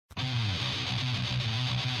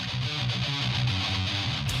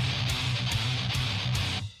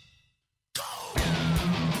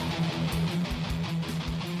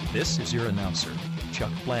This is your announcer,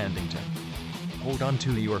 Chuck Blandington. Hold on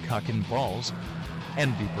to your cock and balls,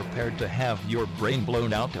 and be prepared to have your brain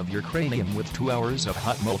blown out of your cranium with 2 hours of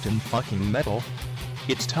hot molten fucking metal.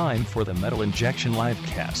 It's time for the Metal Injection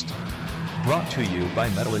Livecast. Brought to you by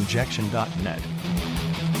MetalInjection.net.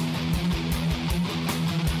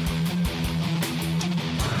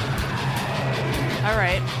 All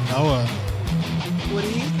right. Noah. What are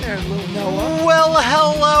you eating there, little Noah? Well,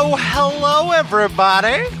 hello,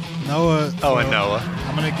 everybody. Noah. Oh, and Noah.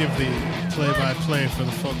 I'm going to give the play-by-play for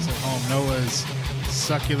the folks at home. Noah's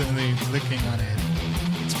succulently licking on a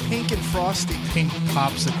It's pink and frosty. pink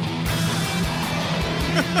popsicle.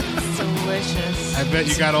 It's delicious. I bet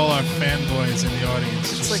you got all our fanboys in the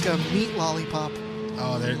audience. It's like a meat lollipop.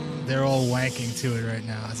 Oh, they're all wanking to it right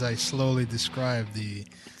now as I slowly describe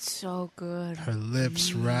It's so good. her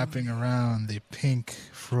lips wrapping around the pink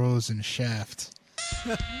frozen shaft.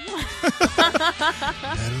 Metal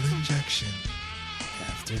Injection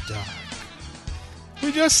After Dark.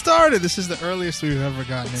 We just started. This is the earliest we've ever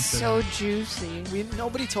gotten It's into so that. juicy.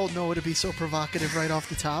 Nobody told Noah to be so provocative right off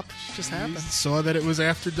the top. It just She happened. saw that it was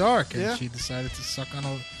after dark, and Yeah. she decided to suck on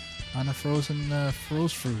a frozen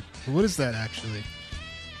froze fruit. What is that actually?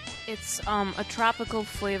 It's a tropical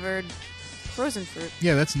flavored frozen fruit.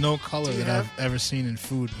 Yeah, that's no color Do you that have- I've ever seen in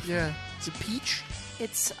food before. Yeah. It's a peach.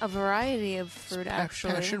 It's a variety of fruit,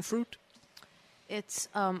 actually. Passion fruit. It's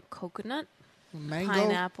coconut, Mango.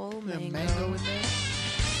 pineapple, Yeah, mango. mango in there.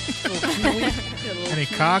 Little kiwi. Yeah, little Any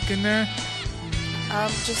kiwi. cock in there?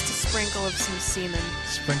 Just a sprinkle of some semen.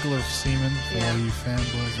 Sprinkle of semen for Yeah. all you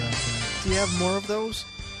fanboys out there. Do you have more of those?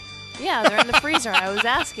 Yeah, they're in the freezer. I was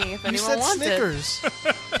asking if You anyone said wanted. Snickers.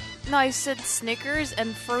 No, I said Snickers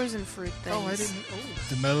and frozen fruit things. Oh, I didn't. Oh.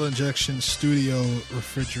 The Metal Injection studio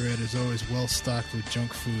refrigerator is always well stocked with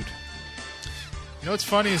junk food. You know what's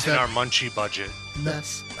funny is In that our munchie budget.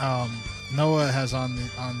 Yes. Noah has on the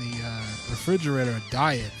refrigerator a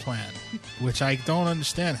diet plan, which I don't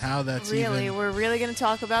understand how that's Really? even. We're really going to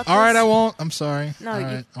talk about this? All right, I won't. I'm sorry. No, All you-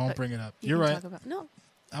 right, I won't bring it up. You You're can right. talk about- no.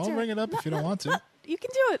 I won't bring it up if you don't want to. You can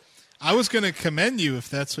do it. I was going to commend you if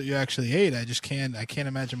that's what you actually ate. I just can't. I can't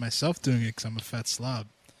imagine myself doing it because I'm a fat slob.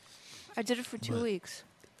 I did it for 2 weeks.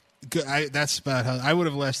 Good. That's about how I would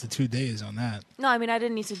have lasted 2 days on that. No, I mean, I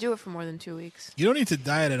didn't need to do it for more than 2 weeks. You don't need to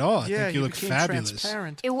diet at all. I Yeah, think you look became fabulous.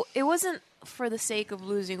 transparent. It wasn't for the sake of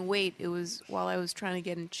losing weight. It was while I was trying to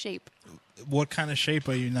get in shape. What kind of shape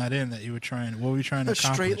are you not in that you were trying? What were you trying to A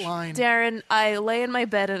accomplish? straight line. Darren, I lay in my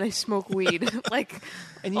bed and I smoke weed.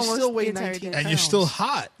 And you almost still the weigh entire 19 day. And you're still pounds.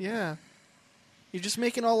 hot. Yeah. You're just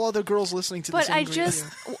making all other girls listening to But this I angry just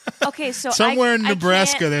at you. okay. So Somewhere in I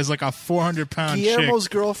Nebraska, can't- there's like a 400-pound chick. Guillermo's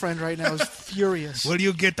girlfriend right now is furious. Will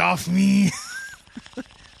you get off me?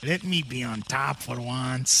 Let me be on top for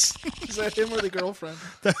once. Is that him or the girlfriend?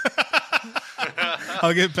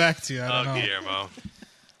 I'll get back to you. I Oh, don't know. Guillermo.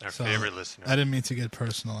 Our So, favorite listener. I didn't mean to get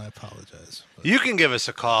personal. I apologize. But You can give us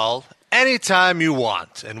a call anytime you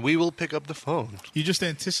want, and we will pick up the phone. you just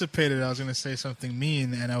anticipated I was going to say something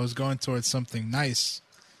mean, and I was going towards something nice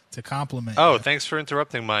to compliment Oh, you. thanks for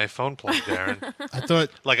interrupting my phone plug, Darren. I thought,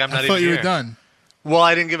 Like I'm not I thought even you here. were done. Well,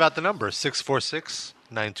 I didn't give out the number.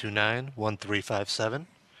 646-929-1357.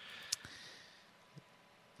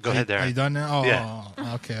 Go ahead, Are you Darren. done now? Oh, Yeah.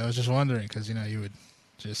 okay. I was just wondering because, you would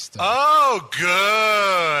just... Oh,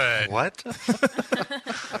 good. What?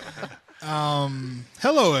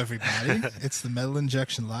 Hello, everybody. It's the Metal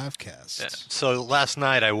Injection Livecast. So last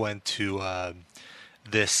night I went to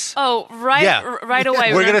this. Oh, right, Yeah. right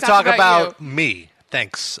away. We're going to talk about you. me.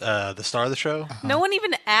 Thanks, the star of the show. No one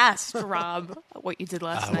even asked Rob what you did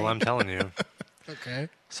last Well, night. I'm telling you. Okay.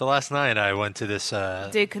 So last night I went to this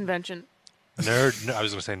Dig convention. nerd. I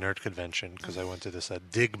was going to say nerd convention because I went to this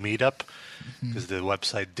Dig meetup because the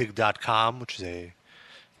website dig.com, which is a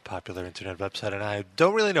popular internet website, and I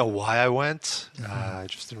don't really know why I went. I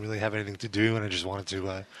just didn't really have anything to do, and I just wanted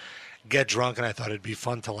to get drunk, and I thought it'd be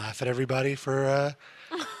fun to laugh at everybody for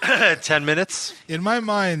 10 minutes. In my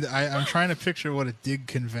mind, I'm trying to picture what a dig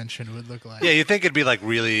convention would look like. Yeah, you think it'd be like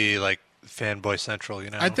really like fanboy central,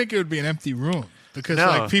 I think it would be an empty room because No.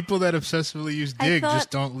 like people that obsessively use I dig thought-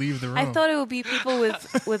 just don't leave the room. I thought it would be people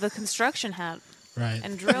with a construction hat right.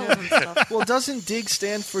 and drills and stuff. Well, doesn't dig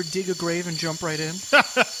stand for dig a grave and jump right in?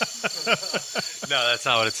 No, that's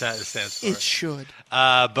not what it stands for. It should.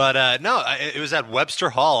 But no, it was at Webster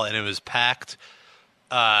Hall, and it was packed.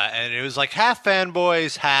 And it was like half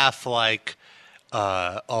fanboys, half like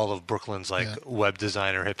all of Brooklyn's like Yeah. web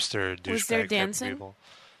designer hipster douchebag Was there type dancing? people.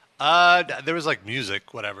 There was like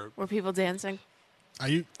music, whatever. Were people dancing? Are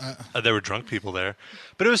you? There were drunk people there,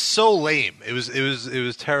 but it was so lame. It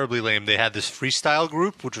was terribly lame. They had this freestyle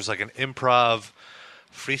group, which was like an improv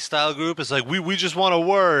freestyle group. It's like we just want a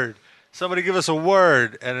word. Somebody give us a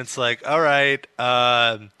word, and it's like, all right,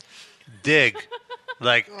 dig,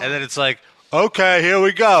 like, and then it's like, okay, here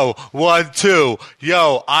we go. 1, 2,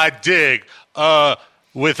 yo, I dig,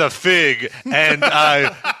 with a fig, and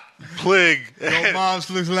I plig. Your mom's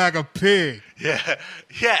looks like a pig.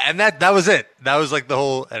 Yeah, and that was it. That was like the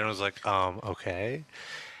whole, and I was like, okay.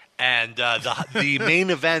 And the main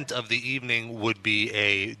event of the evening would be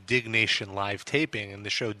a Dig Nation live taping, and the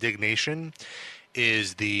show Dig Nation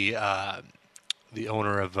is the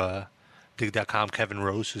owner of Dig.com, Kevin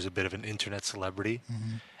Rose, who's a bit of an internet celebrity,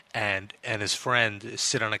 and his friend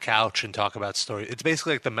sit on a couch and talk about stories. It's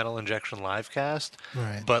basically like the Metal Injection live cast,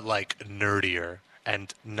 Right. but like nerdier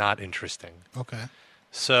and not interesting. Okay.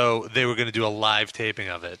 So they were going to do a live taping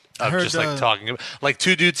of it, of heard, just like talking, like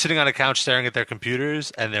two dudes sitting on a couch staring at their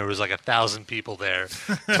computers, and there was like 1,000 people there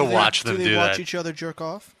to watch them do do they watch that. each other jerk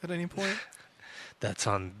off at any point? That's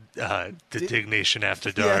on the Dig Nation After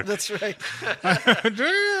Yeah, Dark. that's right.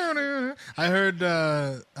 I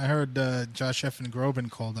heard Josh F. and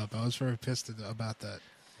Groban called up. I was very pissed about that.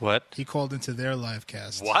 What? He called into their live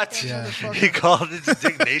cast. What? Yeah. He called it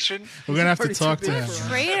Dig Nation? We're gonna have to Pretty talk to too him. big for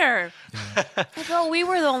Traitor. I thought we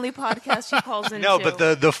were the only podcast he calls into. No, but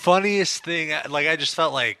the funniest thing, like I just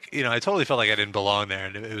felt like, I totally felt like I didn't belong there.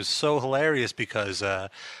 And it was so hilarious because, we're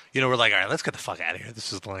like, all right, let's get the fuck out of here.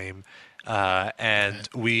 This is lame. And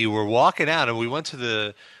we were walking out and we went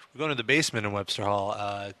to we're going to the basement in Webster Hall.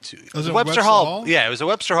 Was it Webster Hall? Yeah, it was a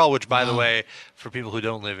Webster Hall, which, by the way, for people who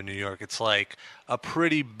don't live in New York, it's like a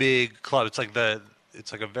pretty big club. It's like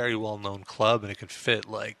a very well-known club, and it could fit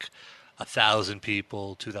like 1,000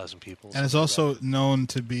 people, 2,000 people. And it's also known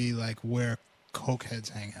to be like where cokeheads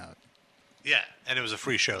hang out. Yeah, and it was a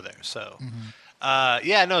free show there. So,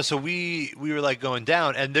 Mm-hmm. so we were like going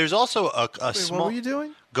down, and there's also a Wait, small. what were you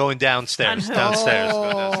doing? Going downstairs. On Downstairs. Oh.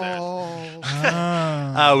 Going downstairs.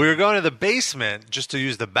 Ah. We were going to the basement just to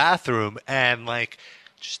use the bathroom, and like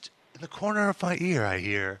just in the corner of my ear, I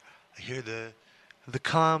hear the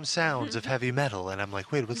calm sounds of heavy metal, and I'm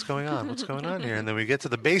like, wait, what's going on? What's going on here? And then we get to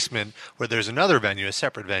the basement where there's another venue, a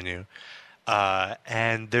separate venue,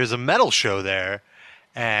 and there's a metal show there.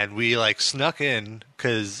 And we like snuck in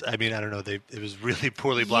because I don't know, it was really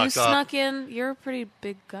poorly you blocked off. snuck in. You're a pretty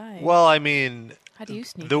big guy. Well, how do you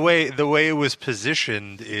sneak? the way it was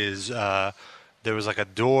positioned is there was like a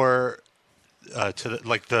door to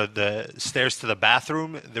the stairs to the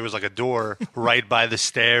bathroom. There was like a door right by the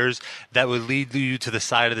stairs that would lead you to the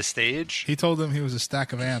side of the stage. He told him he was a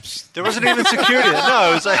stack of amps. There wasn't even security.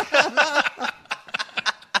 No, it was like.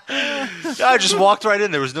 I just walked right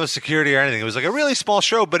in. There was no security or anything. It was like a really small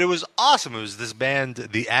show, but it was awesome. It was this band,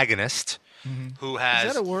 The Agonist, who has.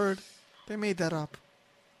 Is that a word? They made that up.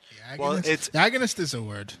 The Well, agonist, it's- the agonist is a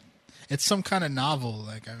word. It's some kind of novel.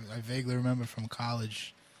 Like I vaguely remember from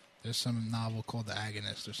college. There's some novel called The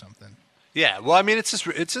Agonist or something. Yeah, well, it's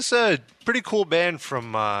just a pretty cool band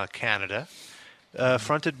from Canada,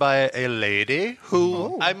 fronted by a lady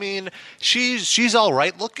who, she's all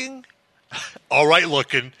right looking. All right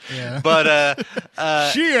looking, Yeah. but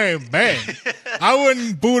She ain't bad. I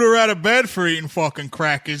wouldn't boot her out of bed for eating fucking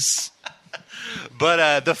crackers.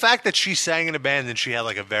 the fact that she sang in a band and she had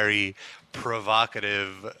like a very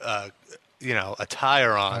provocative,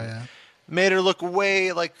 attire on, Oh, yeah. made her look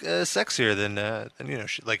way like sexier than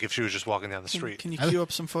like if she was just walking down the street. Can you cue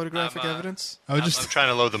up some photographic evidence? I was I'm just trying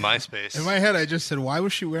to load the MySpace. in my head. I just said, "Why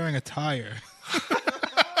was she wearing a tire?"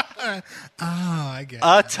 Oh, I get it.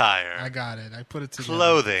 Attire, I got it. I put it together.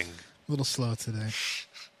 clothing. A little slow today.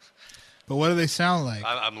 But what do they sound like?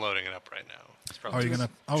 I'm loading it up right now. It's Are probably you gonna?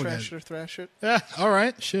 Oh, Trash yeah. it or thrash it? Yeah. All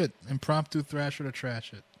right. Shit. Impromptu thrash it or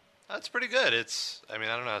trash it. That's pretty good. I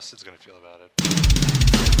don't know how Sid's going to feel about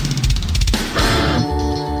it.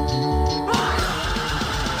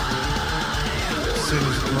 Sid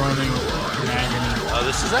is groaning in agony. Oh,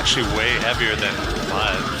 this is actually way heavier than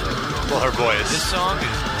live. Well, her voice. This song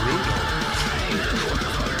is brutal.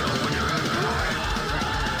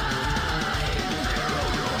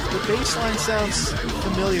 The bass line sounds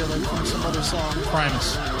familiar, like from some other song.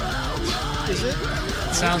 Primus. Is it?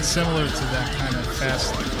 It sounds similar to that kind of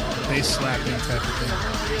fast bass slapping type of thing.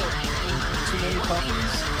 Too many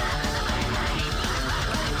copies?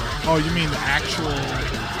 Oh, you mean the actual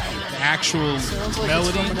Sounds like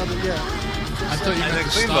melody? it's from another, yeah. I thought you And meant the the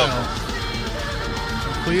clean style.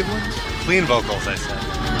 From Cleveland? Clean vocals, I said.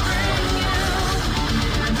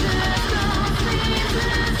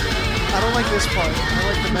 I don't like this part. I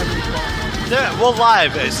like the melody part. Well,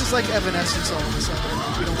 live. This is like Evanescence all of a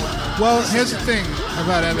sudden. We don't want that. Well, here's the thing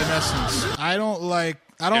about Evanescence. I don't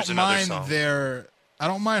Here's another mind song. I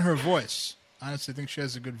don't mind her voice. I honestly think she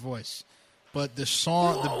has a good voice. But the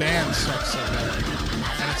band sucks so bad.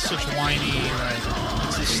 And it's such whiny, like,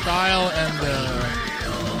 it's the style and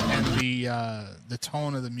the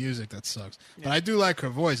tone of the music that sucks. But I do like her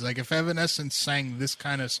voice. Like, if Evanescence sang this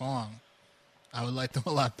kind of song, I would like them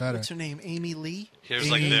a lot better. What's her name? Amy Lee? Here's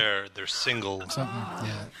like their single. Something,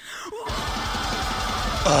 yeah.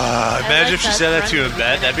 Imagine like if she that said that to you in front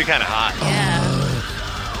bed. That'd be kind of hot. Yeah.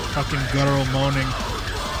 Fucking guttural moaning.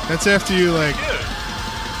 That's after you, like...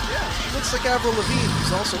 She looks like Avril Lavigne,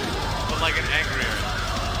 who's also But like an angrier.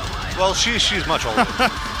 Well, she's much older.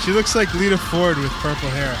 She looks like Lita Ford with purple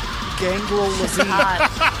hair. Gangrel Lavigne. Hot.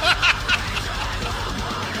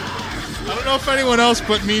 I don't know if anyone else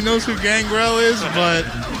but me knows who Gangrel is, but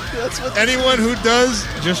That's what anyone who does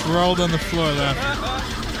just rolled on the floor laughing.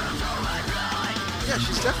 Yeah,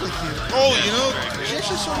 she's definitely cute. Oh, you know? She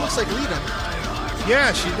actually sort of looks like Lita.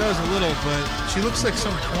 Yeah, she does a little, but she looks like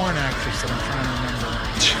some porn actress that I'm trying to remember.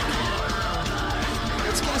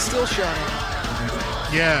 Let's get a still shot of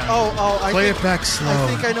her. Yeah. I Play think, it back slow. I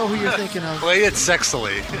think I know who you're thinking of. Play it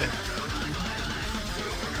sexily.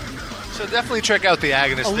 So definitely check out the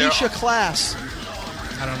Agonist. Alicia Class.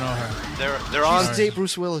 I don't know her. They're on. She's date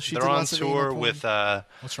Bruce Willis. She They're did on lots of anal tour porn. with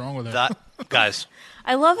What's wrong with her? that guys.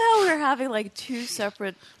 I love how we're having like two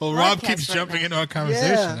separate. Well, Rob podcasts keeps right jumping now. into our conversation.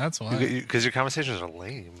 Yeah. That's why. Because your conversations are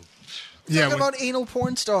lame. Yeah, Talking we- about anal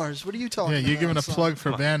porn stars. What are you talking yeah, about? you're giving a Some- plug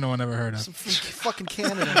for a band no one ever heard of. Some fucking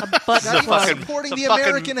Canada. But Not even supporting it's the a fucking-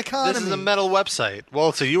 American economy. This is a metal website. Well,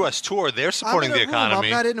 it's a U.S. tour. They're supporting I'm the in a room. economy.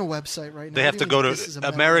 I'm not in a website right now. They I have to don't go even think this is to a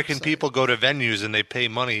metal American website. people go to venues and they pay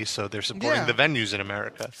money, so they're supporting Yeah. the venues in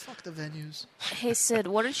America. Fuck the venues. Hey Sid,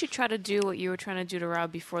 why don't you try to do what you were trying to do to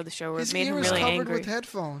Rob before the show, where His it made him ear is really covered angry? with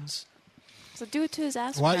headphones. So do it to his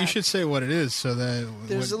ass. Why? crack. You should say what it is so that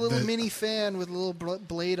There's a what little the- mini fan with a little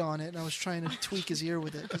blade on it, and I was trying to tweak his ear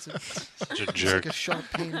with it because it's Such a like jerk. a sharp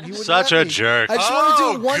pain. And he wouldn't Such let a me. jerk. I just want to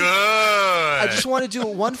do it one. Good. I just want to do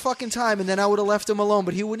it one fucking time, and then I would have left him alone.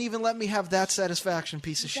 But he wouldn't even let me have that satisfaction.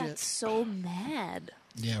 Piece of He got shit. so mad.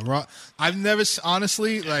 Yeah, I've never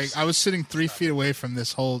honestly like I was sitting 3 feet away from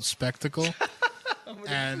this whole spectacle,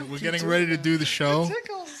 and we're getting ready to do the show,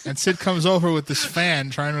 and Sid comes over with this fan,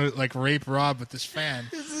 trying to like rape Rob with this fan,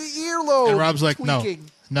 It's the earlobe. and Rob's like, tweaking.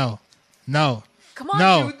 no. Come on,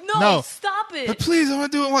 No, dude. no. Stop it. But please, I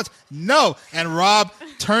want to do it once. No. And Rob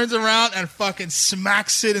turns around and fucking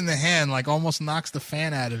smacks Sid in the hand, like almost knocks the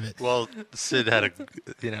fan out of it. Well, Sid had a,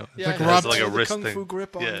 Yeah, like it Rob- has like a the wrist kung thing. fu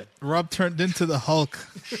grip on Yeah. it. Rob turned into the Hulk.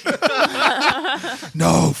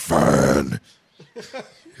 No fan.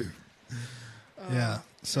 Yeah.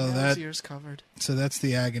 So Now that his ears covered. so that's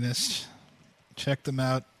the Agonist. Check them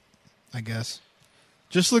out, I guess.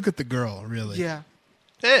 Just look at the girl, really. Yeah.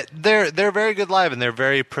 They're very good live and they're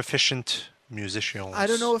very proficient musicians. I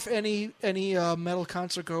don't know if any metal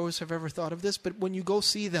concert goers have ever thought of this, but when you go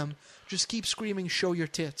see them, just keep screaming, "Show your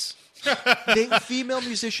tits." Female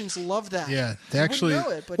musicians love that. Yeah, they You actually. wouldn't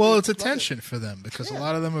know it, but well, they it's love it. attention for them because a Yeah.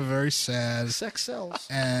 lot of them are very sad Sex sells.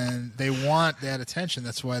 and they want that attention.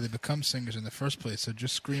 That's why they become singers in the first place. So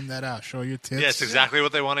just scream that out. Show your tits. Yeah, it's exactly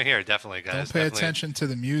what they want to hear. Definitely, guys. Don't pay Definitely. attention to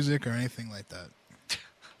the music or anything like that.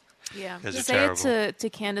 Yeah. Guys are Say it terrible. to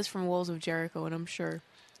Candace from Wolves of Jericho, and I'm sure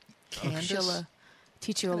Candace. she'll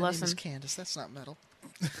teach you a Her name is lesson. Candace. That's not metal.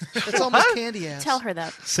 That's almost candy ass. Tell her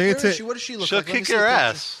that. Say Where it to. is she? What does she look She'll like? Let me kick see a your picture.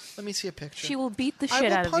 ass. Let me see a picture. She will beat the I shit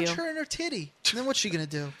will out of punch you. her in her titty. And then what's she gonna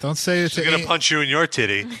do? Don't say it She's to. gonna punch you in your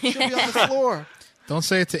titty. She'll be on the floor. Don't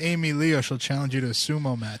say it to Amy Lee, or she'll challenge you to a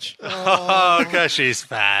sumo match. Oh, because she's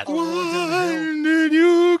fat. When did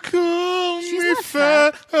you call She's me not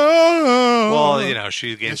fat? Oh. Well, you know, she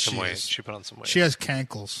gained Yes, some she weight. is. She put on some weight. She has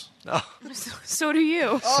cankles. So do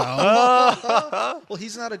you. Well,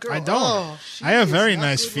 he's not a girl. I don't. Oh, she I have is very not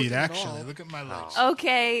nice good-looking feet, at actually. all. Look at my legs.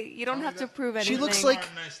 Okay, you don't have to prove anything. She looks like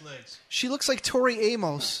Nice legs. she looks like Tori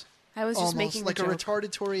Amos. I was just Almost making like a a joke.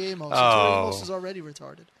 retarded Tori Amos. And Oh. Tori Amos is already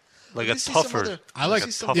retarded. like Let a me see some puffer. other- I let like-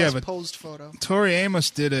 me see some yeah, other but- posed photo. Tori Amos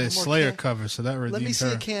did a more Slayer can- cover, so that redeemed Let me see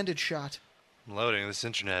her. a candid shot. I'm loading this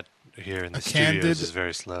internet here in the A studios candid- is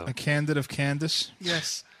very slow. A candid of Candace.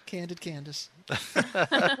 Yes, candid Candace.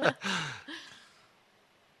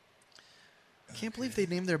 I can't believe they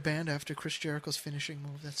named their band after Chris Jericho's finishing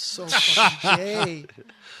move. That's so fucking gay.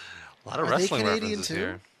 A lot of Are they wrestling Canadian references too?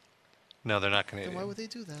 here. No, they're not Then Canadian. why would they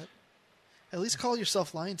do that? At least call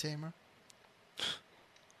yourself Lion Tamer.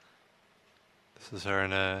 This is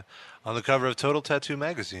her on the cover of Total Tattoo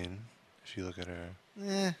magazine. If you look at her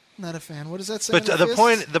Not a fan. What does that say? But on her the fist?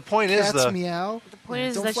 point is Cats the meow. The point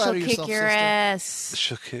is Don't that she'll flatter kick yourself, your sister. ass.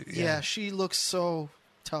 she'll kick- Yeah, she looks so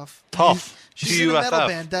tough. tough. She's in a metal TUFF.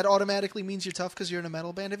 band. That automatically means you're tough because you're in a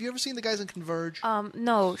metal band. Have you ever seen the guys in Converge?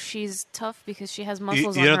 No, she's tough because she has You,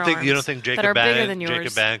 muscles you on don't her think arms you don't think that Jacob are bigger than Bannon yours.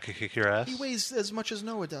 Jacob Bannon could kick your ass? He weighs as much as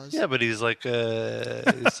Noah does. Yeah, but he's like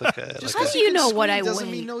Just like 'cause How do you you can know what swing I doesn't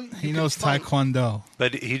weigh? mean you He can knows fight. Taekwondo.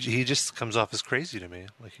 but he just comes off as crazy to me.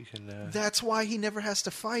 Like he can. That's why he never has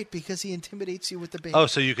to fight because he intimidates you with the bait. Oh,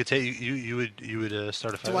 so you could take you would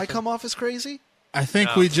start a fight. Do I with him? come off as crazy? I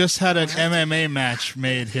think we just had an MMA match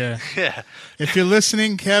made here. Yeah, If you're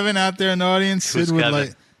listening, Kevin out there in the audience, Who's Sid would Kevin?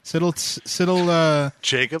 like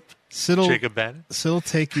Jacob Bannon. Sid'll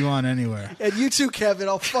take you on anywhere. And you too, Kevin.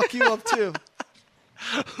 I'll fuck you up too.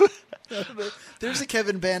 There's a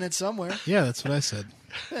Kevin Bannon somewhere. Yeah, that's what I said.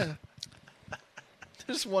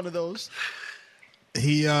 There's one of those.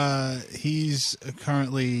 He's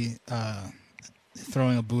currently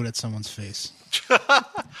throwing a boot at someone's face.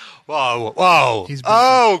 Whoa! He's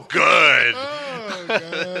Oh, good.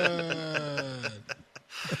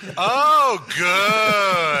 Oh,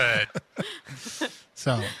 good.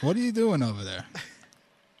 So, what are you doing over there?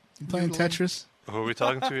 You playing Tetris? Who are we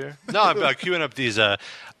talking to here? No, I'm queuing up these.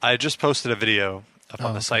 I just posted a video up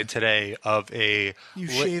on the site today of a You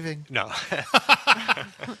shaving. No,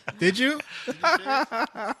 Did you? did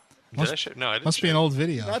I shave? No, I didn't. Must be an old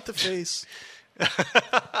video. Not the face.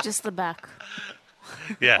 Just the back.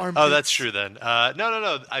 Yeah. Armpits. Oh, that's true then.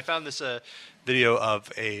 No. I found this video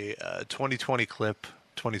of a 2020 clip.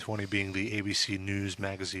 2020 being the ABC News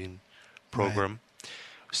magazine program,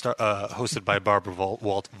 hosted by Barbara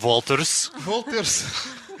Walters.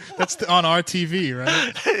 Volters. That's on RTV,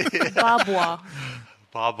 right? Babwa.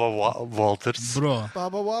 Barbara Walters. Bro.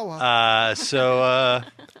 Baba Wawa.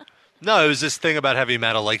 No, it was this thing about heavy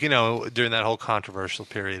metal, like, during that whole controversial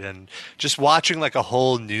period, and just watching like a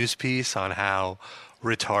whole news piece on how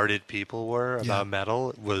retarded people were about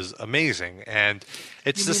metal was amazing. And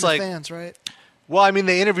it's You just mean like, the fans, right? well, I mean,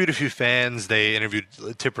 they interviewed a few fans. They interviewed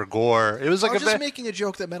Tipper Gore. It was like I was a just making a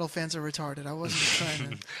joke that metal fans are retarded. I wasn't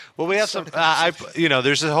trying to. well, we have some.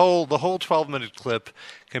 There's the whole 12-minute clip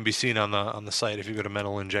can be seen on the site if you go to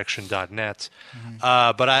metalinjection.net.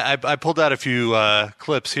 But I pulled out a few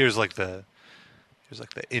clips. Here's like the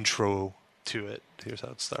intro to it. Here's how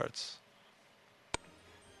it starts.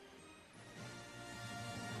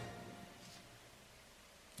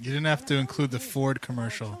 You didn't have to include the Ford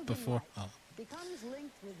commercial before. Oh.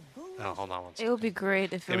 Oh, hold on one It second. would be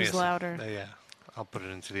great if it Give me was a sec. louder. Yeah, I'll put it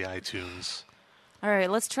into the iTunes. All right,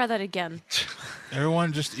 let's try that again.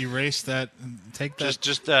 Everyone just erase that. And take that.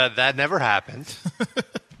 Just that never happened.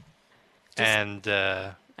 And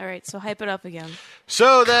All right, so hype it up again.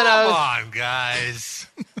 so then, come on, guys.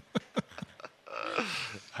 All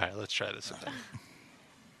right, let's try this again.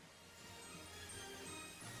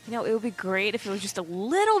 It would be great if it was just a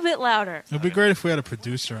little bit louder. It would be great if we had a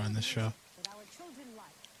producer on this show.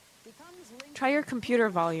 Try your computer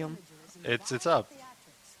volume. It's up.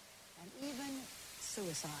 And even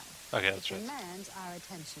suicide. Okay, that's right. Demands our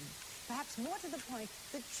attention. Perhaps more to the point,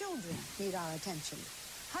 the children need our attention.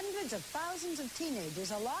 Hundreds of thousands of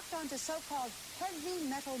teenagers are locked onto so-called heavy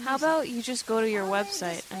metal music. How about you just go to your Are they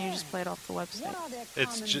website and you despairing? just play it off the What website? are their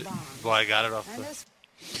It's common just. bonds? Well, I got it off And the. this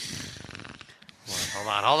Hold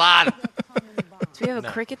on. common bond. Do we have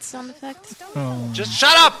a cricket sound effect? Oh. Just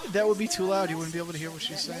shut up. That would be too loud. You wouldn't be able to hear what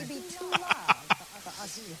she's That may saying. be too loud for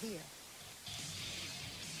us to hear.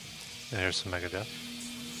 And here's some Megadeth.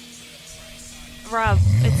 Rob,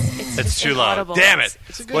 it's It's too loud. inaudible. Damn it.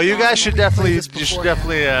 It's a good Well, you album. guys should We played definitely. this You should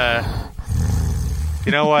beforehand. definitely.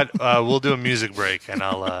 You know what? We'll do a music break, and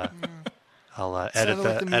I'll edit Sounded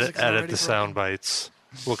like the music's edit already the sound bites.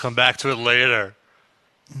 We'll come back to it later.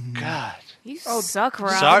 God. You suck,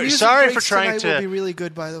 Rob. Sorry- Music for breaks trying tonight to- will be really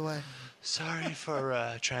good, by the way. Sorry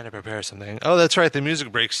for trying to prepare something. Oh, that's right. The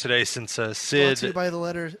music breaks today since Brought to you Sid by the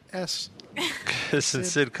letter S.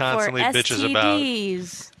 since Sid For constantly bitches about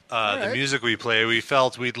STDs. the Alright. music we play. We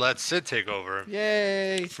felt we'd let Sid take over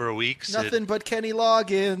Yay! for a week. Sid, Nothing but Kenny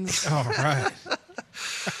Loggins. All right.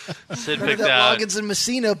 Sid None of picked that out. Loggins and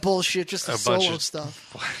Messina bullshit, just the A bunch solo of-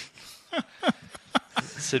 stuff.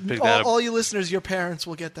 Sid picked out. All you listeners, your parents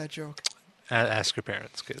will get that joke. Ask your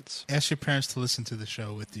parents, kids. Ask your parents to listen to the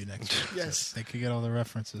show with you next week. Yes. They could get all the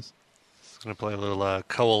references. It's gonna play a little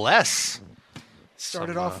Coalesce.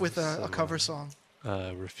 Started Some, off with a some, cover song.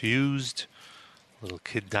 Refused. Little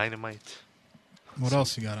Kid Dynamite. What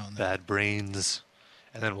else you got on there? Bad Brains.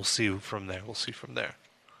 And then we'll see from there.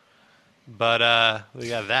 But we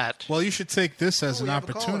got that. Well, you should take this as Oh, an we have a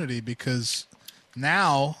caller. opportunity because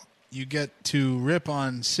now you get to rip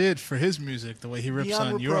on Sid for his music the way he rips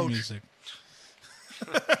Beyond on your reproach. music.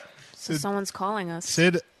 So someone's calling us.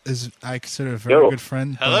 Sid is, I consider, a very Yo. good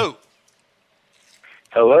friend. but Hello.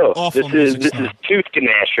 Hello. Awful this music is snob. Tooth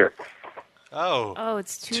Gnasher. Oh. Oh,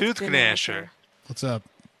 it's Tooth Gnasher. What's up?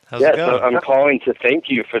 How's Yes, it going? I'm calling to thank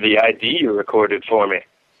you for the ID you recorded for me.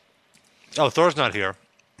 Oh, Thor's not here.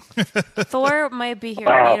 Thor might be here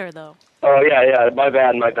Oh. later, though. Oh, yeah. My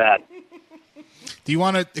bad. Do you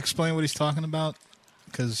want to explain what he's talking about?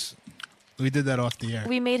 Because we did that off the air.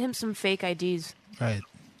 We made him some fake IDs. Right.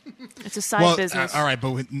 It's a side business. All right,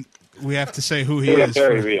 but we have to say who he It is. was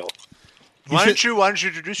very for- real. Why don't you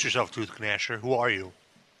introduce yourself, Tooth Gnasher? Who are you?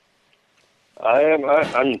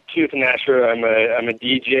 I'm Tooth Gnasher. I'm a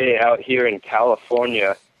DJ out here in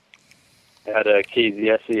California at a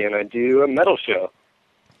KZSE, and I do a metal show.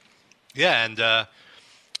 Yeah,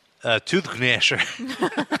 and Tooth Gnasher.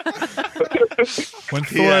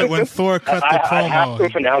 When Thor cut the I have to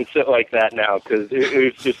promo, pronounce it like that now because it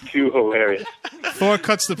was just too hilarious. Thor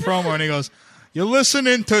cuts the promo and he goes, "You're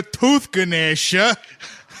listening to Tooth Ganesha."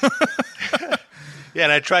 Yeah,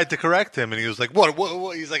 and I tried to correct him, and he was like, "What?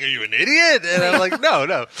 He's like, "Are you an idiot?" And I'm like, "No."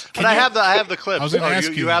 But I have the clips. I was gonna ask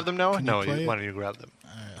you you, have them, Noah? can you No, play it? why don't you grab them?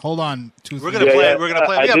 Hold on, Tooth. We're gonna play. We're gonna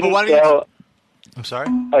play. Yeah, but why don't you? I'm sorry.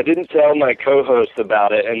 I didn't tell my co-host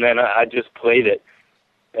about it, and then I just played it.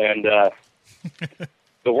 And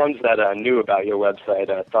the ones that knew about your website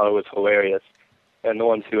thought it was hilarious, and the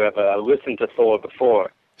ones who have listened to Thor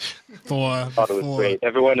before Thor. thought it was great.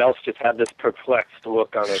 Everyone else just had this perplexed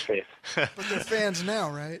look on their face. But they're fans now,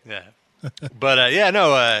 right? Yeah, but yeah,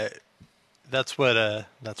 no. That's what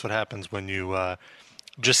happens when you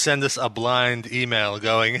just send us a blind email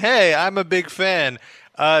going, "Hey, I'm a big fan.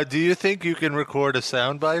 Do you think you can record a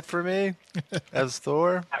soundbite for me as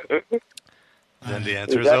Thor?" Then the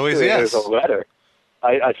answer is always yes. There's a letter.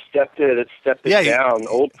 I stepped it Yeah, down,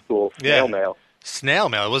 old school, snail mail. Snail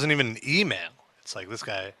mail. It wasn't even an email. It's like this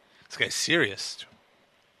guy's serious.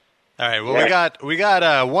 All right. Well, Yeah. we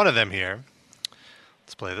got one of them here.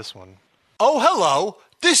 Let's play this one. Oh, hello.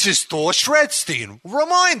 This is Thor Shredstein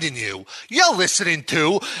reminding you you're listening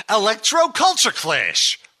to Electro Culture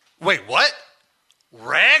Clash. Wait, what?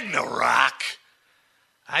 Ragnarok?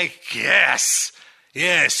 I guess.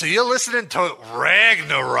 Yeah, so you're listening to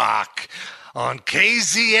Ragnarok on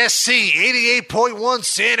KZSC 88.1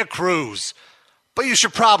 Santa Cruz. But you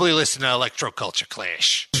should probably listen to Electro Culture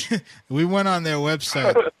Clash. We went on their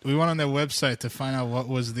website. To find out what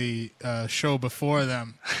was the show before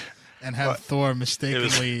them, and have Thor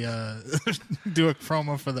mistakenly do a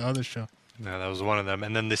promo for the other show. No, that was one of them.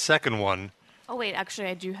 And then the second one. Oh, wait, actually,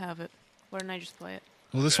 I do have it. Why didn't I just play it?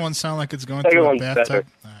 Will this one sound like it's going Second through a one's bathtub?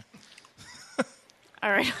 All right. All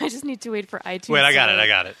right, I just need to wait for iTunes. Wait, I got to it. load. I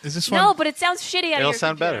got it. Is this one? No, but it sounds shitty out of It'll your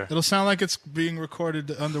sound computer. better. It'll sound like it's being recorded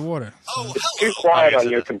underwater. So. Too quiet Oh, yes, on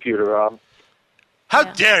it your is. computer, Rob. How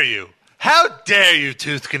Yeah. dare you? How dare you,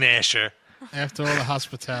 Tooth Gnasher? After all the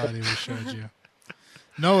hospitality we showed you.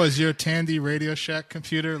 Noah, is your Tandy Radio Shack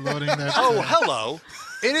computer loading that? Oh, hello.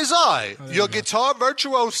 It is I, your guitar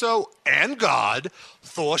virtuoso and god,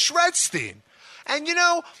 Thor Shredstein. And you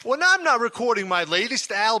know, when I'm not recording my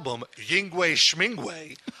latest album, Yingwei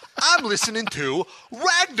Schmingwei, I'm listening to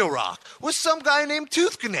Ragnarok with some guy named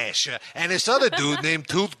Tooth Gnasher and this other dude named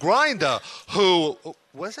Tooth Grinder who,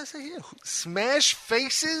 what does that say here? Smash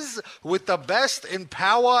faces with the best in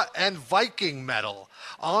power and Viking metal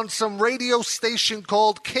on some radio station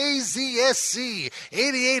called KZSC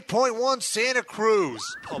 88.1 Santa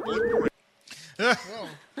Cruz. Public.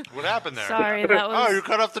 What happened there? Sorry, that was... Oh, you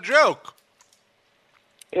cut off the joke.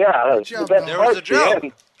 Yeah, job, the best Noah. There was a part's the joke.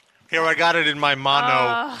 end. Here, I got it in my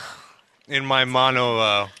mono. In my mono.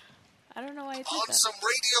 I don't know why I did On that. some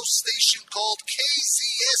radio station called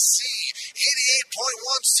KZSC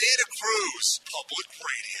 88.1 Santa Cruz. Public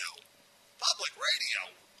radio. Public radio?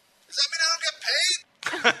 Does that mean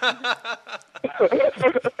I don't get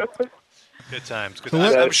paid? Good times. Good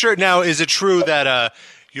times. I'm sure. Now, is it true that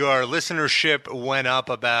your listenership went up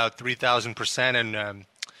about 3,000% and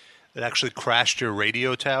it actually crashed your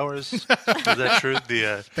radio towers? Is that true?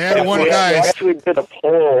 They had one We guy. actually did a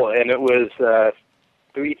poll, and it was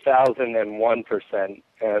 3,001%,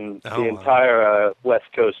 and Oh, the wow. entire West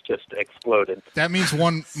Coast just exploded. That means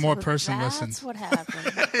one more person That's listened. what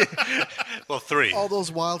happened. Well, 3. All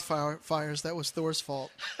those wildfires, that was Thor's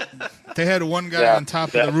fault. They had one guy Yeah, on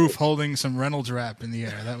top of the roof holding some Reynolds wrap in the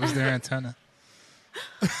air. That was their antenna.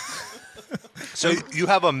 So you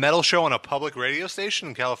have a metal show on a public radio station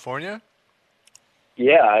in California?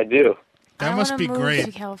 Yeah, I do. That I must wanna be move great.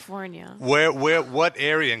 to California. What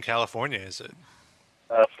area in California is it?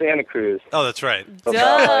 Santa Cruz. Oh, that's right.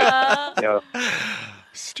 Duh. You know,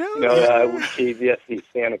 KZSC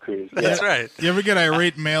Santa Cruz. Yeah. That's right. You ever get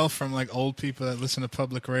irate mail from like old people that listen to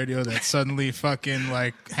public radio that suddenly fucking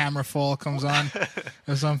like Hammerfall comes on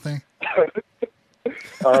or something?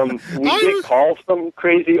 We get calls from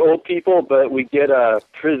crazy old people, but we get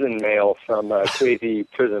prison mail from crazy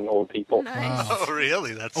prison old people. Nice. Oh,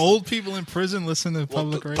 really? That's Old people in prison listen to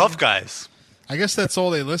public radio. tough guys. I guess that's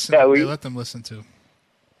all they listen. Yeah, they let them listen to,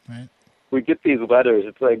 right? We get these letters.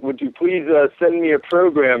 It's like, would you please send me a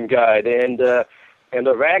program guide and a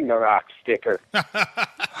Ragnarok sticker?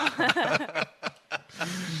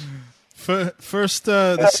 First,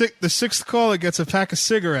 the sixth caller gets a pack of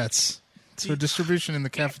cigarettes. It's for distribution in the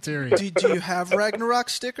cafeteria. Do you have Ragnarok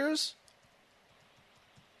stickers?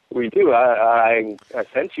 We do. I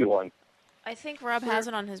sent you one. I think Rob has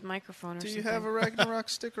it on his microphone or Do something. you have a Ragnarok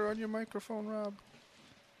sticker on your microphone, Rob?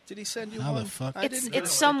 Did he send you How one? the fuck? I It's didn't get a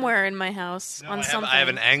somewhere in my house on something. I have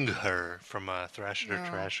an Anger from Thrash It or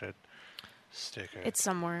Trash It sticker. It's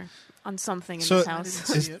somewhere on something in So this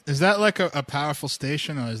house. is that like a powerful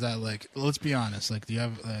station, or is that like? Let's be honest. Like, do you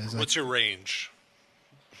have? Is that, What's your range?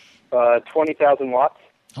 20,000 watts.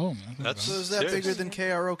 oh, That's So is that serious. bigger than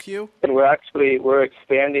KROQ? And we're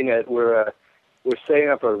expanding it. We're setting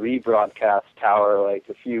up a rebroadcast tower like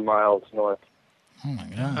a few miles north oh my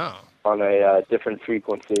god. Oh. on a different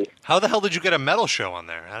frequency. How the hell did you get a metal show on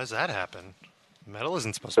there? How does that happen? Metal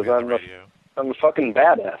isn't supposed to be Because on the radio. I'm a fucking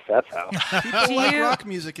badass. That's how. People Do like you- rock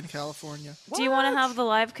music in California. Do you want to have the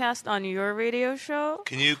live cast on your radio show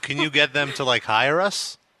Can you get them to like hire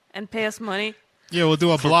us? and pay us money? Yeah, we'll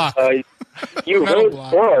do a block. You Metal heard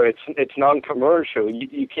block. before. It's non-commercial.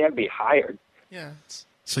 You can't be hired. Yeah. It's,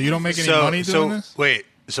 So you don't make any money doing this? Wait,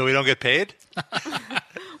 so we don't get paid?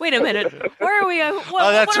 Wait a minute. Where are we? Oh,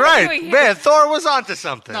 that's what are we right. doing here? Man, Thor was onto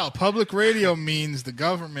something. No, public radio means the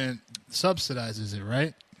government subsidizes it,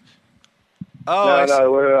 right? Oh, I see.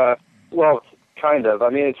 No, we're well, kind of. I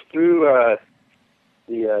mean, it's through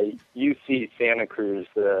the UC Santa Cruz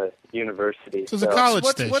University. So it's a college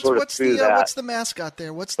what's, station. what's, Sort of what's through the that. what's the mascot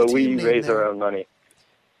there? What's the But we team name raise there? our own money.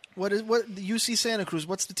 What the UC Santa Cruz?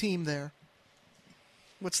 What's the team there?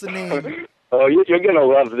 What's the name? Oh, you're gonna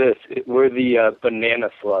love this. We're the Banana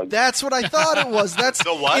Slug. That's what I thought it was. That's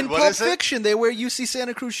The what? in What Pulp is it? Fiction. They wear UC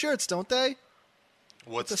Santa Cruz shirts, don't they?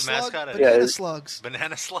 What's the slug? mascot? Banana Yeah, slugs.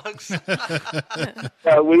 Banana slugs?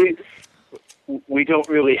 We don't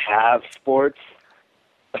really have sports.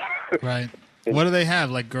 Right. What do they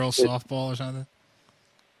have? Like girls softball or something?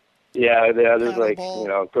 Yeah, there's like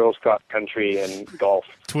Paddleball. girls cross country and golf.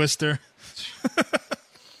 Twister.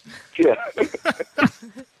 Yeah.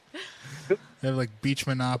 They have like beach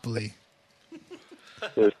monopoly.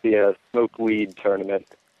 There's the smoke weed tournament.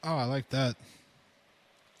 Oh, I like that.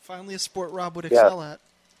 Finally, a sport Rob would excel at.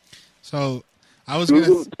 So I was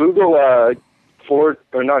gonna. Google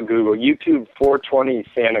YouTube 420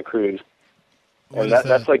 Santa Cruz, What and is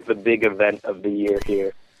that's like the big event of the year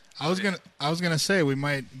here. I was gonna say we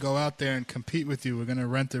might go out there and compete with you. We're gonna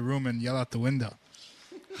rent a room and yell out the window.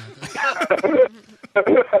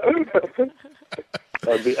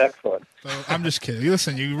 That'd be excellent. So I'm just kidding.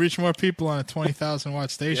 Listen, you reach more people on a 20,000 watt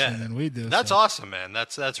station than we do. That's so. awesome, man.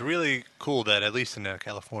 That's really cool that at least in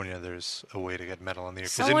California there's a way to get metal on the air.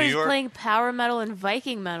 'Cause in Someone New is York, playing power metal and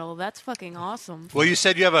Viking metal. That's fucking awesome. well, you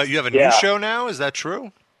said you have a Yeah. new show now. Is that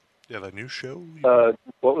true? You have a new show.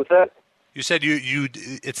 What was that? You said you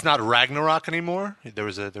it's not Ragnarok anymore. There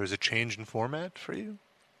was a change in format for you.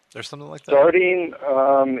 There's something like that. Starting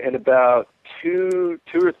in about two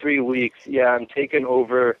or 3 weeks. Yeah, I'm taking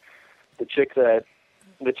over. The chick that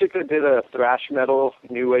did a thrash metal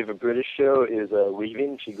new wave of British show is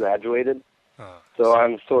leaving. She graduated, so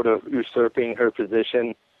I'm sort of usurping her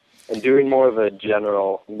position and doing more of a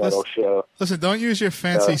general metal show. Listen, don't use your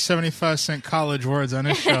fancy 75-cent college words on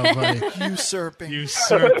this show, buddy. Usurping.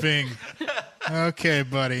 Usurping. Okay,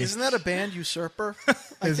 buddy. Isn't that a band, Usurper?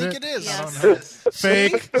 I Is think it? it is. Yes. I don't know.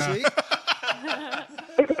 Fake. See?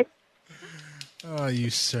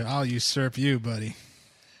 Oh, I'll usurp you, buddy.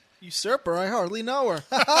 Usurper, I hardly know her.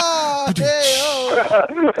 Hey,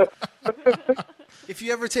 oh. If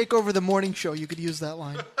you ever take over the morning show, you could use that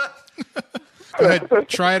line. Go ahead.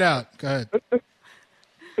 Try it out. Go ahead.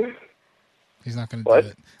 He's not going to What? do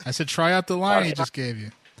it. I said try out the line he just gave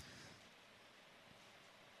you.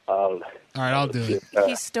 All right, I'll do it.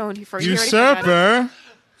 He's stoned. He already forgot it. Usurper,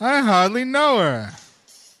 I hardly know her.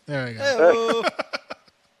 There we go. Hey-oh.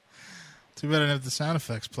 Too bad I didn't have the sound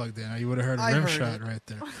effects plugged in. You would have heard a I rim heard shot it. right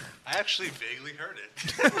there. I actually vaguely heard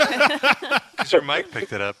it because your mic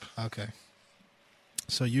picked it up. Okay.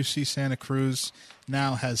 So UC Santa Cruz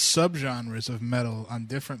now has subgenres of metal on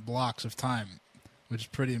different blocks of time, which is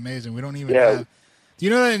pretty amazing. We don't even have. Do you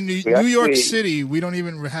know that in New York City, we don't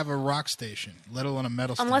even have a rock station, let alone a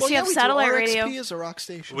metal station? Unless you have satellite radio. RXP is a rock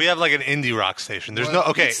station. We have like an indie rock station. There's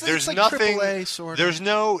there's like nothing. AAA sort of. There's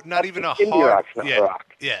not even a Indie hard. rock's not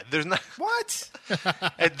rock. Yeah, there's not. What?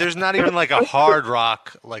 There's not even like a hard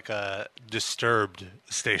rock, like a Disturbed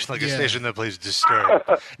station, like a Yeah. station that plays Disturbed.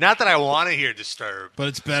 Not that I want to hear Disturbed, But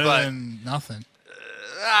it's better than nothing.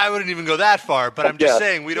 I wouldn't even go that far. But I'm just Yeah.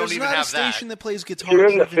 saying we don't There's even not have a station that. that plays guitar. If you're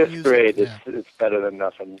in the driven 5th music. grade, Yeah. it's better than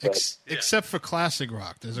nothing. But Except for classic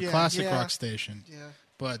rock. There's a Yeah, classic yeah. rock station. Yeah.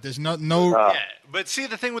 But there's no Yeah, but see,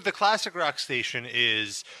 the thing with the classic rock station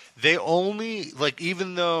is they only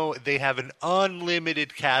even though they have an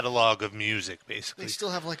unlimited catalog of music, basically, They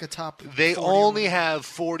still have like a top. they 40 only or- have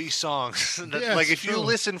 40 songs. Yeah, Like it's if you true.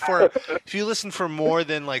 listen for more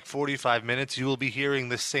than like 45 minutes, you will be hearing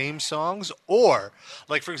the same songs. Or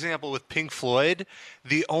like for example with Pink Floyd,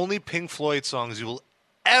 the only Pink Floyd songs you will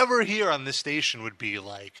ever hear on this station would be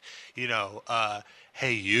like,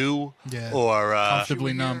 Hey You, Yeah. or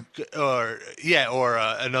Comfortably Numb. or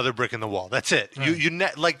Another Brick in the Wall. That's it.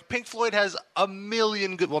 Right. Like Pink Floyd has a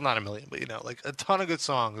million good, well, not a million, but like a ton of good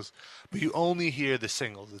songs, but you only hear the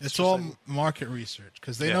singles. It's just all like- market research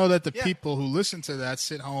because they Yeah. know that the Yeah. people who listen to that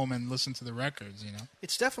sit home and listen to the records,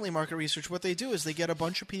 It's definitely market research. What they do is they get a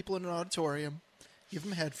bunch of people in an auditorium, give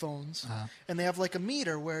them headphones, and they have like a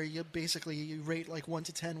meter where you rate like 1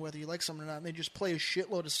 to 10 whether you like something or not, and they just play a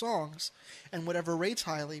shitload of songs, and whatever rates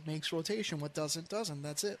highly makes rotation. What doesn't.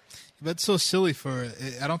 That's it. That's so silly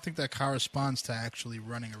I don't think that corresponds to actually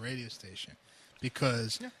running a radio station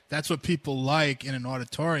because that's what people like in an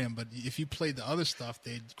auditorium. But if you played the other stuff,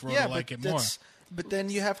 they'd grow to like it more. But then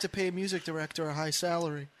you have to pay a music director a high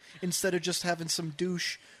salary instead of just having some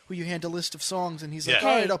douche who you hand a list of songs and he's like, Yeah.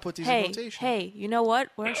 all right, I'll put these in rotation. Hey, you know what?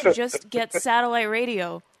 Why don't you just get satellite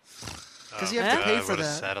radio? Because you have to pay for what a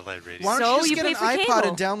that. satellite radio. Why don't So you just you get pay an for iPod cable.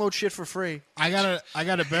 and download shit for free? I got a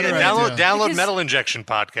better download idea. Because- Metal Injection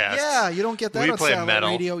podcast. Yeah, you don't get that We on play satellite metal.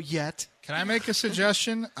 radio yet. Can I make a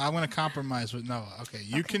suggestion? I'm going to compromise with Noah. Okay,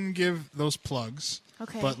 you can give those plugs,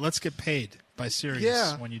 Okay. but let's get paid by Sirius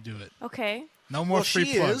Yeah. when you do it. Okay. No more Well, free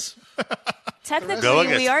she plugs. is. Technically, Noah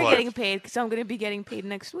gets we are plugged. getting paid because I'm going to be getting paid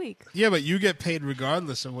next week. Yeah, but you get paid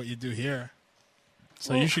regardless of what you do here.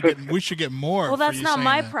 So we should get more. Well, for that's you not saying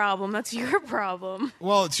my that. problem. That's your problem.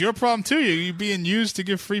 Well, it's your problem too. You're being used to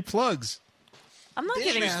give free plugs. I'm not She's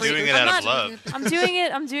giving doing free. Doing it I'm out of not- love. I'm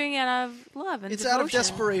doing it out of love and It's out of devotion.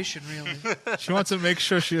 desperation, really. She wants to make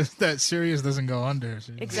sure that Sirius doesn't go under.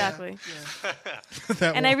 So Exactly.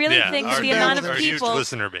 that And I won't- really Yeah, think our the huge- amount of our huge people,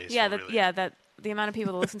 listener base yeah, will that, really- yeah, that the amount of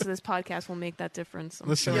people that listen to this podcast will make that difference. I'm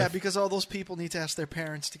Listen, Yeah, because all those people need to ask their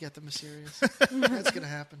parents to get them a Sirius. That's going to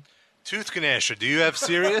happen. Tooth Ganesha, do you have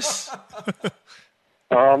Sirius?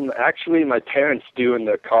 Actually, my parents do in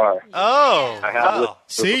their car. Oh, I have wow. listened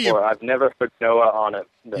to See, it you- before. I've never heard Noah on it.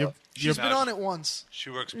 Though. you're- She's you're- been on it once. She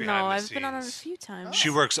works behind No, the I've scenes. been on it a few times. She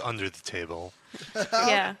works under the table.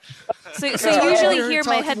 Yeah. So you I usually hear her hear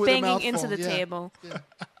my talking head with a banging mouth into full, the yeah. table. Yeah.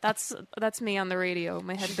 That's me on the radio.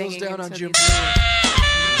 My head She goes banging down into on the Jim.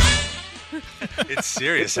 It's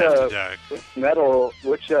Sirius Which, after dark.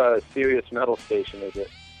 Which serious metal station is it?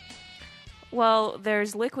 Well,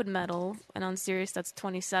 there's Liquid Metal, and on Sirius that's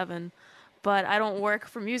 27. But I don't work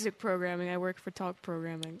for music programming. I work for talk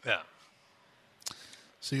programming. Yeah.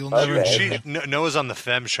 So you'll never. Okay. Noah's on the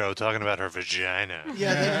Femme show talking about her vagina.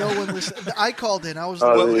 Yeah, then no one listened. I called in. I was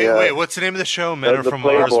Oh, the yeah. Wait, what's the name of the show? Men are The from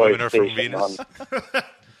Mars, Playboy women are from station Venus. on-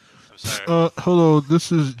 I'm sorry. Hello,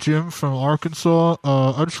 this is Jim from Arkansas.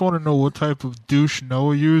 I just want to know what type of douche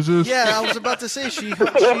Noah uses. Yeah, I was about to say she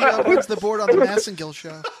runs the board on the Massengill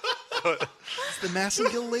show. It's the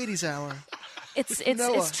Massengill Ladies Hour.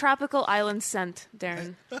 It's tropical island scent,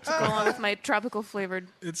 Darren. To go along with my tropical flavored.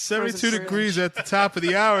 It's 72 frozen fruit. degrees at the top of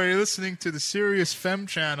the hour. You're listening to the Sirius Femme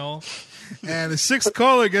channel, and the sixth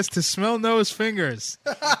caller gets to smell Noah's fingers.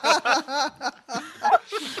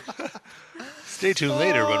 Stay tuned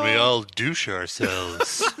later when we all douche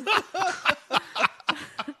ourselves.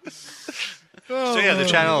 So yeah, the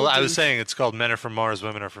channel I was saying it's called Men Are From Mars,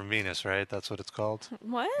 Women Are From Venus, right? That's what it's called.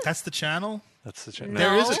 What? That's the channel. That's the channel. No.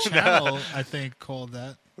 There is a channel, I think, called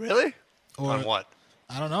that. Really? Or On what?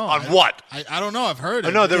 I don't know. On what? I don't know. I've heard it.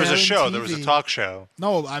 Oh, no, there was a on show. TV. There was a talk show.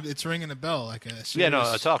 No, it's ringing a bell. Like a Yeah, no,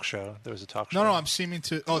 serious- a talk show. There was a talk show. No, I'm seeming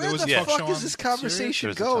to. Oh, there Where was the a talk fuck show is on this Sirius? conversation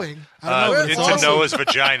There's a talk- going? I don't know. it's into awesome. Noah's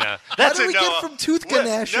vagina. How That's do a we Noah. get from Tooth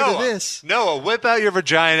Ganache Noah, to this? Noah, whip out your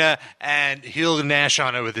vagina and he'll gnash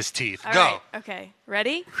on it with his teeth. All Go. right, okay.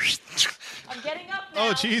 Ready? I'm getting up now.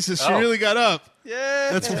 Oh, Jesus. She Oh. really got up. Yeah.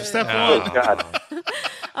 That's step Oh. one. God.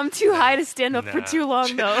 I'm too high to stand up for too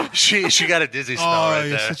long, though. She got a dizzy spell Oh, right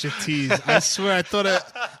you're there. such a tease. I swear, I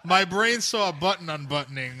thought my brain saw a button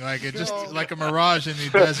unbuttoning, like it just like a mirage in the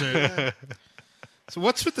desert. So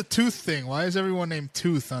what's with the tooth thing? Why is everyone named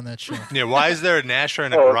Tooth on that show? Yeah, why is there a gnasher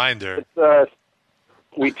and a Oh, grinder?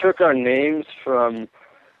 We took our names from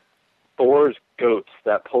Thor's goats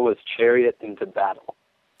that pull his chariot into battle.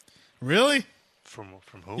 Really? From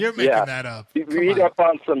who? You're making Yeah. that up. You Come read on. up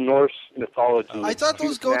on some Norse mythology. I thought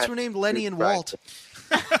those Tooth goats Gnash, were named Lenny and Tooth Grinder.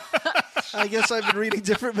 Walt. I guess I've been reading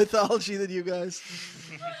different mythology than you guys.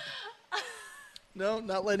 No,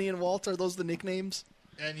 not Lenny and Walt. Are those the nicknames?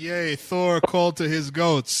 And yea, Thor called to his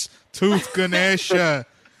goats, Tooth Ganesha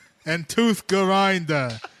and Tooth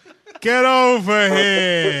Grinder. Get over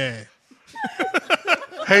here.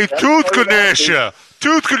 Hey, Tooth Ganesha!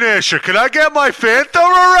 Tooth Ganesha, can I get my Fanta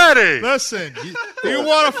already? Listen, you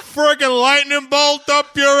want a friggin' lightning bolt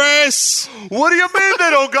up your ass? What do you mean they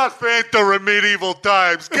don't got Fanta in medieval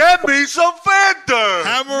times? Get me some Fanta!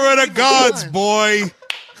 Hammer of the gods, boy.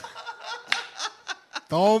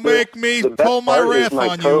 Don't make me The best pull my part is wrath my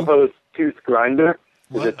on you. co-host Tooth Grinder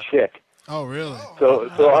is a What? chick. Oh, really? So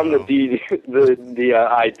I'm the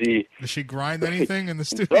ID. Does she grind anything in the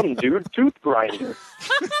studio? Some dude, Tooth Grinder.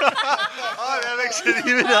 Oh, that makes it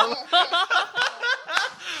even up.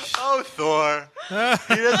 Oh, Thor.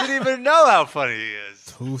 He doesn't even know how funny he is.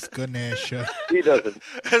 Tooth Ganesha. He doesn't.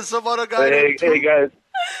 And some other guy Hey, named hey guys,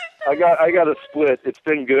 I got a split. It's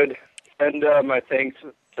been good. Send my thanks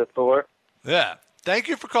to Thor. Yeah. Thank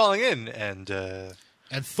you for calling in. And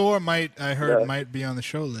Thor might Yeah. might be on the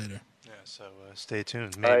show later. yeah, so stay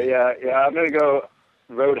tuned. Maybe. Yeah, I'm gonna go.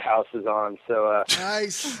 Roadhouse is on, so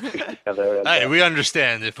Nice. Hey, we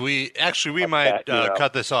understand. If we might you know.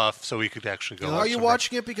 cut this off so we could actually go. Are watch you some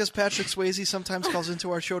watching it because Patrick Swayze sometimes calls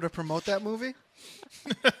into our show to promote that movie?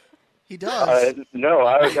 He does. No,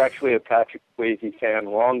 I was actually a Patrick Swayze fan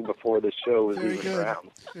long before the show was Very even good. around.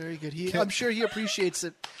 Very good. I'm sure he appreciates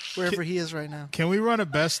it wherever he is right now. Can we run a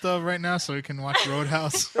best of right now so we can watch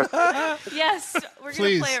Roadhouse? Yes, we're going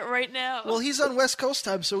Please. to play it right now. Well, he's on West Coast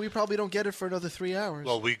time, so we probably don't get it for another 3 hours.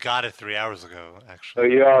 Well, we got it 3 hours ago, So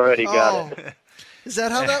actually. you already got it. Is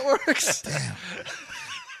that how that works?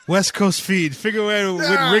 West Coast feed. Figure a way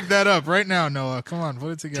to rig that up right now, Noah. Come on,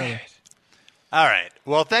 put it together. All right.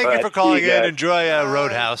 Well, thank All you right, for calling see you in. guys. Enjoy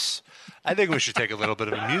Roadhouse. I think we should take a little bit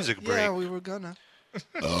of a music break. Yeah, we were gonna.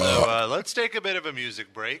 So let's take a bit of a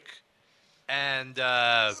music break. And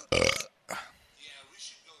yeah, we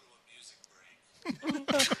should go to a music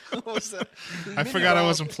break. What was that? I forgot I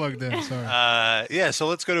wasn't plugged in. Sorry. Yeah, so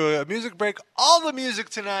let's go to a music break. All the music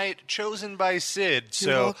tonight chosen by Sid.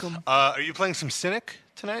 You're welcome. Are you playing some Cynic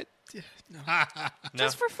tonight? No, No?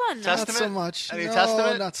 Just for fun. No? Test- not so much. Any no,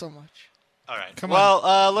 Testament? not so much. All right. Come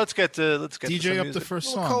well, let's get to DJ some up music. the first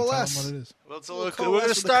We'll song. Tell 'em coalesce. what it is. Let's We'll we're coalesce going to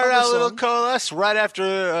with the start cover out a little song. coalesce right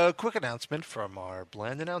after a quick announcement from our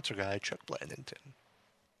bland announcer guy, Chuck Blandington.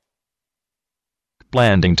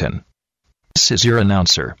 Blandington. This is your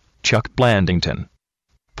announcer, Chuck Blandington.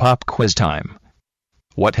 Pop quiz time.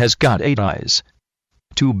 What has got 8 eyes,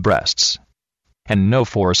 2 breasts, and no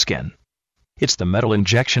foreskin? It's the Metal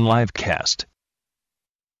Injection live cast.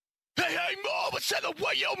 Hey, hey, move, it's the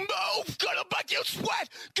way you move. Gonna make you sweat,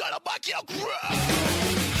 gonna make you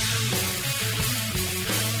grow.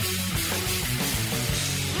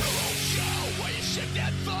 Show where you shake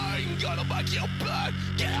that thing, gonna make you burn,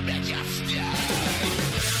 gonna make you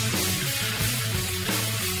stay.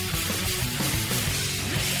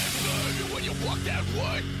 When you walk that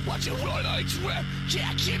way, watch your right trip,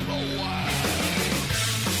 can't keep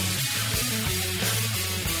away.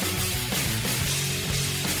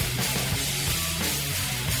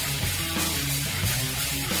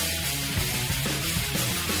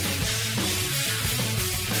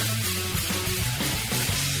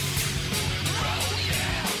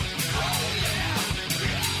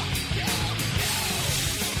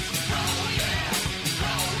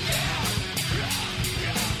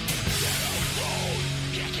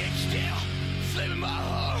 Can't keep still, flame in my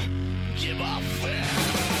heart, give up fear.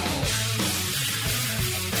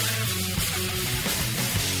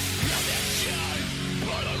 Now that shine,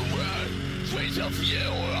 blood on red, trace of you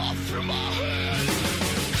off through my head.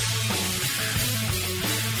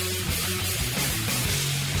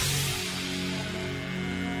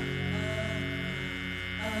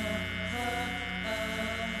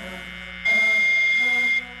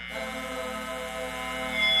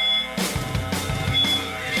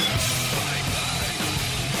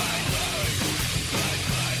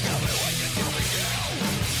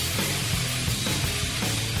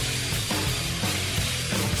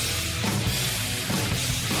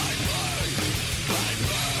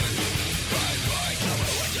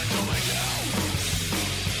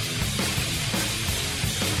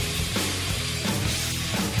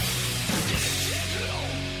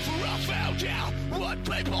 what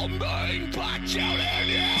people mean by killing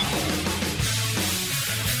you.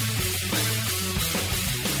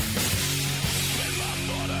 Spend my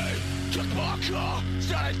money, took my car,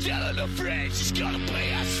 started telling the friends it's gonna be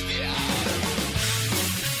a steal.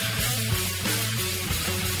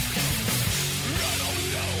 I don't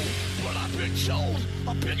know, but I've been told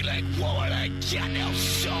a big leg woman ain't got no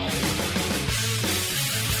soul.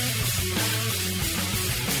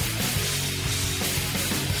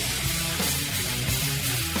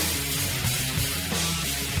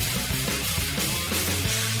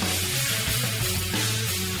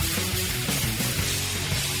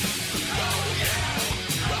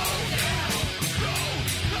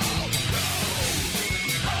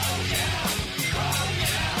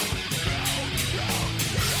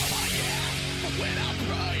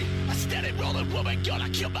 Woman gonna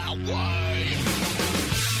kill my way.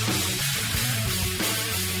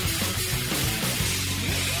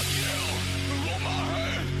 Nigga, kill, roll my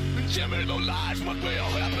head, and tell me no lies, what will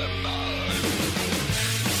happen, man.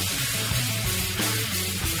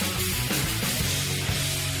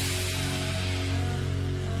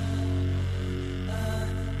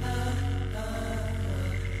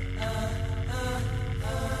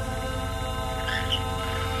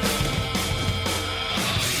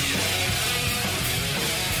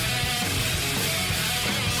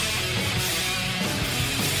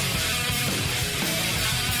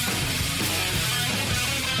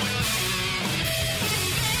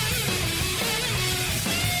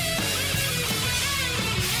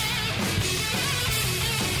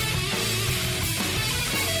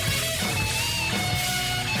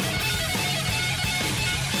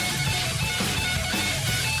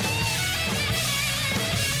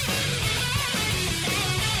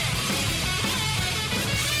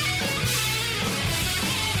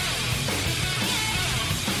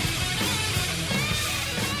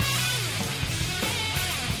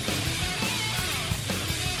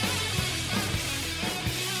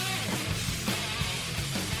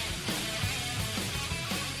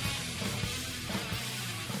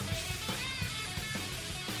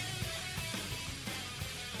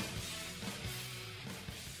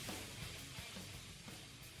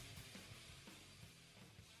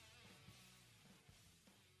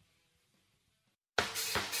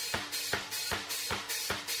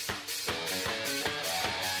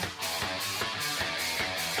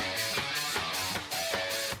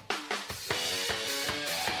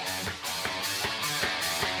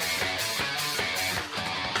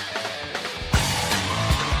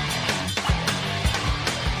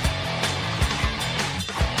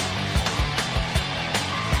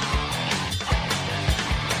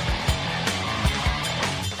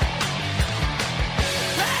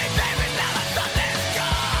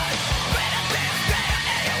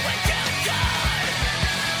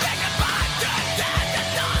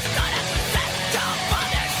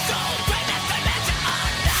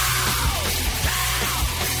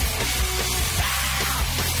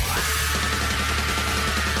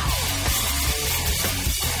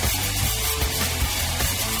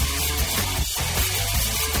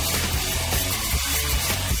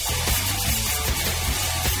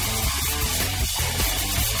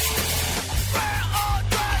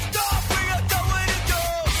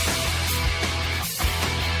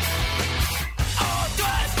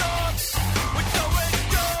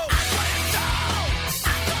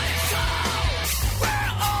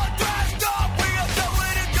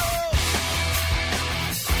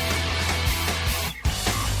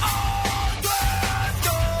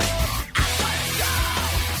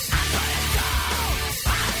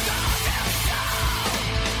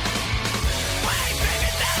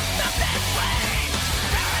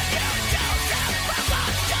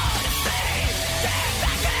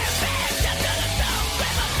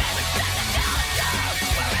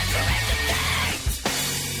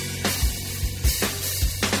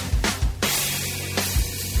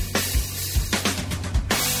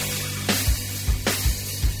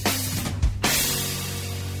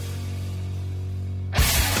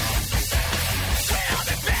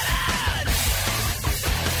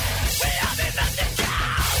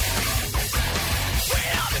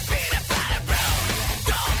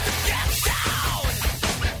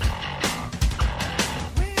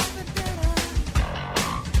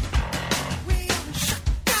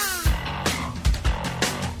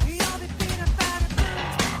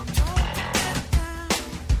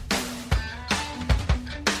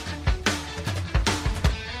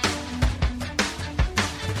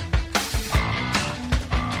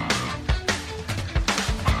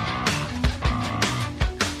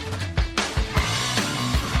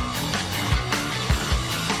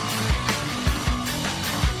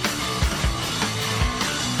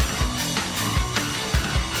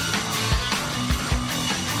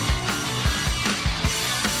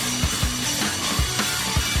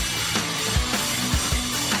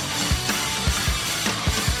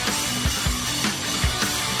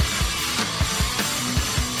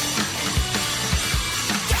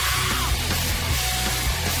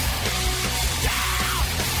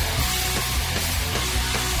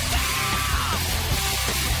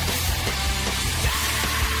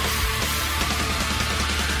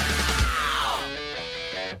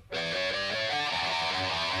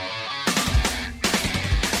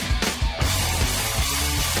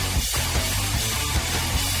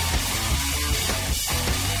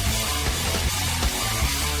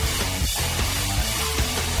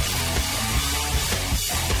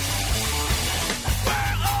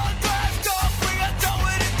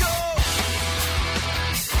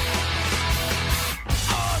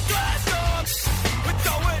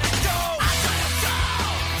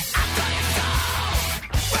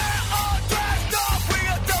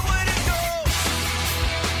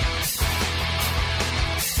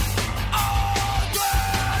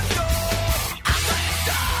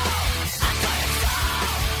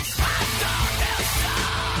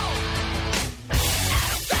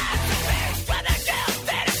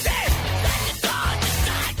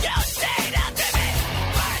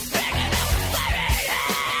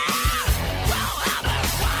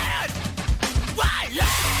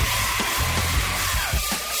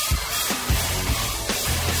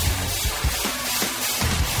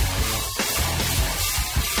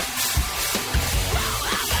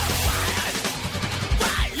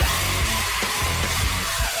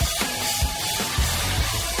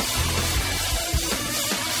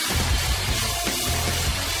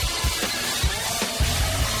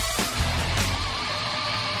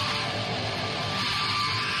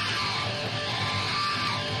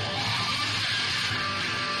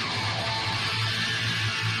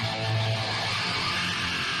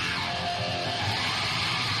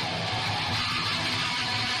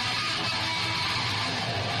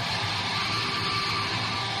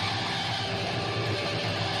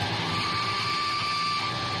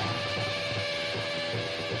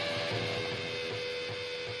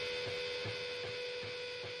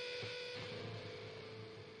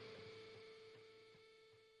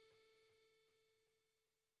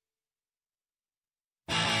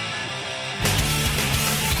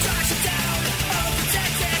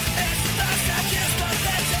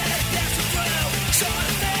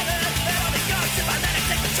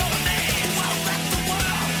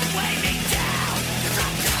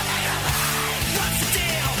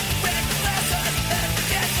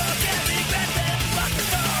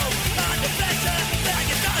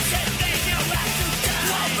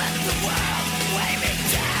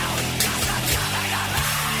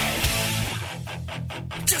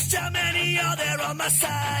 money, oh, they're on my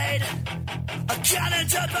side. A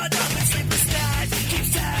calendar, but up in sleepless nights. Keep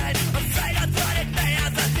sad, afraid I thought it may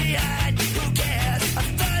have left behind. Who cares? I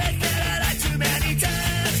thought it felt like too many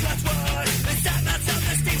times. What's more, is that my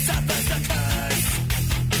self-esteem suffers the curse.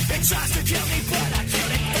 It tries to kill me, but I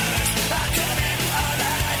kill it first. I come in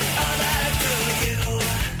alive through you.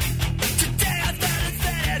 Today I found and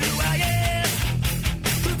found who I am.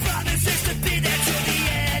 Who promises to be there till the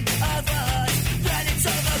end of us. When it's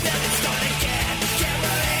over, then it's gone again. Can't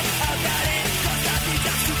worry about it, 'cause nothing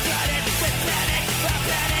else to flood it. With panic,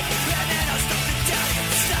 and then I'll stop the doubt.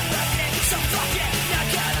 Stop running.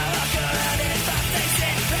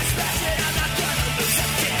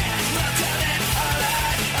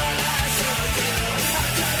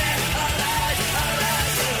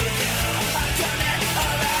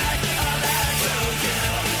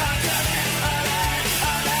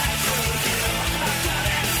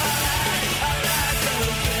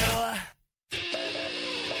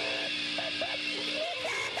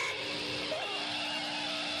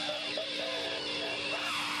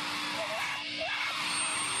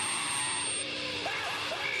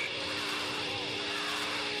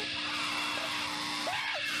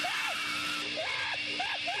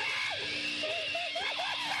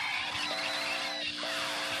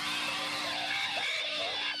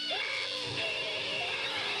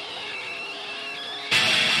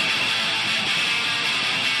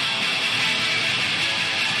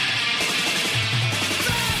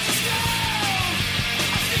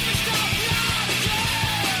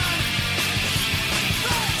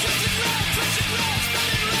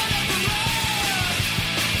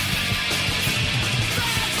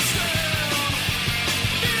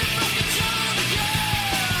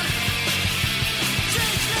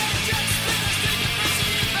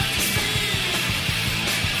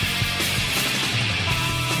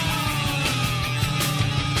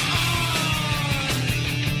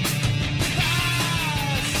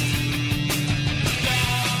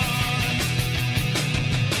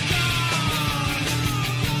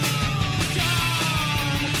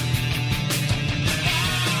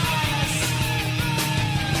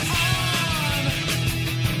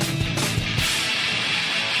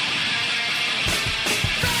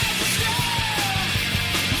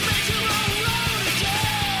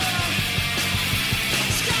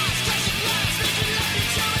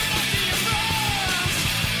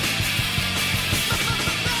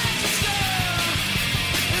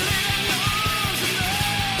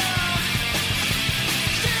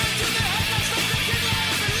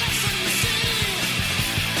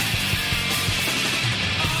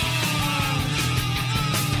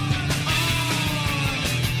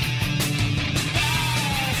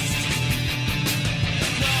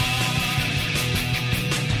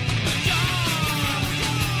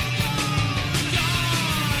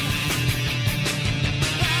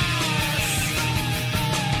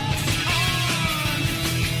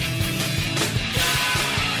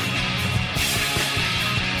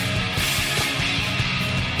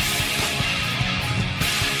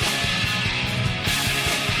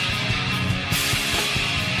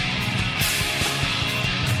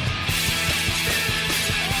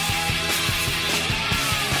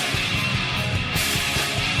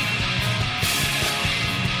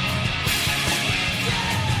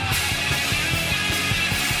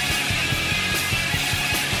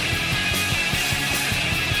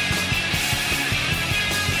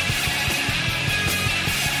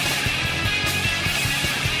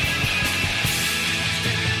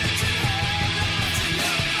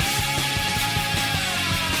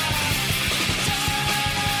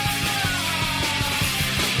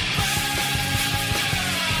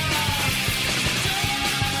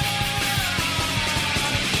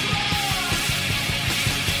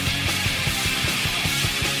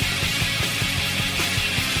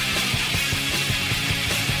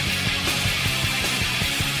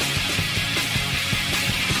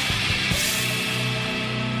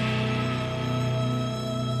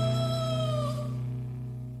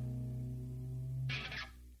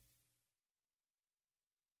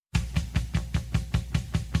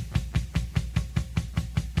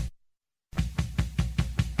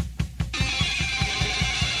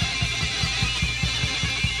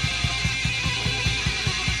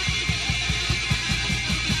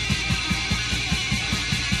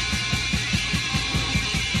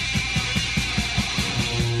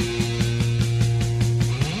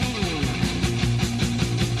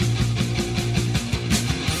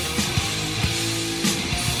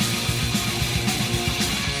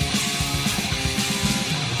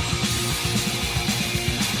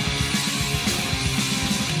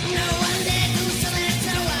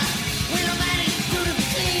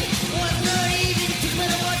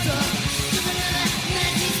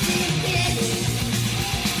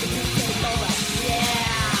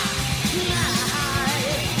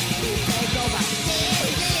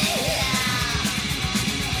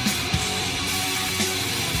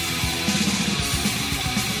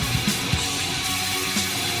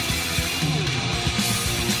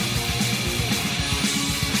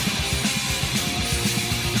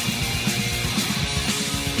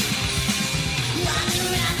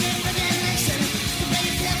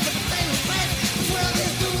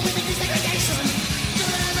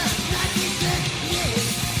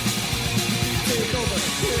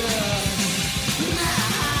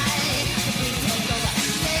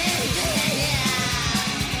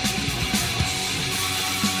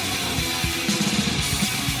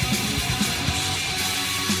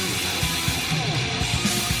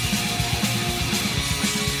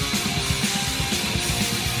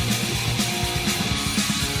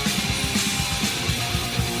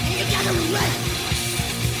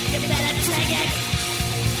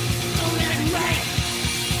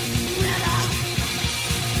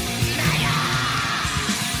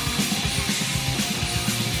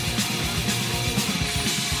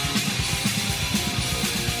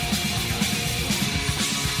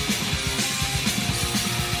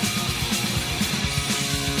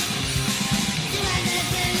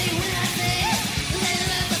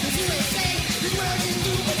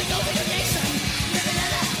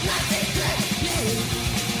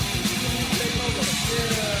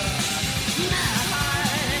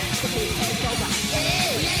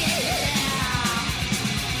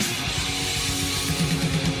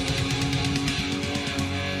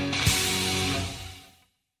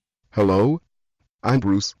 Hello? I'm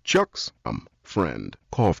Bruce Chuck's friend.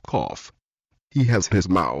 Cough, cough. He has his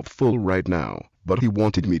mouth full right now, but he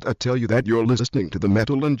wanted me to tell you that you're listening to the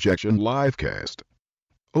Metal Injection livecast.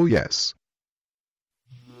 Oh yes.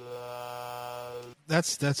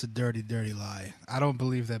 That's a dirty, dirty lie. I don't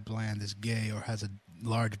believe that Bland is gay or has a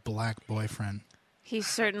large black boyfriend. He's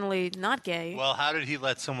certainly not gay. Well, how did he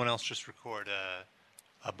let someone else just record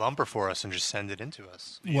a bumper for us and just send it into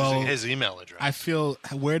us Well, using his email address? I feel,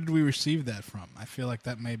 where did we receive that from? I feel like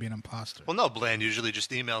that may be an imposter. Well, no, Bland usually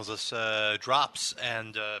just emails us drops,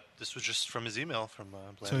 and this was just from his email from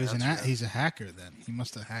Bland. So he's Instagram. he's a hacker then. He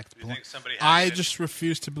must have hacked. You think somebody hacked I it? just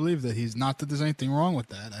refuse to believe that he's not that there's anything wrong with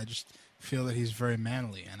that. I just feel that he's very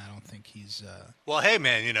manly, and I don't think he's. Well, hey,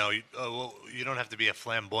 man, you don't have to be a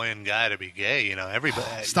flamboyant guy to be gay. You know,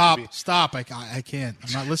 everybody. Stop! I can't.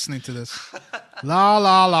 I'm not listening to this. La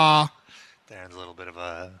la la. Darren's a little bit of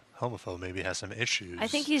a homophobe. Maybe has some issues. I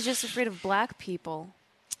think he's just afraid of black people.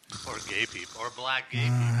 Or gay people. Or black gay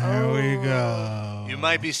people. There we go. You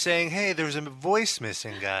might be saying, hey, there's a voice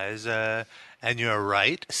missing, guys. And you're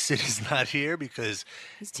right. Sid is not here because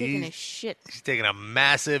He's taking a shit. he's taking a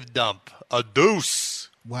massive dump. A deuce.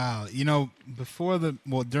 Wow. During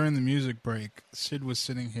the music break, Sid was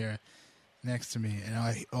sitting here next to me, and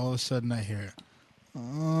all of a sudden I hear, I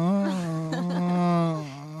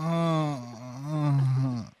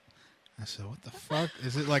said, what the fuck?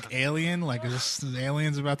 Is it like Alien? Like, is this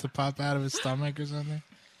aliens about to pop out of his stomach or something?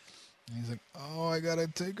 And he's like, oh, I gotta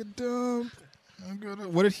take a dump.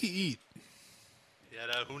 What did he eat? He had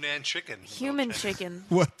a Hunan chicken. Human chicken.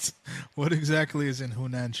 What exactly is in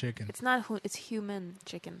Hunan chicken? It's not. It's human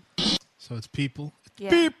chicken. So it's people? Yeah.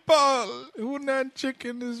 People! Hunan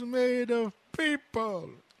chicken is made of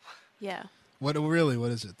people. Yeah. What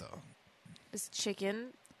is it, though? It's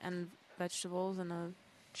chicken and vegetables and a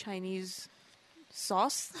Chinese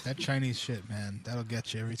sauce. That Chinese shit, man, that'll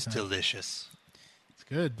get you every time. Delicious. It's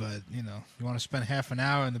good, but, you want to spend half an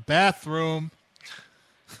hour in the bathroom.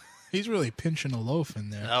 He's really pinching a loaf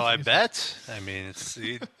in there. Oh, I bet. I mean,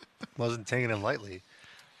 he wasn't taking him lightly.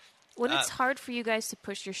 When it's hard for you guys to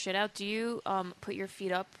push your shit out, do you put your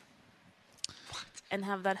feet up and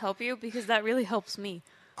have that help you? Because that really helps me.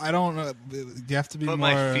 I don't know. You have to be Put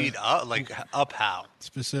more... my feet up? Like, up how?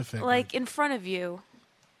 Specific. Like in front of you.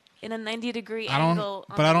 In a 90-degree angle.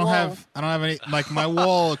 I don't have any... Like, my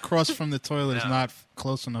wall across from the toilet is not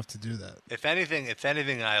close enough to do that. If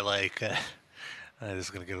anything, I like... this is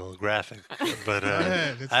going to get a little graphic, but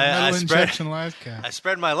it's Metal Injection livecast. I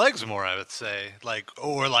spread my legs more, I would say, like.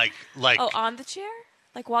 Oh, on the chair,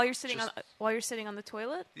 like while you're sitting on the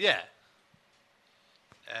toilet. Yeah.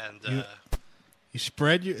 And you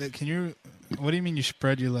spread your. Can you? What do you mean you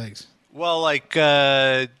spread your legs? Well, like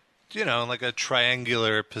like a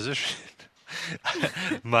triangular position.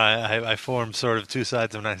 I form sort of two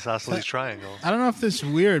sides of an isosceles triangle. I don't know if this is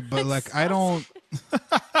weird, but like I don't.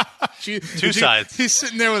 Two sides. He's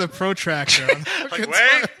sitting there with a protractor. Like,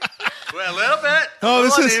 wait a little bit. Oh,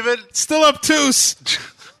 this is uneven. Still obtuse.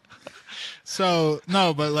 So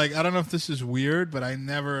no, but like I don't know if this is weird, but I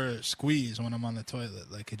never squeeze when I'm on the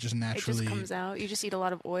toilet. Like it just naturally It just comes out. You just eat a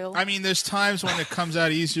lot of oil. I mean, there's times when it comes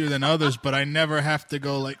out easier than others, but I never have to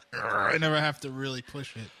go like. I never have to really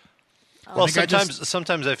push it. Well,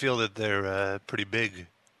 sometimes I feel that they're pretty big.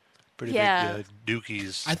 Big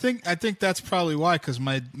dookies. I think that's probably why, because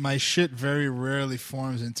my shit very rarely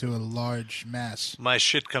forms into a large mass. My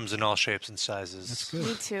shit comes in all shapes and sizes. That's good.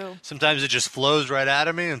 Me too. Sometimes it just flows right out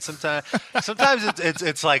of me, and sometimes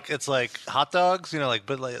it's like hot dogs, and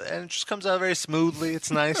it just comes out very smoothly. It's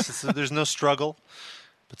nice. There's no struggle.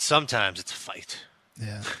 But sometimes it's a fight.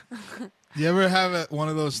 Yeah. You ever have one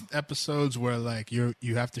of those episodes where like you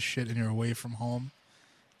have to shit and you're away from home?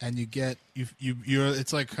 And you're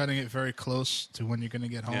it's like cutting it very close to when you're gonna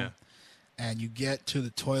get home, and you get to the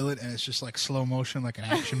toilet and it's just like slow motion, like an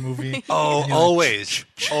action movie. Oh, always.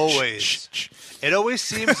 It always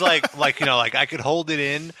seems like I could hold it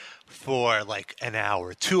in for like an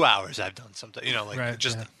hour, 2 hours. I've done something,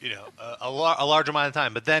 a large amount of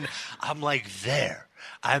time. But then I'm like there.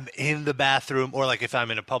 I'm in the bathroom, or like if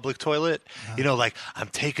I'm in a public toilet, like I'm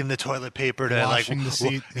taking the toilet paper to washing the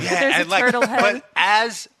seat. Yeah, and like, but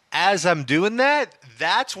as I'm doing that,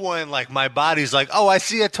 that's when like my body's like, oh, I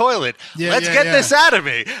see a toilet. Let's get this out of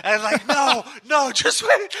me. And like, no, just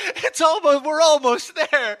wait. We're almost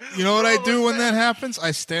there. You know what I do when that happens?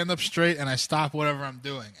 I stand up straight and I stop whatever I'm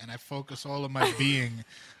doing and I focus all of my being.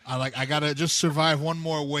 I gotta just survive one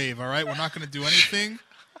more wave. All right, we're not gonna do anything.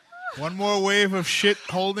 One more wave of shit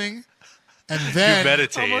holding, And then you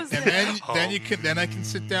meditate. Almost And then I can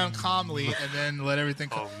sit down calmly and then let everything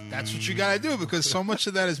come. That's what you gotta do because so much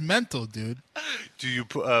of that is mental, dude. Do you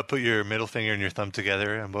put your middle finger and your thumb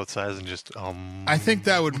together on both sides and just I think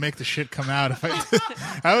that would make the shit come out if I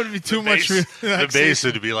that would be too much the relaxation. bass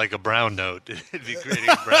would be like a brown note. It'd be creating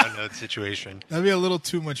a brown note situation. That'd be a little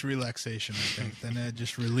too much relaxation, I think. Then I'd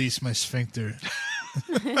just release my sphincter.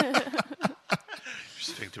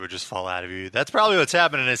 Sphincter would just fall out of you. That's probably what's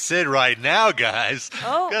happening to Sid right now, guys.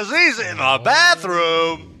 Oh. Because he's in the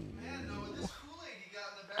bathroom.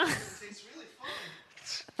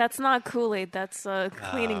 That's not Kool-Aid. That's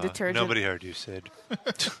cleaning detergent. Nobody heard you, Sid.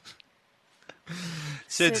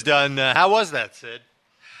 Sid's done. How was that, Sid?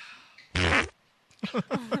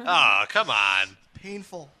 Oh, come on.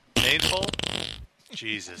 Painful. Painful?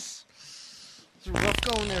 Jesus. It's rough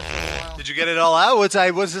going there for a while. Did you get it all out? What's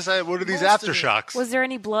this? What are these Most of it. aftershocks? Was there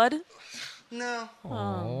any blood? No.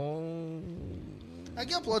 Oh. I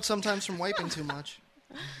get blood sometimes from wiping too much.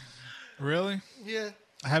 Really? Yeah.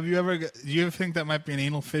 Have you ever? Do you ever think that might be an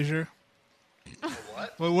anal fissure?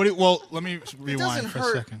 What? Well, let me It rewind doesn't for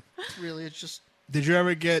hurt. a second. Really, it's just Did you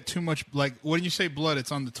ever get too much? Like, when you say blood,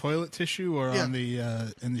 it's on the toilet tissue or Yeah. on the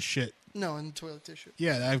in the shit? no in the toilet tissue.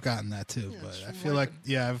 Yeah, I've gotten that too. Yeah, but it's I from feel like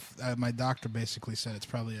wiping. my doctor basically said it's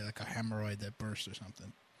probably like a hemorrhoid that burst or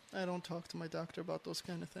something. I don't talk to my doctor about those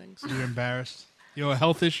kind of things. You're embarrassed. You know,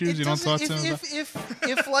 health issues. You don't talk to him about.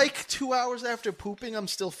 If like 2 hours after pooping I'm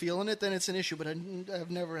still feeling it, then it's an issue. But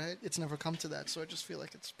it's never come to that, so I just feel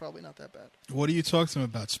like it's probably not that bad. What do you talk to him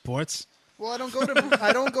about? Sports? Well, I don't go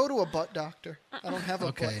to a butt doctor. I don't have a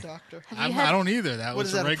Okay. butt doctor. I don't either. That What was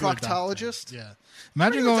is that, a regular proctologist? doctor. Yeah.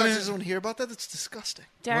 Imagine Regular going doctors in. don't hear about that. That's disgusting.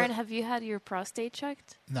 Darren, What? have you had your prostate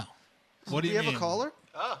checked? No. What do you have mean? a caller?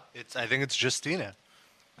 Oh, I think it's Justina.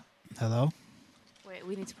 Hello. Wait,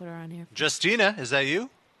 we need to put her on here. Justina, is that you?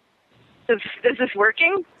 Is this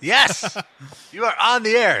working? Yes. You are on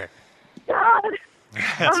the air. God,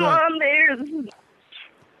 I'm right. on there.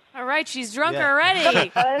 All right, she's drunk Yeah.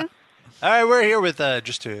 already. All right, we're here with why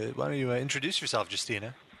don't you introduce yourself,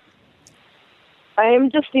 Justina? I'm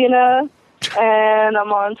Justina, and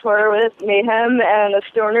I'm on tour with Mayhem and a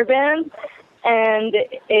stoner band, and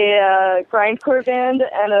a grindcore band,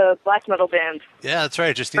 and a black metal band Yeah, that's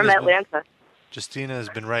right. from Atlanta. Justina has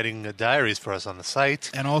been writing diaries for us on the site.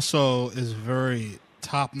 And also is a very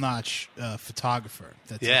top-notch photographer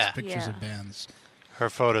that takes Yeah. pictures Yeah. of bands. Her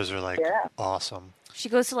photos are like Yeah. awesome. She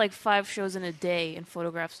goes to like 5 shows in a day and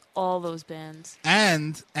photographs all those bands.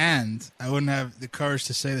 And I wouldn't have the courage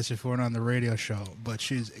to say this if we weren't on the radio show, but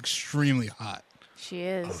she's extremely hot. She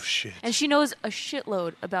is. Oh shit. And she knows a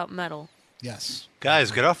shitload about metal. Yes. Guys,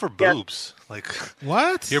 get off her boobs. Like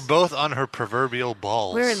What? you're both on her proverbial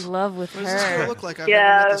balls. We're in love with What does this girl her. look like? I've Yeah.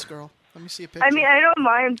 never met this girl. Let me see a picture. I mean, I don't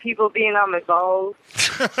mind people being on my balls.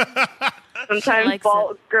 Sometimes likes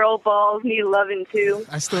girl balls need loving too.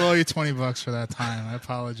 I still owe you $20 for that time. I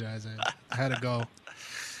apologize. I had to go.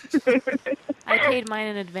 I paid mine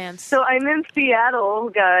in advance. So I'm in Seattle,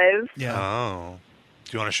 guys. Yeah. Oh.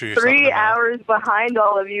 Do you want to show yourself? in 3 the mouth? hours behind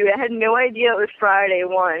all of you. I had no idea it was Friday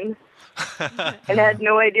 1. And I had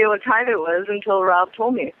no idea what time it was until Rob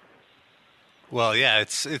told me. Well, yeah,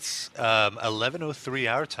 it's 11:03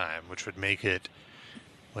 our time, which would make it.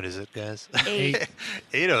 What is it, guys? 8.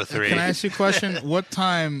 8:03. Can I ask you a question? What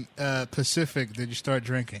time Pacific did you start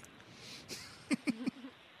drinking?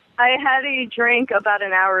 I had a drink about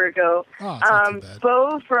an hour ago. Oh, it's not too bad.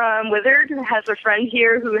 Bo from Wizard has a friend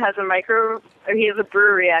here who has he has a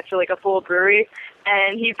brewery, actually, like a full brewery,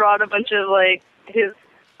 and he brought a bunch of, like, his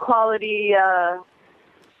quality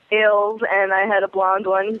ales, and I had a blonde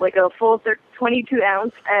one, like a full 22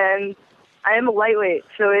 ounce, and I am a lightweight,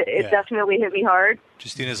 so it Yeah. definitely hit me hard.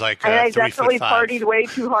 Justina's like And I 3 definitely foot 5. partied way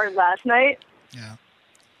too hard last night. Yeah.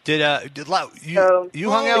 You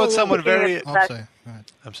hung out with someone very? I'll say. Go ahead.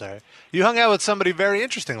 I'm sorry. You hung out with somebody very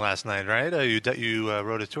interesting last night, right? You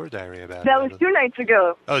wrote a tour diary about That it. was 2 nights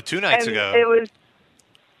ago. Oh, 2 nights And ago. It was,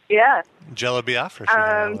 yeah. Jello Biafra. she hung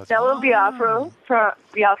out with. Dello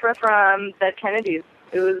Biafra from Dead Kennedys.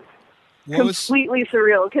 It was What was completely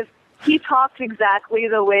surreal because he talks exactly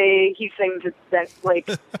the way he sings it. Like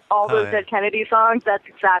all those yeah. Dead Kennedy songs, that's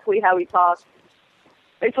exactly how he talks.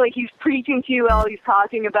 It's like he's preaching to you while he's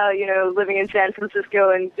talking about, living in San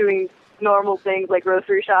Francisco and doing normal things like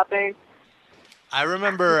grocery shopping. I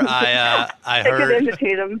remember I I could heard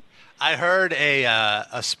imitate him. I heard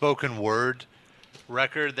a spoken word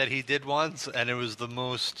record that he did once, and it was the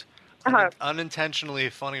most unintentionally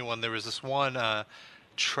funny one. There was this one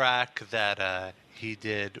track that he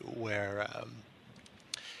did where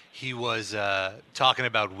he was talking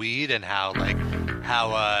about weed and how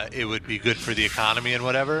how it would be good for the economy and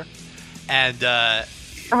whatever. And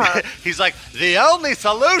he's like, the only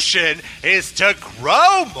solution is to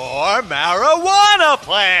grow more marijuana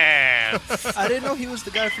plants. I didn't know he was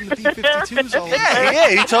the guy from the B-52s. Yeah,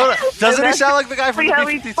 he told. Doesn't he sound like the guy from the how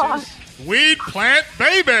he B-52s? Weed plant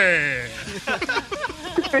baby.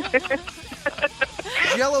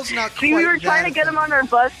 Jello's not See, we quite were trying that to get him on our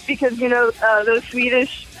bus because, those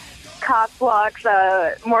Swedish cock blocks,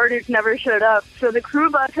 Marduk never showed up. So the crew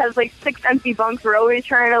bus has, 6 empty bunks. We're always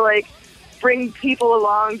trying to, bring people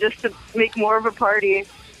along just to make more of a party.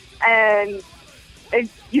 And,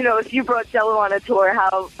 if you brought Jello on a tour,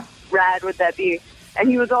 how rad would that be? And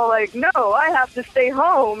he was all like, no, I have to stay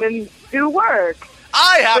home and do work.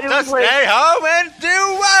 I have to stay home and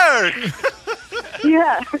do work.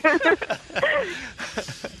 Yeah.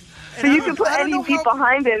 So you can put any beat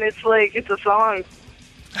behind it, and it's a song.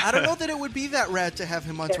 I don't know that it would be that rad to have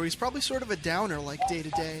him on tour. He's probably sort of a downer, day to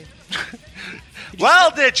day.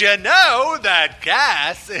 Well, did you know that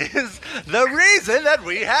gas is the reason that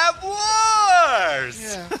we have wars?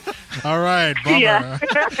 Yeah. All right, bummer. Yeah.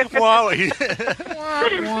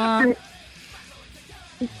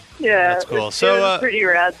 Yeah, That's cool. It So, was pretty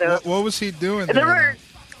rad, though. What was he doing There there?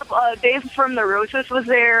 were Dave from Neurosis was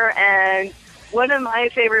there, and one of my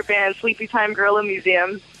favorite bands, Sleepy Time Gorilla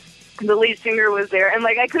Museum, the lead singer was there, and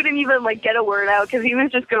I couldn't even get a word out because he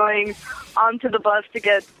was just going onto the bus to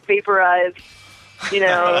get vaporized. Who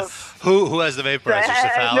has the vaporizer?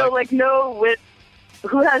 Cephalic? No wit.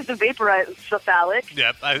 Who has the vaporizer? Cephalic.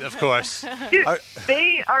 Yep, of course. Dude,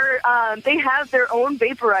 they have their own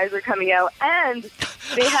vaporizer coming out, and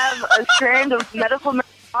they have a strand of medical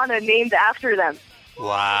marijuana named after them.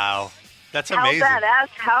 Wow, that's amazing. How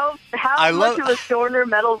badass! How much of a stoner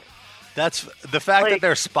metal? That's the fact that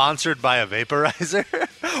they're sponsored by a vaporizer,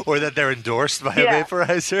 or that they're endorsed by a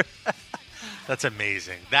vaporizer. That's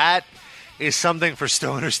amazing. That is something for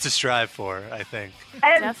stoners to strive for, I think.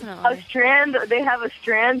 And Definitely. they have a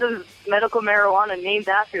strand of medical marijuana named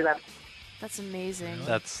after them. That's amazing.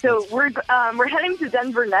 So we're heading to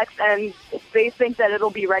Denver next, and they think that it'll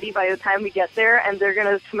be ready by the time we get there, and they're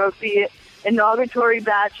going to smoke the inauguratory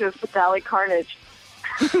batch of Cephalic Carnage.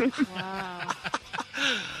 Wow.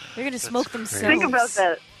 They're going to smoke themselves. Think about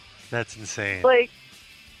that. That's insane. When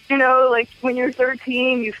you're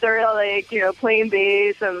 13, you start out, playing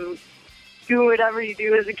bass and doing whatever you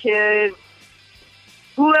do as a kid.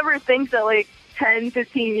 Whoever thinks that, 10,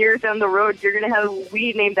 15 years down the road, you're going to have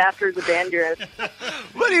weed named after the band you're in.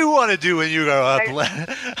 What do you want to do when you grow up?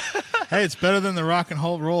 Hey, it's better than the Rock and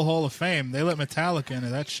Roll Hall of Fame. They let Metallica into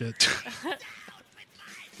that shit.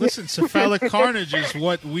 Listen, cephalic carnage is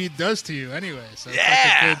what weed does to you anyway. So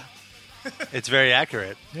it's It's very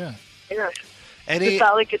accurate. Yeah.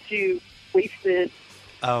 Cephalic gets you wasted.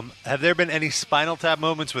 Have there been any Spinal Tap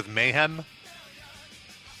moments with Mayhem?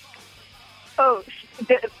 Oh,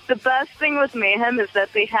 the best thing with Mayhem is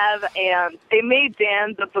that they have they made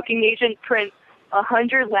Dan, the booking agent, print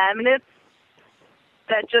 100 laminates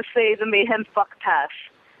that just say the Mayhem fuck pass.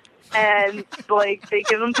 And, they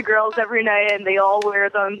give them to girls every night, and they all wear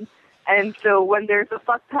them. And so when there's a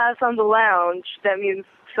fuck pass on the lounge, that means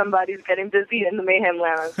somebody's getting busy in the Mayhem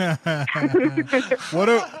lounge.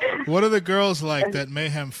 What are the girls like that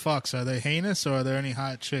Mayhem fucks? Are they heinous, or are there any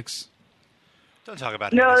hot chicks? Don't talk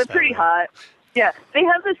about No, they're pretty hot. Yeah, they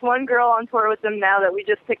have this one girl on tour with them now that we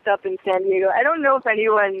just picked up in San Diego. I don't know if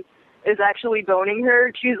anyone is actually boning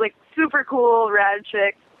her. She's, super cool, rad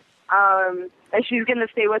chick. And she's going to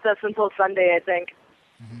stay with us until Sunday, I think.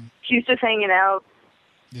 Mm-hmm. She's just hanging out.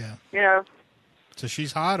 Yeah. So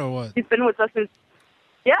she's hot or what? She's been with us since...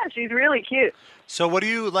 Yeah, she's really cute. So what do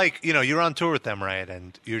you, you're on tour with them, right?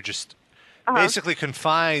 And you're just basically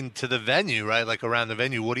confined to the venue, right? Around the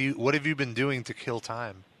venue. What have you been doing to kill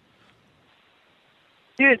time?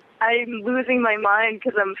 Dude, I'm losing my mind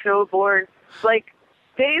because I'm so bored.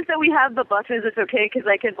 Days that we have the buses, it's okay because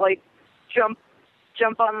I could,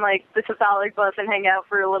 jump on the cephalic bus and hang out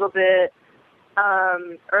for a little bit,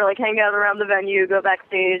 or hang out around the venue, go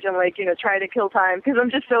backstage and try to kill time because I'm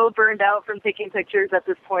just so burned out from taking pictures at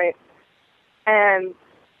this point.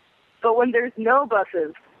 But when there's no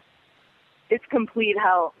buses, it's complete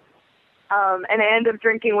hell. And I end up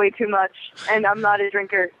drinking way too much, and I'm not a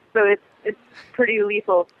drinker, so it's pretty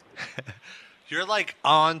lethal. You're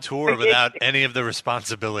on tour without any of the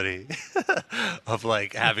responsibility of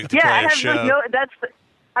having to play a show.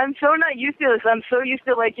 I'm so not used to this. I'm so used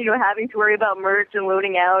to having to worry about merch and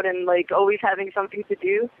loading out and always having something to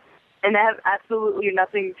do, and I have absolutely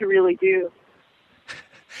nothing to really do.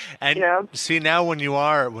 And see now when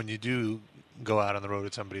you do go out on the road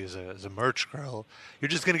with somebody as a merch girl, you're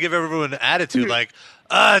just going to give everyone an attitude like,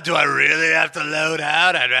 do I really have to load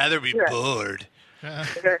out? I'd rather be bored.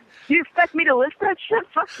 Do you expect me to list that shit?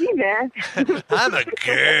 Fuck you, man. I'm a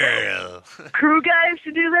girl. Crew guys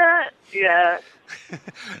to do that? Yeah.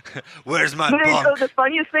 Where's my But bunk? so the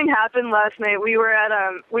funniest thing happened last night. We were at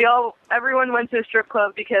everyone went to a strip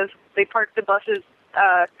club because they parked the buses.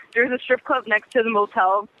 There's a strip club next to the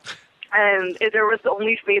motel, and there was the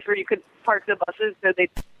only space where you could park the buses. So they.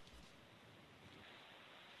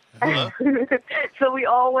 So we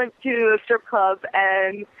all went to a strip club,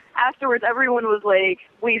 and afterwards, everyone was like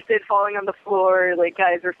wasted, falling on the floor. Like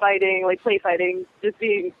guys were fighting, like play fighting, just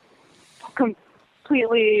being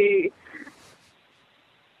completely,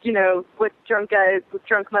 what drunk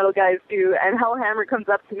metal guys do. And Hellhammer comes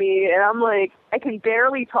up to me, and I'm like, I can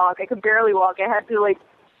barely talk, I can barely walk. I had to like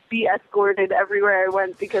be escorted everywhere I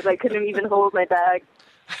went because I couldn't even hold my bag.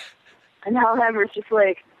 And Hellhammer's just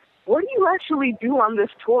like, what do you actually do on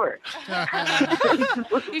this tour?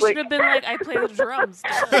 You should have been like, I play the drums.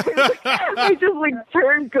 I just like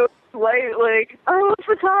turned ghost white, like, I'm a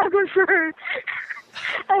photographer.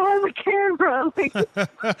 I have a camera. Like,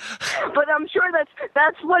 but I'm sure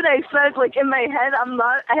that's what I said. Like in my head,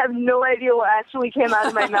 I have no idea what actually came out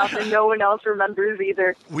of my mouth, and no one else remembers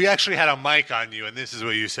either. We actually had a mic on you, and this is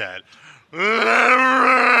what you said.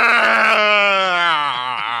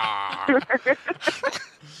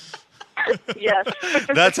 Yes.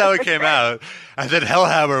 That's how it came out. And then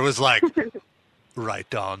Hellhammer was like,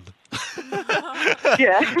 right on.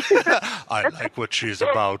 Yeah. I like what she's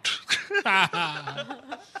about.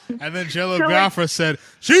 And then Jello Biafra said,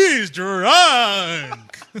 she's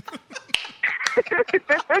drunk.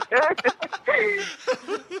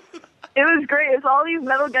 It was great. It's all these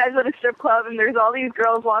metal guys at a strip club, and there's all these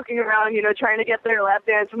girls walking around, trying to get their lap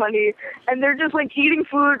dance money, and they're just like eating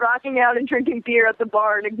food, rocking out, and drinking beer at the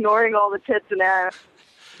bar, and ignoring all the tits and ass.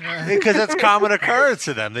 Because that's common occurrence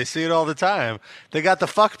to them. They see it all the time. They got the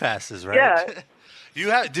fuck passes, right? Yeah. Do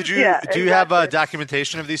you have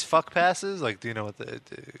documentation of these fuck passes? Like, do you know what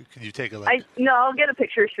can you take a look? No, I'll get a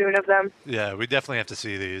picture soon of them. Yeah, we definitely have to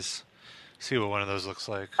see these. See what one of those looks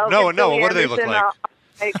like. I'll No, get Billy what do they look Anderson,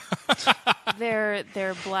 like?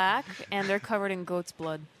 They're black and they're covered in goat's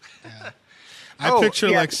blood. I picture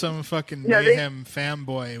like some fucking mayhem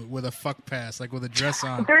fanboy with a fuck pass, like with a dress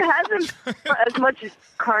on. There hasn't as much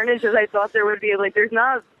carnage as I thought there would be. Like, there's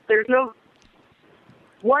no.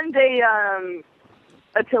 One day,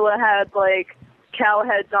 Attila had like cow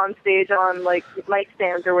heads on stage on like mic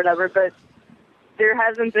stands or whatever, but there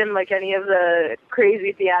hasn't been like any of the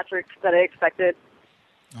crazy theatrics that I expected.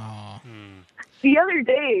 The other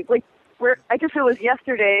day, like, I guess it was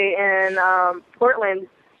yesterday in Portland,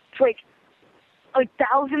 it's like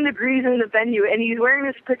 1,000 degrees in the venue, and he's wearing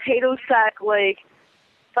this potato sack, like,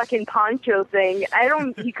 fucking poncho thing.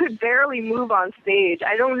 He could barely move on stage.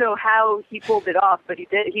 I don't know how he pulled it off, but he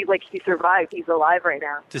did. He survived. He's alive right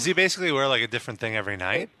now. Does he basically wear like a different thing every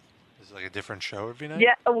night? Is it like a different show every night?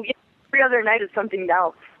 Yeah. Oh, yeah. Every other night is something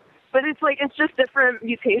else. But it's just different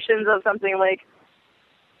mutations of something, like,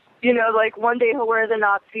 like one day he'll wear the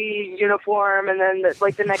Nazi uniform, and then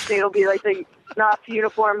the next day it'll be like the Nazi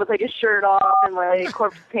uniform with like his shirt off and like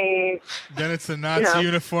corpse paint. Then it's the Nazi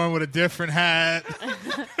uniform with a different hat.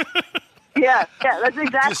 Yeah, that's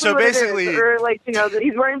exactly So what basically- it is. Or like,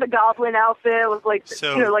 he's wearing the goblin outfit with like,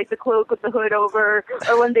 like the cloak with the hood over.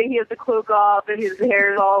 Or one day he has the cloak off and his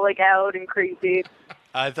hair is all like out and crazy.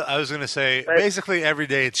 I was going to say, basically every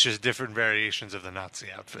day it's just different variations of the Nazi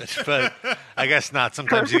outfit, but I guess not.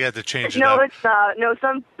 Sometimes you get to change it up. No, it's not. No,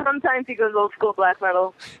 sometimes he goes old school black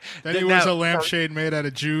metal. Then he wears a lampshade made out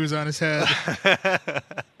of Jews on his head.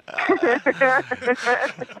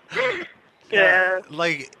 Yeah.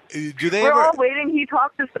 Like, do they We're ever... all waiting. He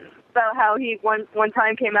talked to us about how he one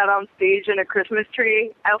time came out on stage in a Christmas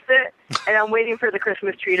tree outfit, and I'm waiting for the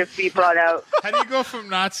Christmas tree to be brought out. How do you go from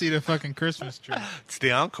Nazi to fucking Christmas tree? It's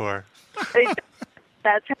the encore.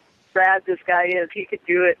 That's how rad this guy is. He could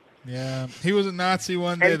do it. Yeah, he was a Nazi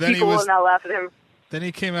one day. And Then he people was. will not laugh at him. Then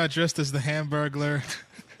he came out dressed as the Hamburglar.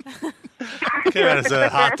 Came out as a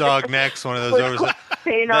hot dog next, one of those With overs.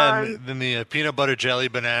 paint on. Then the peanut butter jelly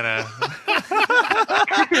banana.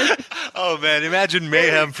 Oh man, imagine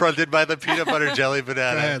Mayhem fronted by the peanut butter jelly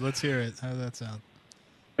banana. Go ahead, let's hear it. How does that sound?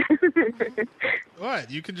 What?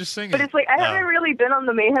 You can just sing But it. it's like, I haven't really been on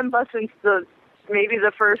the Mayhem bus since maybe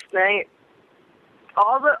the first night.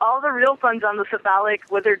 All the real fun's on the Cephalic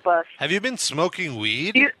Withered bus. Have you been smoking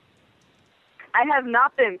weed? I have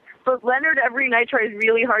not been, but Leonard every night tries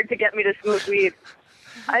really hard to get me to smoke weed.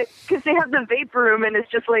 Because they have the vape room, and it's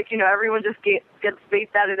just like, everyone just gets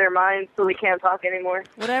vaped out of their minds so they can't talk anymore.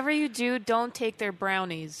 Whatever you do, don't take their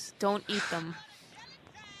brownies. Don't eat them.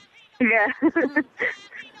 Yeah.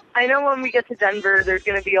 I know when we get to Denver, there's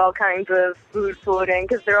going to be all kinds of food floating,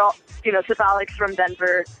 because they're all, cephalics from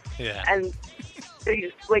Denver. Yeah. And they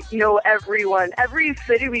just, know everyone. Every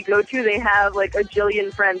city we go to, they have, a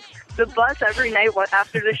jillion friends. The bus every night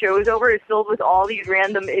after the show is over is filled with all these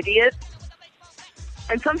random idiots.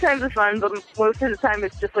 And sometimes it's fun, but most of the time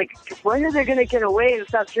it's just when are they going to get away and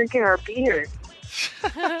stop drinking our beer?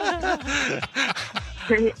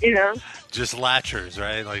 Just latchers,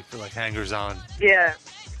 right? Like hangers on. Yeah.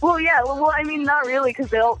 Well, yeah. Well, I mean, not really, because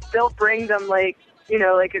they'll bring them a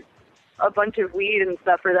bunch of weed and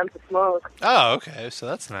stuff for them to smoke. Oh, okay. So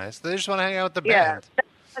that's nice. They just want to hang out with the Yeah. band.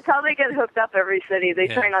 That's how they get hooked up every city. They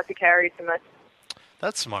try not to carry too much.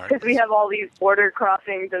 That's smart. Because we have all these border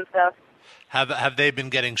crossings and stuff. Have they been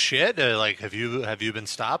getting shit? Have you been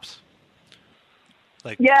stopped?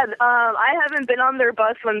 Yeah, I haven't been on their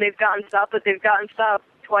bus when they've gotten stopped, but they've gotten stopped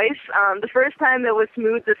twice. The first time it was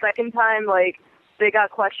smooth. The second time, they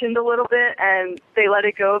got questioned a little bit, and they let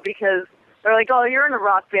it go because they're like, "Oh, you're in a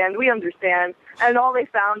rock band. We understand." And all they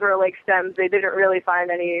found were stems. They didn't really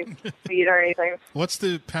find any weed or anything. What's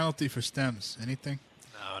the penalty for stems? Anything?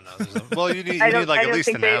 No. Well, you need I at don't least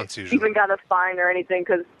think an they ounce usually. even got a fine or anything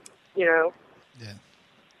because,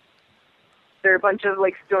 they're a bunch of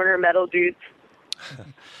stoner metal dudes.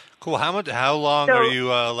 Cool. How long are you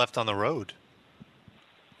left on the road?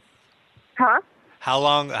 Huh? How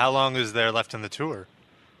long is there left in the tour?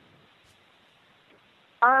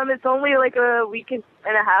 It's only a week and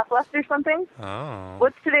a half left or something. Oh.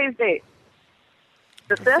 What's today's date?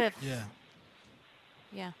 The 5th? Yeah.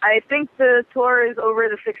 Yeah. I think the tour is over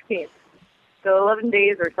the 16th. So 11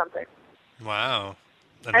 days or something. Wow.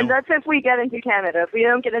 And that's if we get into Canada. If we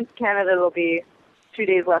don't get into Canada, it'll be 2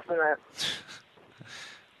 days less than that.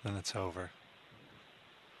 Then it's over.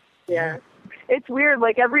 Yeah. It's weird.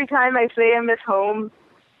 Every time I say I miss home,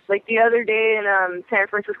 the other day in San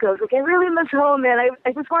Francisco, I was like, I really miss home, man.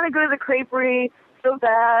 I just want to go to the Creperie so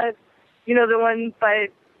bad. The one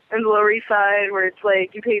in the Lower East Side where it's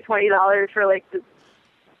you pay $20 for a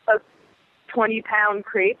 20-pound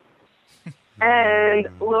crepe. And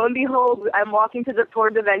lo and behold, I'm walking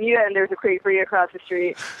toward the venue, and there's a Creperie across the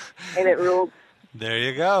street, and it ruled. There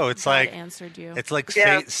you go. It's God answered you. It's like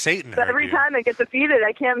Yeah. Satan. But every time I get defeated,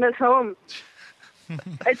 I can't miss home.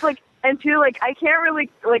 It's and too, I can't really,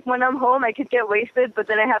 when I'm home, I could get wasted, but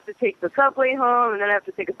then I have to take the subway home, and then I have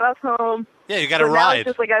to take a bus home. Yeah, you got to so ride.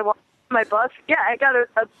 Now it's just I walk my bus. Yeah, I got a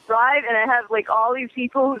ride, and I have all these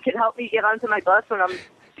people who can help me get onto my bus when I'm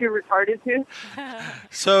too retarded to.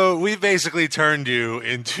 So we basically turned you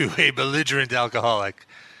into a belligerent alcoholic.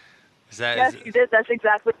 Yes, you did. That's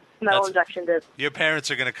exactly what metal injection did. Your parents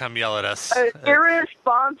are going to come yell at us.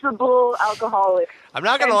 Irresponsible alcoholic. I'm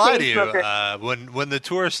not going to lie to you. Smoker. When the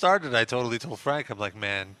tour started, I totally told Frank, I'm like,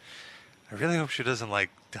 man, I really hope she doesn't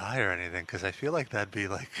die or anything, because I feel like that'd be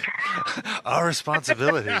our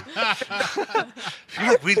responsibility. I feel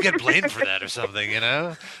like we'd get blamed for that or something,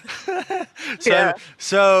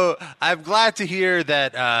 So I'm glad to hear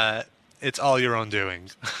that it's all your own doing.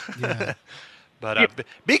 Yeah. But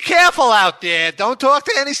be careful out there. Don't talk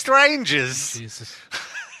to any strangers. Jesus.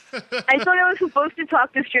 I thought I was supposed to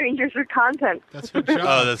talk to strangers for content. That's her job.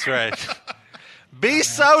 Oh, that's right. Be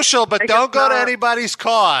social, but don't go to anybody's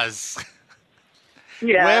cause.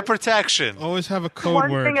 Yeah. Wear protection. Always have a code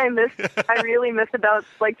One word. thing I really miss about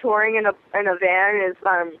touring in a van is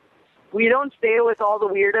we don't stay with all the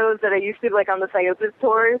weirdos that I used to on the Psyopus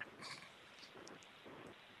tours.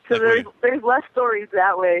 So there's less stories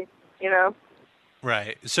that way,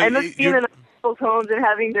 Right. So I miss being in people's homes and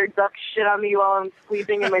having their ducks shit on me while I'm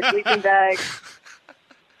sleeping in my sleeping bag.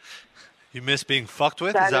 You miss being fucked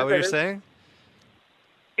with? Is that what you're saying?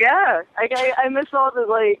 Yeah, I miss all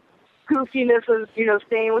the goofiness of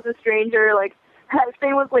staying with a stranger,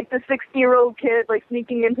 staying with the 60-year-old kid,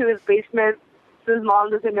 sneaking into his basement so his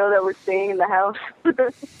mom doesn't know that we're staying in the house.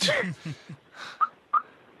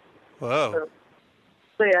 Whoa.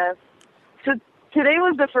 So yeah, so today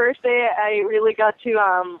was the first day I really got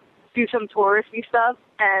to do some touristy stuff,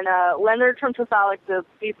 and Leonard from Cephalic, the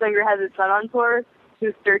lead singer, has his son on tour,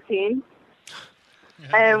 who's 13.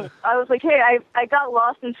 And I was like, hey, I got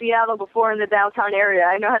lost in Seattle before in the downtown area.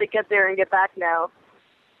 I know how to get there and get back now.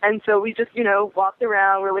 And so we just, walked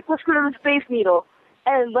around. We're like, let's go to the Space Needle.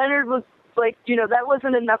 And Leonard was like, that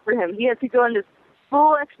wasn't enough for him. He had to go on this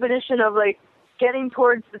full expedition of, getting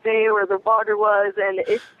towards the bay where the water was, and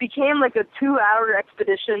it became like a 2-hour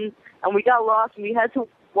expedition, and we got lost, and we had to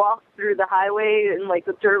walk through the highway and like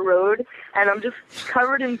the dirt road, and I'm just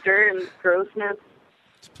covered in dirt and grossness.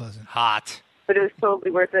 It's pleasant. Hot. But it was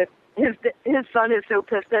totally worth it. His son is so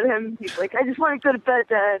pissed at him. He's like, I just want to go to bed,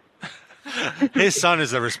 Dad. His son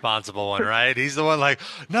is the responsible one, right? He's the one like,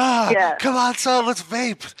 nah, Yeah. come on, son, let's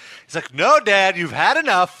vape. He's like, no, Dad, you've had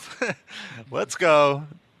enough. Let's go.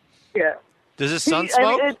 Yeah. Does his son I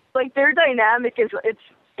smoke? mean, it's like their dynamic is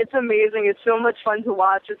it's amazing. It's so much fun to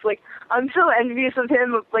watch. It's like I'm so envious of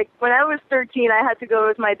him. Like when I was 13, I had to go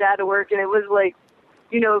with my dad to work, and it was like,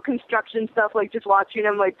 construction stuff. Like just watching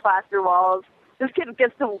him like plaster walls. This kid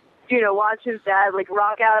gets to watch his dad like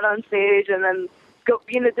rock out on stage and then go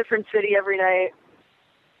be in a different city every night.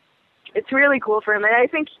 It's really cool for him, and I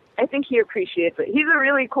think he appreciates it. He's a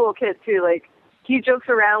really cool kid too. Like he jokes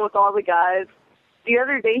around with all the guys. The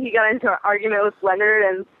other day he got into an argument with Leonard,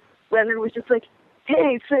 and Leonard was just like,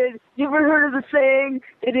 hey, Sid, you ever heard of the saying,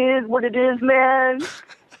 it is what it is, man?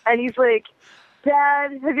 And he's like,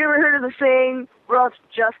 Dad, have you ever heard of the saying, rough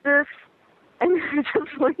justice? And it's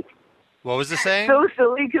just like, What was the saying? so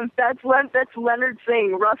silly, because that's Leonard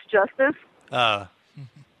saying rough justice.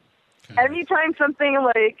 Anytime something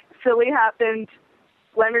like silly happened,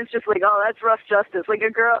 Leonard's just like, oh, that's rough justice. Like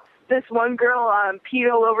this one girl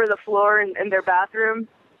peed all over the floor in their bathroom,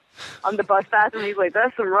 on the bus bathroom. He's like,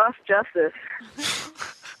 that's some rough justice.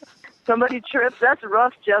 Somebody trips, that's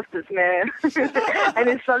rough justice, man. And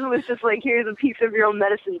his son was just like, here's a piece of your own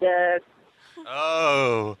medicine, Dad.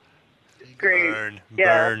 Oh. Great. Burn.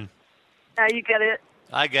 Yeah. Burn. Now you get it.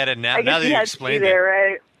 I get it now. I guess Now that you you had to be explained there, it.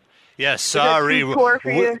 right? Yeah, sorry. too poor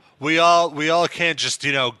for you? We all can't just,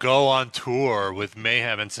 go on tour with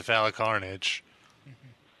Mayhem and Cephalic Carnage.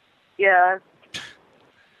 Yeah.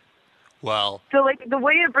 Well, So, like, the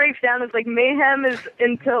way it breaks down is, like, Mayhem is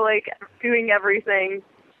into, like, doing everything.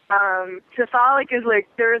 Cephalic is, like,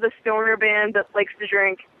 they're the stoner band that likes to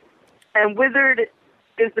drink. And Wizard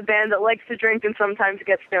is the band that likes to drink and sometimes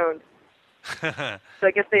get stoned. So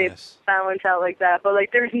I guess they balance out like that. But,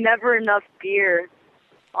 like, there's never enough beer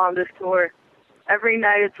on this tour. Every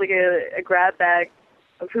night it's, like, a grab bag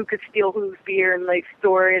of who could steal whose beer and, like,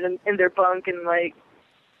 store it in their bunk and, like,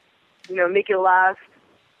 make it last.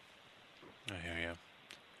 I hear you.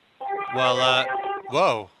 Well,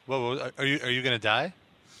 whoa! Are you gonna die?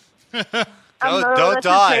 Don't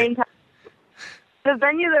die. The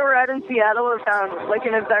venue that we're at in Seattle is like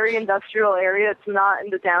in a very industrial area. It's not in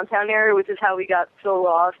the downtown area, which is how we got so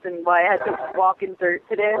lost and why I had to walk in dirt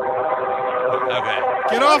today. Okay.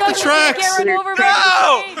 Get off the tracks!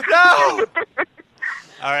 No!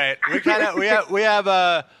 All right,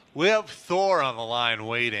 we have Thor on the line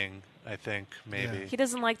waiting. I think maybe He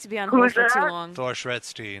doesn't like to be on hold for too long. Thor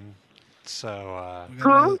Shredstein. So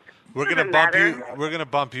Who? we're gonna Doesn't bump matter. you. We're gonna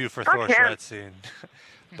bump you for Fuck Thor him. Shredstein.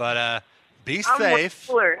 But be I'm safe.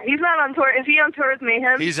 Whistler. He's not on tour. Is he on tour with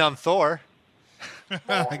Mayhem? He's on Thor.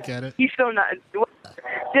 I get it. He's still not.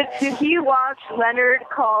 Did he watch Leonard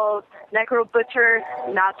called Necro Butcher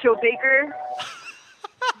Nacho Baker?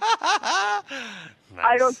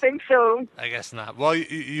 I don't think so. I guess not. Well,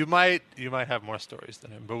 you might have more stories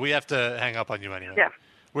than him, but we have to hang up on you anyway. Yeah.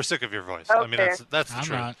 We're sick of your voice. I mean, Okay. that's the I'm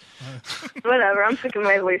truth. not. Whatever. I'm sick of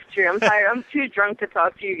my voice too. I'm tired. I'm too drunk to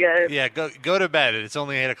talk to you guys. Yeah, go to bed. It's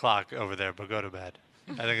only 8:00 over there, but go to bed.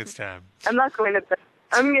 I think it's time. I'm not going to bed.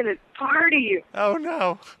 I'm going to party. Oh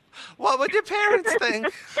no! What would your parents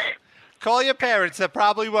think? Call your parents. They're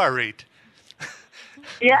probably worried.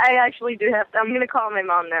 Yeah, I actually do have to. I'm going to call my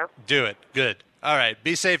mom now. Do it. Good. All right.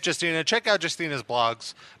 Be safe, Justina. Check out Justina's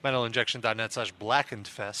blogs,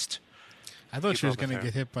 metalinjection.net/blackenedfest. I thought she was Keep up going to with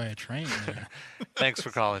get her. hit by a train there. Thanks for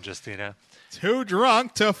calling, Justina. Too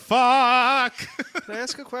drunk to fuck. Can I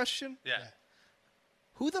ask a question? Yeah.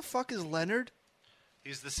 Who the fuck is Leonard?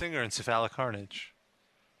 He's the singer in Cephalic Carnage.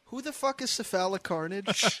 Who the fuck is Cephalic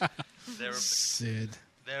Carnage? Sid.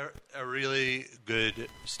 They're a really good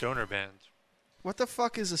stoner band. What the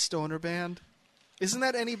fuck is a stoner band? Isn't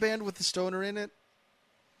that any band with a stoner in it?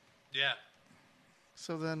 Yeah.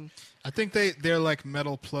 So then, I think they're like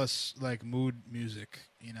metal plus like mood music,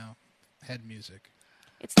 head music.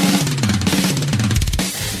 It's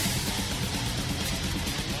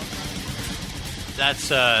That's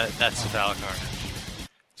Cephalic Carnage.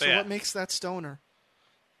 so yeah. what makes that stoner?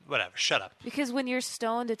 Whatever. Shut up. because when you're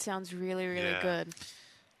stoned, it sounds really, really Yeah. good.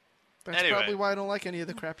 That's Anyway. probably why I don't like any of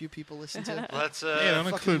the crap you people listen to. Let's Yeah, don't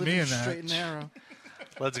Fucking include me living in that. Straight and narrow.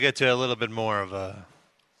 let's get to a little bit more of a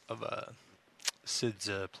Sid's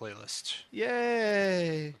playlist.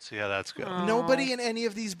 Yay! Let's see how that's going. Nobody in any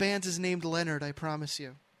of these bands is named Leonard, I promise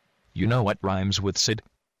you. You know what rhymes with Sid?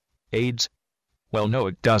 AIDS? Well, no,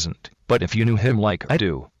 it doesn't, but if you knew him like I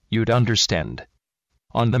do, you'd understand.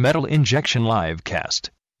 On the Metal Injection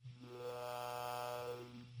Livecast.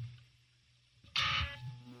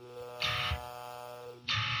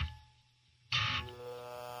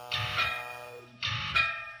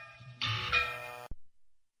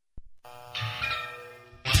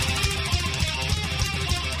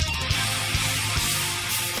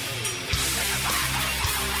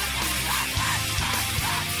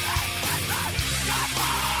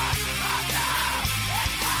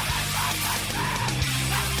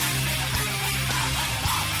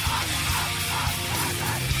 Come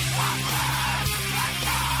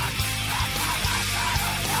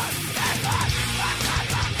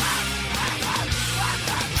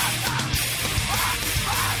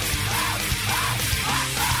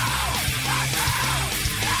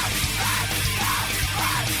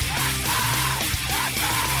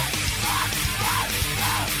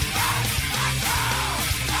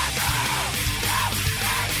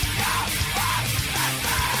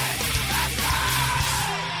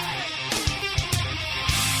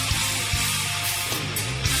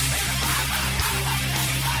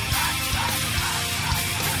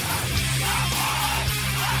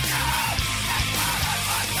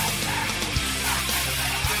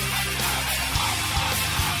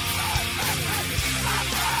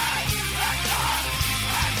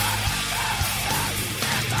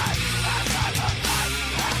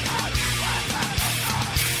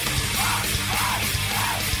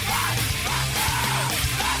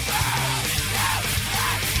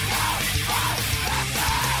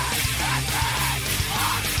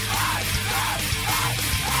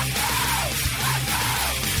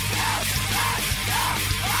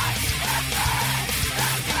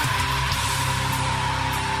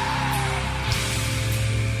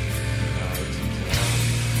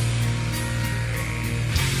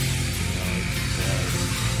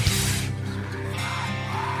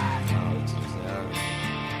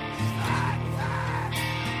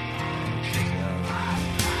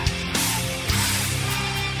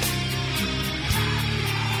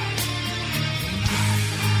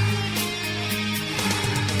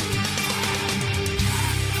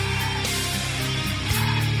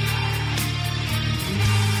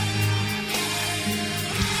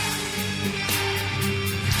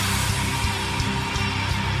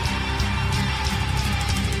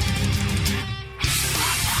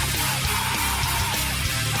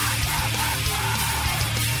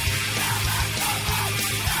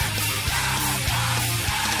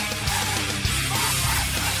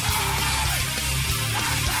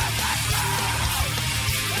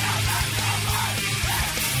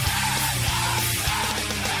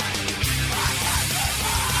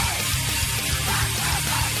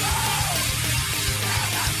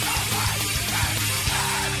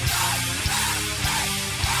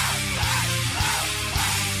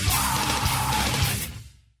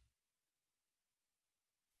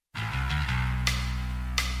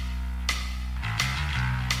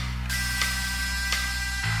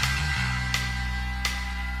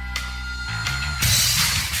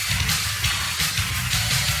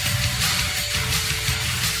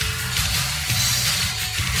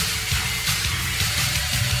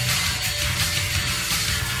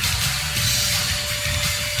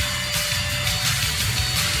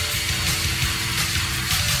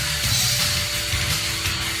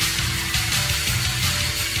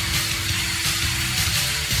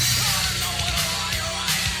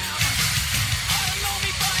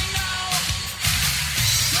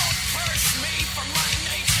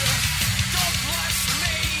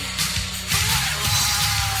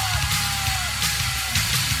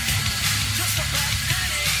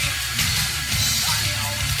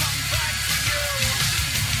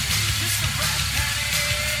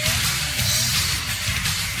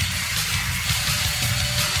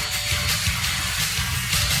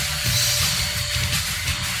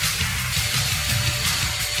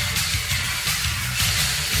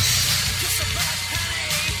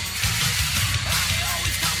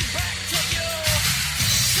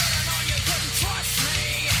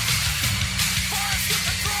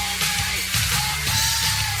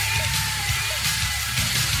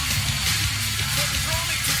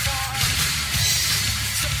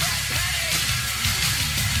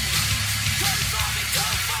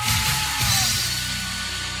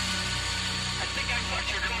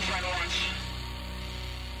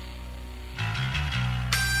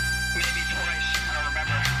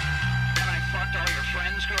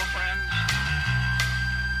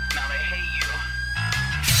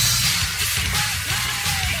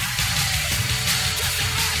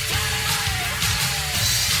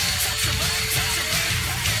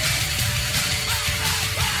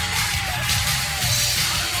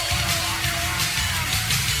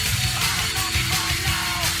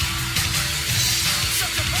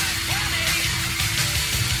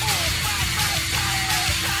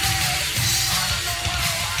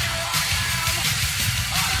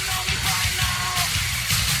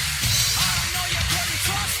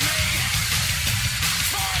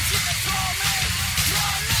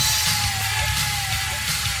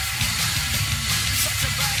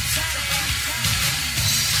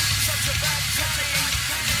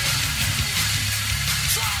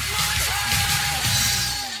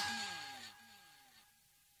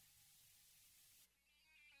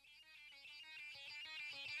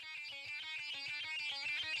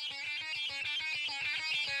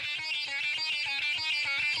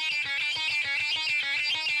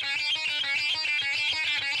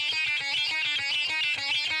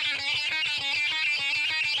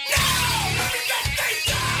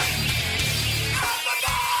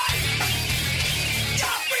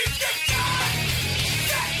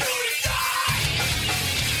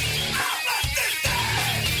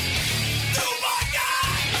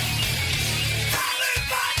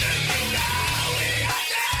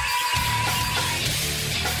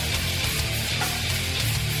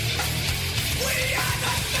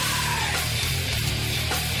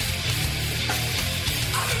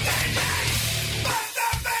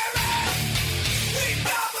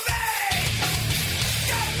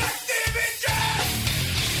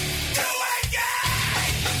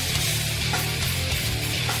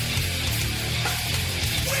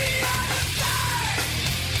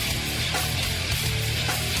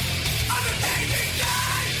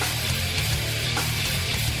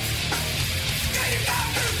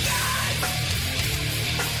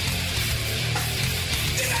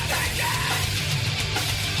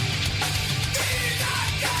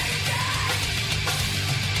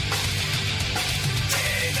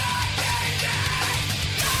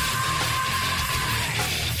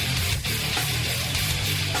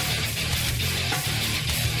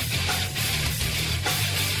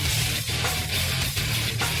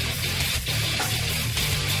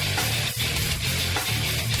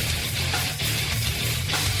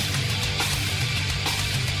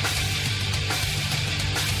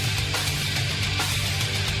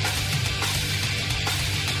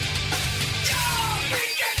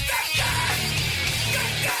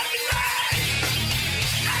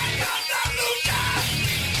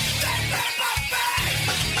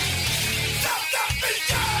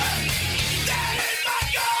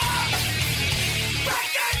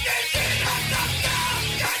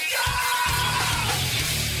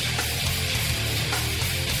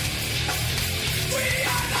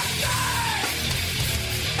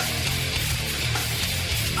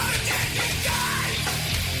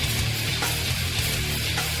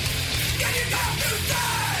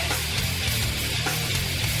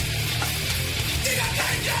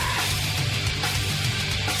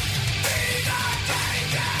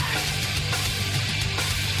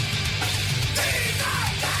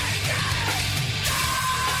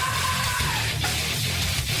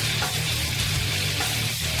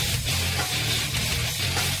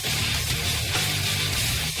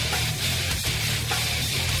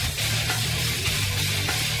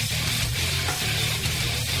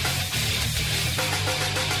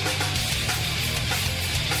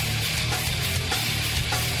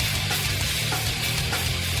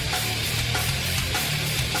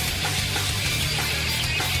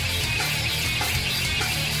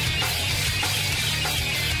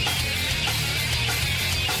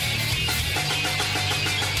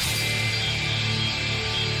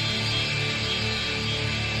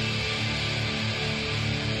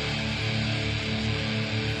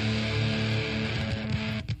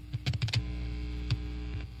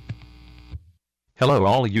Hello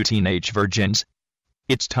all you teenage virgins.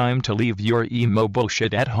 It's time to leave your emo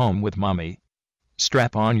bullshit at home with mommy.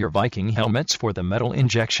 Strap on your Viking helmets for the Metal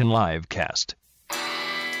Injection Livecast.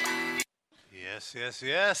 Yes.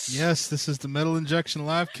 Yes, this is the Metal Injection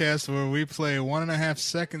Livecast where we play 1.5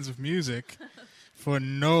 seconds of music for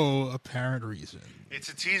no apparent reason. It's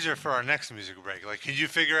a teaser for our next music break. Like, can you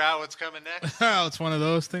figure out what's coming next? Oh, it's one of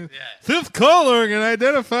those things. Yeah. Fifth caller can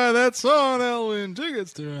identify that song. They'll win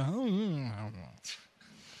tickets to.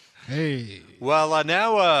 Hey. Well,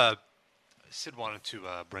 now Sid wanted to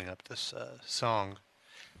bring up this song.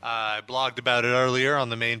 I blogged about it earlier on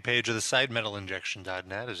the main page of the site,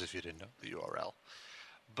 metalinjection.net, as if you didn't know the URL.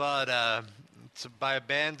 But it's by a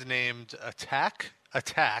band named Attack.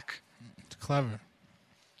 It's clever.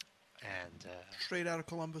 And Straight out of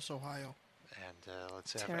Columbus, Ohio. And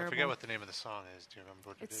let's see, I Terrible. forget what the name of the song is. Do you remember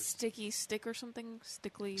what it is? It's Sticky Stick or something?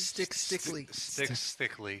 Stickly. Stickly.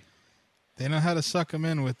 They know how to suck them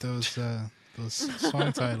in with those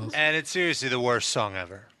song titles. And it's seriously the worst song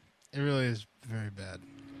ever. It really is very bad.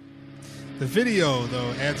 The video,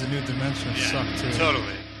 though, adds a new dimension of suck to it.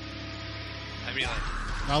 Totally. I mean,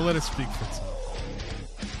 I'll let it speak for itself.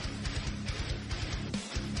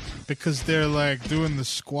 Because they're like doing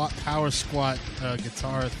the power squat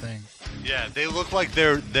guitar thing. yeah, they look like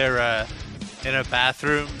they're in a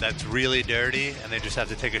bathroom that's really dirty, and they just have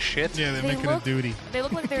to take a shit. Yeah, they're making a duty. They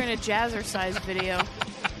look like they're in a Jazzercise video.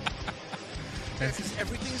 Because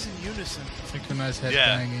everything's in unison. Synchronized head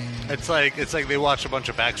Yeah, banging. it's like they watch a bunch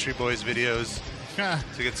of Backstreet Boys videos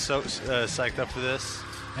to get so psyched up for this.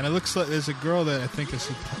 And it looks like there's a girl that I think is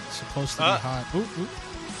supposed to be hot. Ooh, ooh.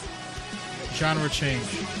 Genre change.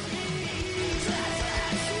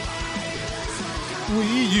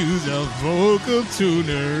 We use a vocal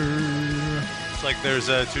tuner. It's like there's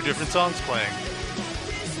 2 different songs playing.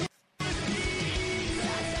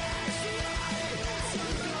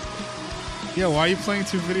 Yeah, why are you playing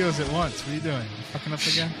 2 videos at once? What are you doing? You fucking up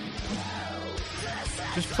again?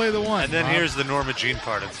 Just play the one. And then Rob. here's the Norma Jean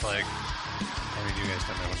part. It's like, I mean, you guys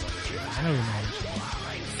don't know what Norma Jean is. I know Norma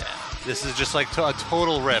Jean. This is just like a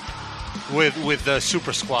total rip with the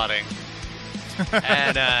super squatting.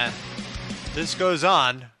 And this goes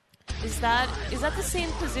on. Is that the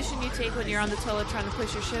same position you take when you're on the toilet trying to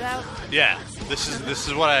push your shit out? Yeah, this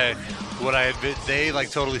is what I they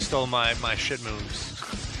like totally stole my shit moves.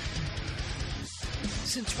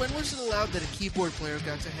 Since when was it allowed that a keyboard player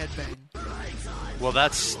got to headbang? Well,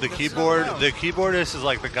 that's the keyboard. The keyboardist is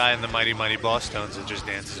like the guy in the Mighty Mighty Boss Tones that just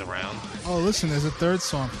dances around. Oh, listen, there's a third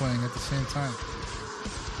song playing at the same time.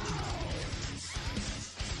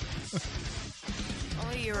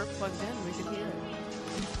 Only you were plugged in. We could hear it.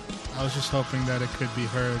 I was just hoping that it could be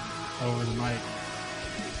heard over the mic.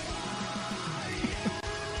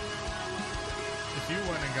 If you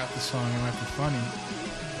went and got the song, it might be funny.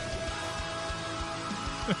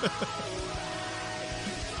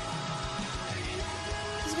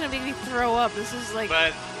 This is gonna make me throw up. This is like.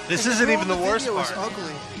 But this isn't even the worst video part. was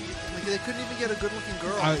ugly. Like they couldn't even get a good-looking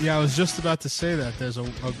girl. Yeah, I was just about to say that. There's a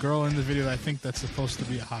girl in the video that I think that's supposed to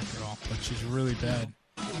be a hot girl, but she's really bad.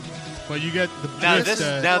 But you get the Now, gist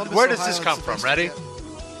that- now where does this come from? Ready?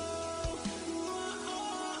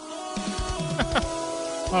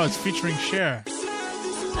 Oh, it's featuring Cher.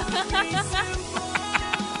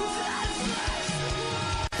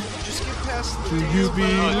 Just get past the Do dance you part.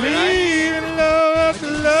 believe in love after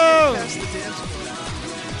love? Past the dance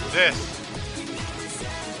part. This.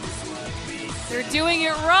 They're doing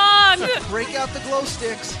it wrong. Break out the glow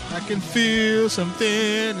sticks. I can feel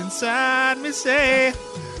something inside me say.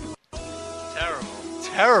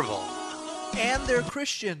 Terrible. And they're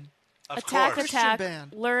Christian. Attack, Christian attack.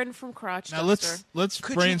 band. Learn from Crotchester. Now let's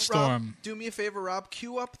Could brainstorm. You, Rob, do me a favor, Rob.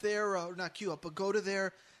 Queue up their, not queue up, but go to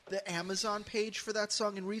the Amazon page for that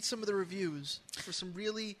song and read some of the reviews for some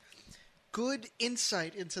really good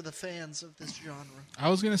insight into the fans of this genre. I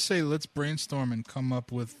was gonna say let's brainstorm and come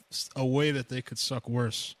up with a way that they could suck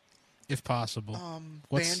worse, if possible.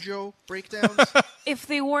 Banjo breakdowns. If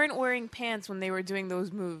they weren't wearing pants when they were doing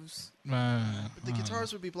those moves. But the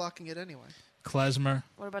guitars would be blocking it anyway. Klezmer.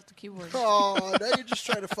 What about the keyboard? Oh, now you're just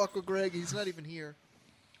trying to fuck with Greg. He's not even here.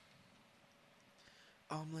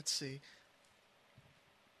 Let's see.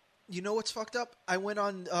 You know what's fucked up? I went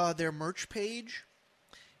on their merch page,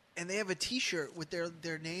 and they have a T-shirt with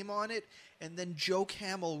their name on it, and then Joe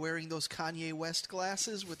Camel wearing those Kanye West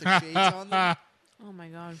glasses with the shades on them. Oh my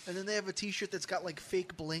god! And then they have a T-shirt that's got like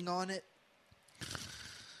fake bling on it.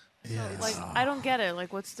 Yeah. Like I don't get it.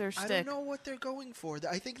 Like what's their I stick? don't know what they're going for.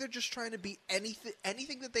 I think they're just trying to be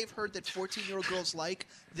anything that they've heard that 14-year-old girls like.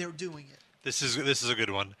 They're doing it. This is a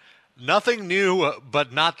good one. Nothing new,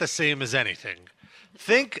 but not the same as anything.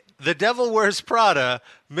 Think The Devil Wears Prada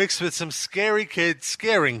mixed with some scary kids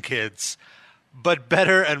scaring kids, but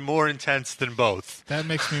better and more intense than both. That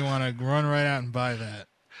makes me want to run right out and buy that.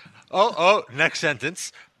 Oh, next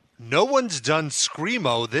sentence. No one's done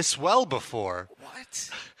Screamo this well before. What?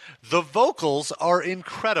 The vocals are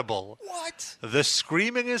incredible. What? The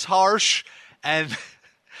screaming is harsh and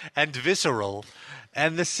visceral,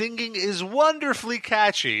 and the singing is wonderfully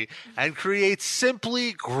catchy and creates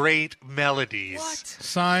simply great melodies.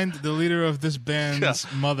 Signed, the leader of this band's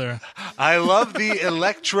mother. I love the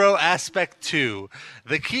electro aspect too.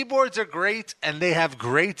 The keyboards are great and they have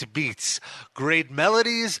great beats, great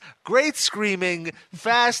melodies, great screaming,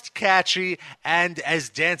 fast, catchy, and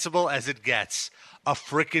as danceable as it gets. A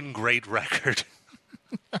frickin' great record.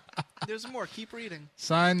 There's more. Keep reading.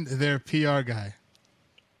 Signed, their PR guy.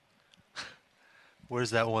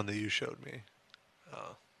 Where's that one that you showed me?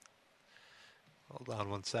 Oh. Hold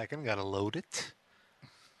on 1 second. Gotta load it.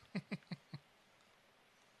 This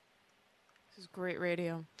is great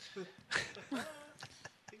radio. I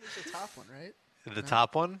think it's the top one, right? The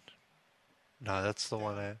top one? No, that's the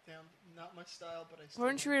one I... Damn, not my style, but I still Why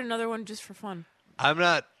don't you read another one just for fun? I'm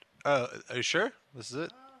not... are you sure? This is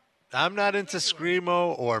it? I'm not into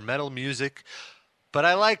Screamo or metal music, but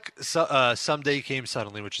I like Someday Came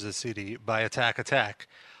Suddenly, which is a CD by Attack Attack.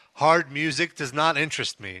 Hard music does not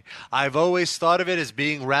interest me. I've always thought of it as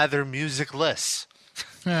being rather musicless.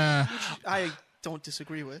 I don't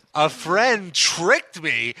disagree with. A friend tricked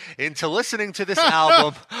me into listening to this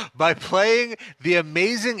album by playing the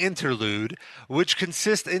amazing interlude, which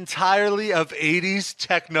consists entirely of 80s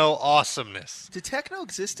techno awesomeness. Did techno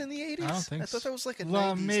exist in the 80s? I don't think I thought that was like a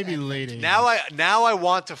Well, 90s maybe advent. late 80s. Now I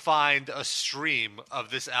want to find a stream of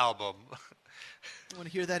this album. You want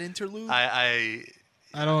to hear that interlude? I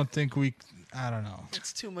don't think we... I don't know.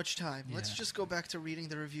 It's too much time. Let's just go back to reading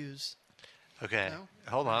the reviews. Okay. No?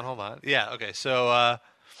 Hold on. Yeah, okay. So,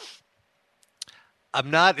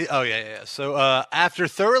 I'm not... Oh, yeah. So, after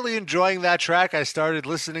thoroughly enjoying that track, I started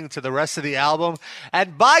listening to the rest of the album,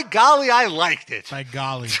 and by golly, I liked it. By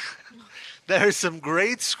golly. There's some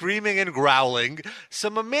great screaming and growling,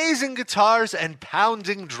 some amazing guitars and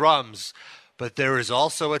pounding drums, but there is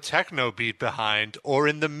also a techno beat behind or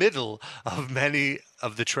in the middle of many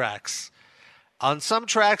of the tracks. On some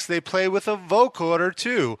tracks, they play with a vocoder,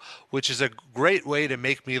 too, which is a great way to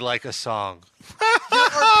make me like a song. There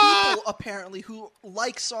are people, apparently, who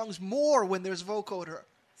like songs more when there's vocoder.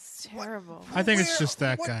 It's terrible. I think it's just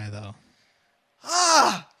that guy, though.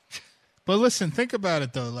 Ah! But listen, think about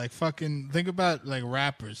it, though. Think about,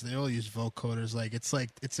 rappers. They all use vocoders.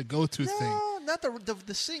 It's a go-to thing. No, not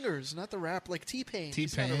the singers, not the rap, like T-Pain.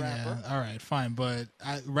 He's not a T-Pain, rapper. yeah. All right, fine. But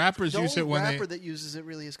rappers The use it only when rapper they... that uses it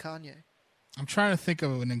really is Kanye. I'm trying to think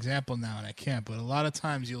of an example now, and I can't. But a lot of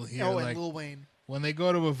times you'll hear, and Lil Wayne. when they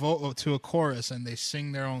go to a chorus and they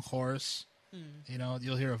sing their own chorus,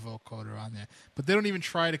 you'll hear a vocoder on there. But they don't even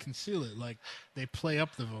try to conceal it. Like, they play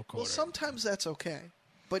up the vocoder. Well, sometimes that's okay,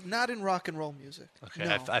 but not in rock and roll music. Okay, No,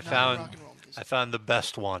 I not in rock found and roll music. I found the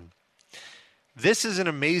best one. This is an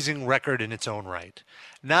amazing record in its own right.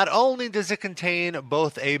 Not only does it contain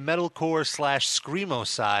both a metalcore / screamo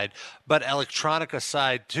side, but electronica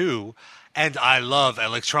side too, and I love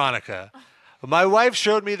electronica. My wife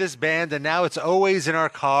showed me this band, and now it's always in our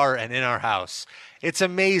car and in our house. It's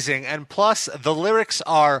amazing, and plus the lyrics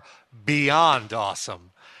are beyond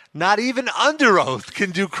awesome. Not even Under Oath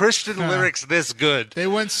can do Christian lyrics this good. They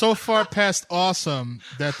went so far past awesome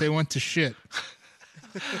that they went to shit.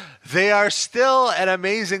 They are still an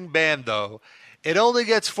amazing band, though. It only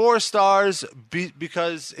gets 4 stars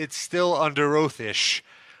because it's still Under Oath-ish.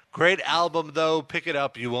 Great album, though. Pick it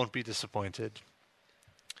up. You won't be disappointed.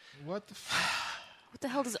 What the What the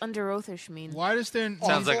hell does Under Oath-ish mean? Why does there...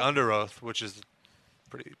 Sounds like Under Oath, which is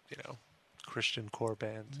pretty, Christian core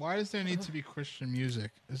band. Why does there need to be Christian music?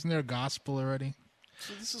 Isn't there gospel already?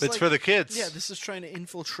 So this is It's for the kids. Yeah, this is trying to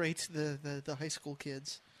infiltrate the high school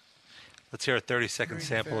kids. Let's hear a 30-second Very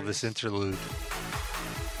sample of this nefarious. interlude.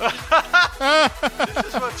 This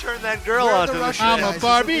is what turned that girl Where are onto the the Russian show. I'm guys? a Is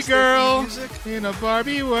Barbie this their girl music? in a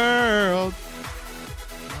Barbie world.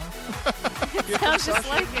 Sounds just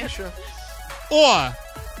like it. Or...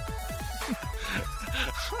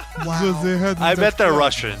 Wow. I bet they're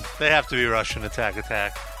Russian. They have to be Russian, Attack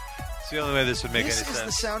Attack. It's the only way this would make This any is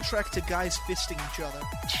sense. the soundtrack to guys fisting each other.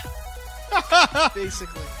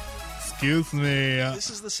 Basically. Excuse me. This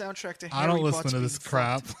is the soundtrack to Harry I don't listen Butts to this being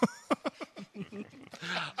crap.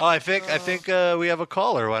 Oh, I think we have a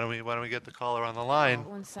caller. Why don't we get the caller on the line?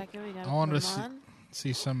 1 second, we gotta I want put to him see, on.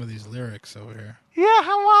 see some of these lyrics over here. Yeah,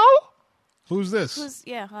 hello. Who's this?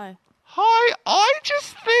 Hi. Hi, I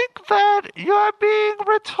just think that you're being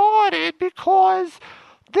retarded because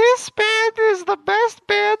this band is the best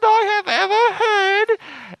band I have ever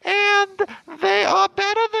heard, and they are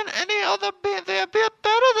better than any other band. They're a bit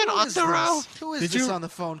better than Who is Underoath. this? Who is this on the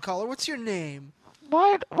phone, caller? What's your name?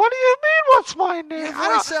 What do you mean, what's my name? Your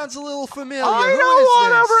voice sounds a little familiar. I Who don't is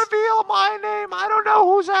want this? to reveal my name. I don't know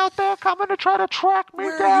who's out there coming to try to track me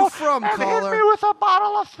Where down. are you from, and caller? hit me with a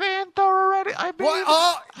bottle of Fanta already. I mean, What?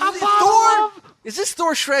 Oh, a is it bottle Thor? Is this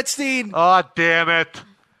Thor Shredstein? Oh, damn it.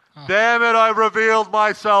 Damn it, I revealed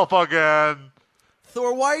myself again.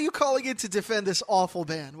 Thor, why are you calling in to defend this awful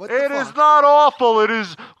band? What the It fuck? is not awful. It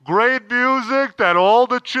is great music that all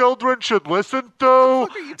the children should listen to.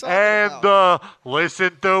 And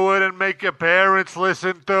listen to it and make your parents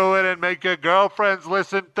listen to it and make your girlfriends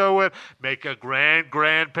listen to it. Make your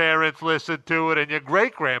grandparents listen to it and your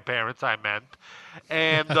great-grandparents, I meant.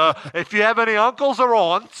 And if you have any uncles or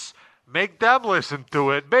aunts, make them listen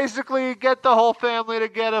to it. Basically, get the whole family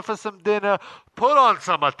together for some dinner. Put on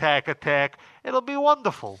some Attack. It'll be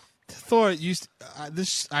wonderful. Thor,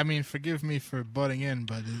 I mean, forgive me for butting in,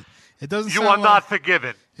 but it doesn't. You sound are like, not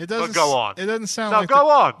forgiven. It doesn't. But go on. It doesn't sound No, like. go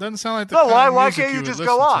on. Doesn't sound like the No, kind why? of Why music can't you would just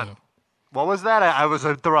listen go on? to. What was that? I was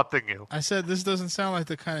interrupting you. I said this doesn't sound like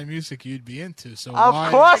the kind of music you'd be into. So Of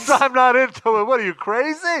why? course I'm not into it. What are you,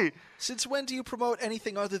 crazy? Since when do you promote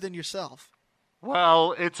anything other than yourself?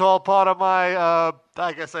 Well, it's all part of my,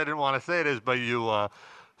 I guess I didn't want to say this, but you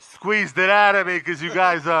squeezed it out of me because you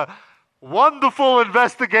guys are wonderful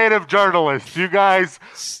investigative journalists. You guys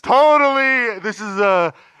totally, this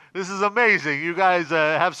is amazing. You guys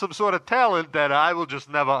have some sort of talent that I will just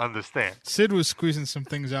never understand. Sid was squeezing some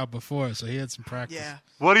things out before, so he had some practice. Yeah.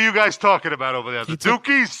 What are you guys talking about over there? The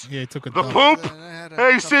dookies? Yeah, he took a The dump. poop?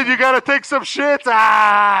 Hey, Sid, you got to take some shit.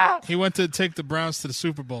 Ah! He went to take the Browns to the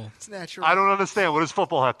Super Bowl. It's natural. I don't understand. What does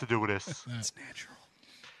football have to do with this? It's natural.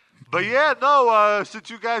 But yeah, no,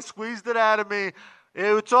 since you guys squeezed it out of me,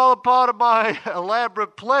 it's all a part of my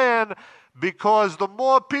elaborate plan because the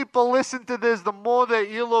more people listen to this, the more their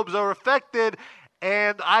earlobes are affected,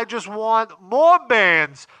 and I just want more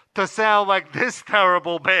bands to sound like this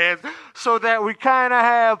terrible band so that we kind of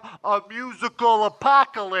have a musical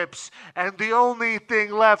apocalypse, and the only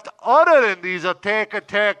thing left other than these Attack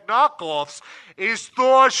knockoffs is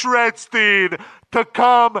Thor Shredstein to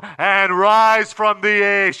come and rise from the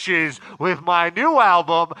ashes with my new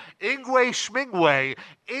album, Ingwe Schmingwe,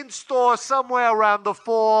 in store somewhere around the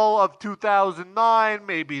fall of 2009,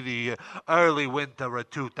 maybe the early winter of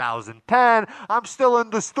 2010. I'm still in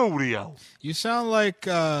the studio. You sound like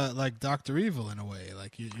Dr. Evil in a way.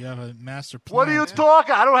 Like you have a master plan. What are you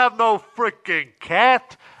talking? I don't have no freaking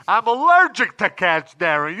cat. I'm allergic to cats,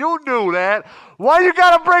 Darren. You knew that. Why you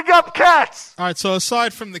gotta bring up cats? All right, so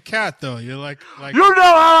aside from the cat, though, you're like You know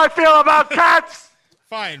how I feel about cats.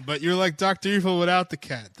 Fine, but you're like Dr. Evil without the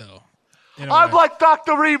cat, though. I'm like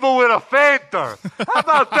Dr. Evil with a Fanta. How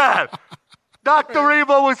about that? Dr.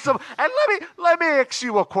 Evil with some. And let me ask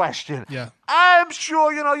you a question. Yeah. I'm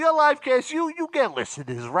sure your life case. You get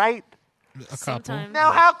listeners, right? A couple.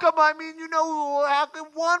 Now, how come? I mean, how come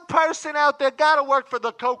one person out there got to work for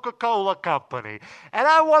the Coca-Cola company? And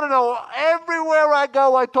I want to know. Everywhere I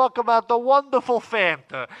go, I talk about the wonderful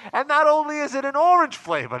Fanta. And not only is it an orange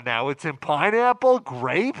flavor now, it's in pineapple,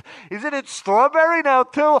 grape. Is it in strawberry now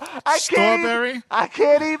too? Strawberry? I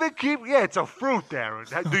can't even keep. Yeah, it's a fruit,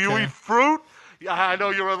 Darren. Do you eat fruit? Yeah, I know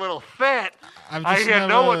you're a little fat. I hear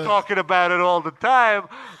no one talking about it all the time,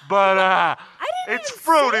 but it's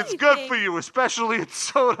fruit. It's good for you, especially in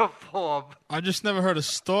soda form. I just never heard of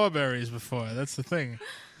strawberries before. That's the thing.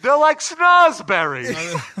 They're like snozberries.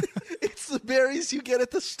 It's the berries you get at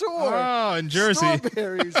the store. Oh, in Jersey.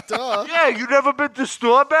 Strawberries, duh. Yeah, you never been to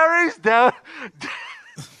strawberries? Down.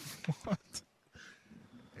 What?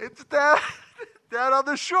 It's down on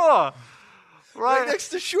the shore. Right next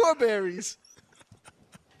to Shoreberries.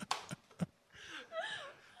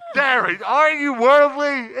 Darren, aren't you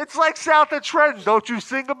worldly? It's like South of Trenton. Don't you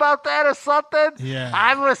sing about that or something? Yeah.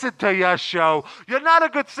 I listen to your show. You're not a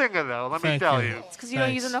good singer, though, let me Thank tell you. you. It's because you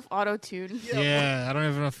don't use enough auto-tune. Yeah, I don't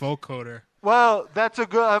have enough vocoder. Well, that's a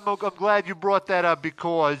good. I'm glad you brought that up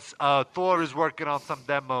because Thor is working on some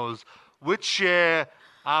demos with Cher.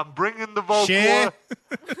 I'm bringing the vocal. Cher?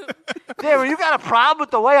 Darren, you got a problem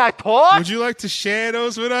with the way I talk? Would you like to share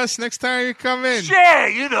those with us next time you come in?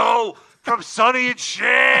 Cher, from Sonny and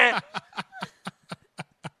Cher.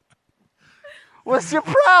 What's your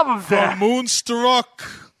problem, From Dan? Moonstruck.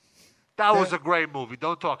 That was a great movie.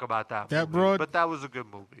 Don't talk about that movie. broad? But that was a good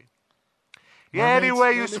movie. Yeah, Mermaids?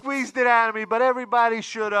 anyway, you squeezed it out of me, but everybody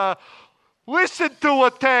should Listen to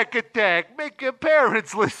Attack Attack. Make your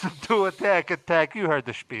parents listen to Attack Attack. You heard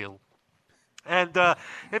the spiel. And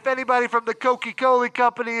if anybody from the Coca-Cola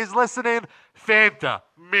Company is listening, Fanta,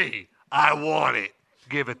 me, I want it.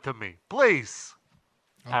 Give it to me, please.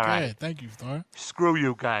 Okay, All right. thank you, Thor. Screw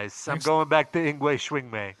you guys. Thanks. I'm going back to English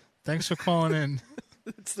Swing May. Thanks for calling in.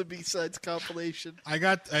 It's the B-sides compilation. I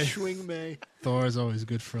got Swing May. Thor is always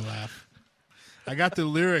good for a laugh. I got the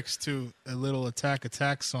lyrics to a little Attack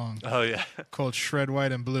Attack song. Oh, yeah. Called Shred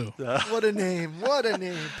White and Blue. What a name. What a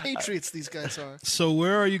name. Patriots these guys are. So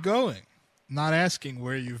where are you going? Not asking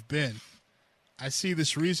where you've been. I see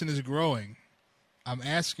this reason is growing. I'm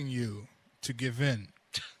asking you to give in.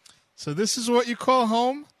 So this is what you call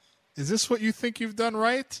home? Is this what you think you've done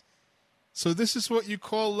right? So this is what you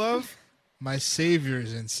call love? My Savior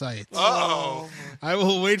is in sight. Oh. I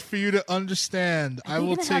will wait for you to understand. I you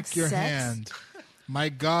will gonna take have your sex? hand. My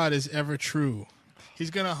God is ever true. He's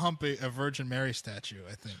going to hump a Virgin Mary statue,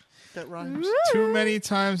 I think. That rhymes. Too many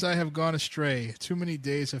times I have gone astray. Too many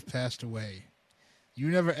days have passed away. You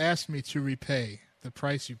never asked me to repay the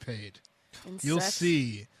price you paid. You'll Incest.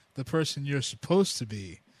 see the person you're supposed to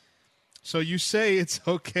be. So you say it's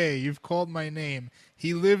okay. You've called my name.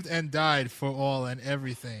 He lived and died for all and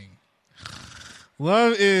everything.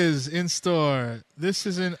 Love is in store. This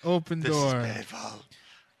is an open This is door. painful.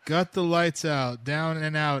 Got the lights out, down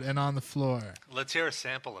and out, and on the floor. Let's hear a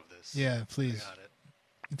sample of this. Yeah, please. I got it.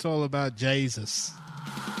 It's all about Jesus.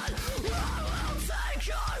 Oh my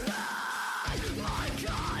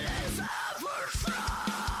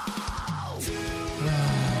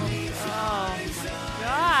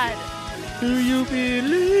God. Do you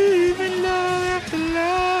believe in love after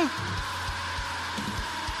love?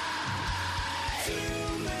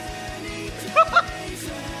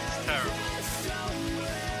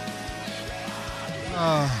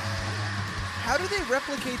 How do they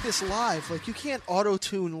replicate this live? Like, you can't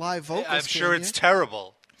auto-tune live vocals, I'm sure can it's you?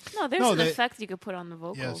 terrible. No, there's No, an they- effect you could put on the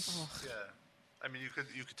vocals. Yes. Yeah. I mean, you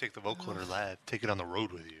could take the vocoder live, take it on the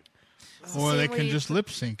road with you. Or same they way can you just lip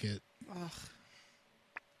sync it.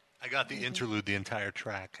 I got the interlude, the entire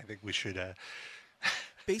track. I think we should.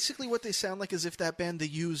 Basically, what they sound like is if that band The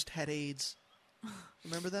Used had AIDS.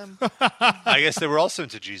 Remember them? I guess they were also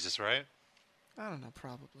into Jesus, right? I don't know,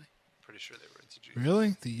 probably. Pretty sure they were into Jesus.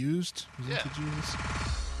 Really? The Used was Yeah. into Jesus?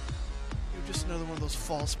 You're just another one of those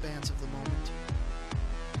false bands of the moment.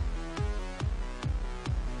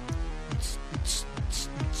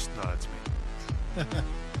 No, that's me.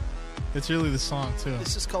 It's really the song, too.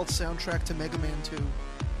 This is called Soundtrack to Mega Man 2.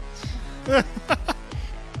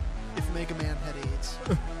 If Mega Man had AIDS.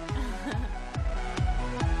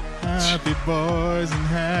 Happy boys and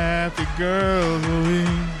happy girls will we.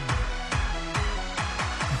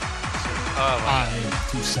 I'm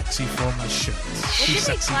too sexy for my shirt. What Too do they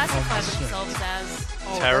sexy for my classify shirt. themselves as?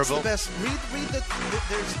 Oh, Terrible. That's the best. Read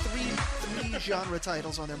there's three genre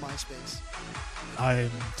titles on their MySpace.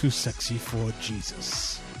 I'm too sexy for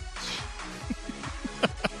Jesus.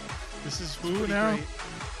 This is who Pretty now? great.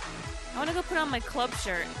 I want to go put on my club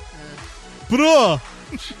shirt. Bro,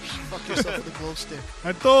 Fuck yourself with a glow stick.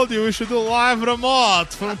 I told you we should do live remote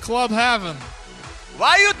from Club Heaven.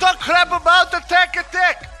 Why you talk crap about Attack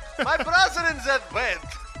Attack? My brother in that band.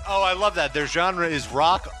 Oh, I love that. Their genre is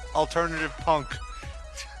rock, alternative punk.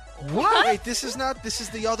 What? Wait, this is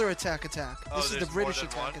the other Attack Attack. Oh, This is the there's British more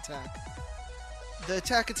than Attack one? Attack. The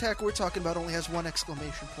Attack Attack we're talking about only has one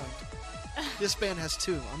exclamation point. This band has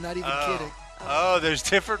two. I'm not even kidding. Oh, there's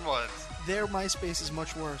different ones. Their MySpace is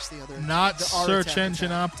much worse. The other, Not the our search Attack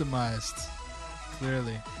engine Attack. optimized.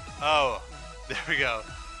 Clearly. Oh, there we go.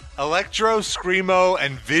 Electro, screamo,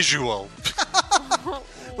 and visual.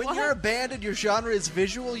 When you're a band and your genre is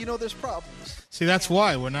visual, you know there's problems. See, that's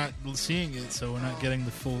why we're not seeing it, so we're not getting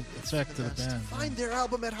the full effect of the band. Find their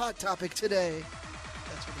album at Hot Topic today.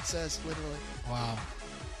 That's what it says, literally. Wow.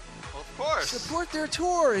 Well, of course. Support their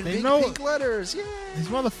tour in They big know- pink letters. Yay! These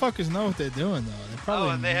motherfuckers know what they're doing, though. They probably.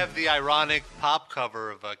 Oh, and they have the ironic pop cover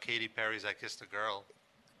of Katy Perry's "I Kissed a Girl."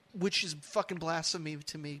 Which is fucking blasphemy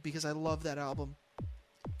to me because I love that album.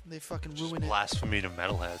 They fucking ruin it. Blasphemy to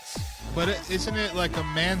metalheads. But isn't it like a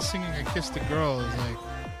man singing "I Kissed a Girl" is like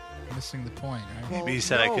missing the point, right? Well, Maybe he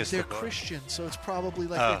said I no, kissed they're a girl. Christian, so it's probably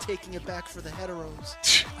like Oh. they're taking it back for the heteros.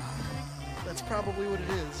 That's probably what it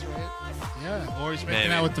is, right? Yeah, or he's making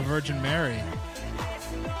Maybe. out with the Virgin Mary.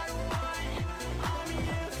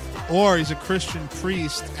 Or he's a Christian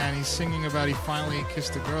priest and he's singing about he finally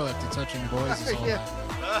kissed a girl after touching boys his whole Yeah.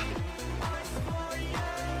 life.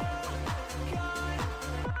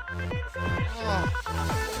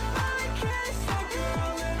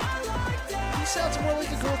 These sounds more like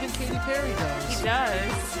a girl than Katy Perry does. He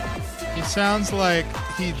does. He sounds like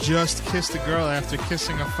he just kissed a girl after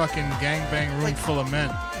kissing a fucking gangbang room full of men.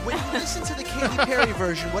 When you listen to the Katy Perry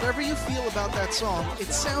version, whatever you feel about that song, it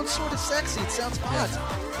sounds sort of sexy. It sounds hot.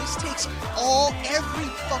 This takes every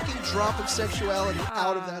fucking drop of sexuality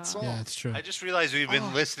out of that song. Yeah, it's true. I just realized we've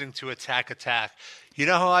been listening to Attack Attack. You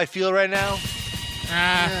know how I feel right now? We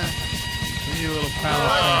need a little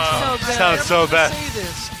palate cleanse. Sounds so bad. I don't say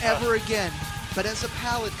this ever again, but as a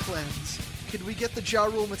palate cleanse, could we get the Ja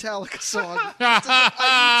Rule Metallica song?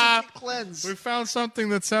 I need to cleanse. We found something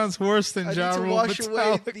that sounds worse than I Ja need to Rule wash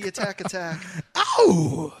away Metallica. the Attack Attack.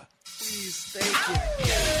 Ow! Please, thank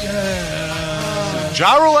you.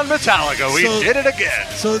 Ja Rule and Metallica, we did it again.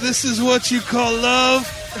 So this is what you call love?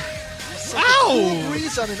 Cool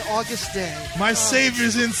breeze on an August day. My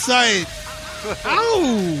savior's in sight.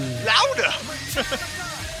 Ow! Louder!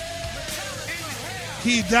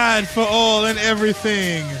 He died for all and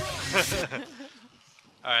everything.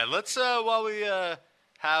 All right, let's while we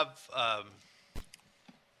have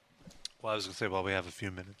well, I was gonna say while we have a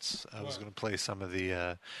few minutes, I was gonna play some of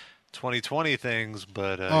the 2020 things,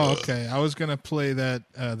 but Oh, okay. I was gonna play that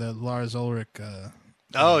Lars Ulrich.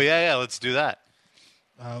 Oh yeah, let's do that.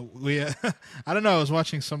 We I don't know. I was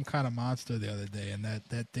watching some kind of monster the other day, and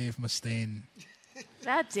that Dave Mustaine.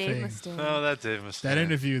 That Dave thing. Mustaine. Oh, that Dave Mustaine. That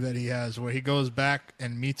interview that he has where he goes back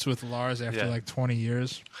and meets with Lars after like 20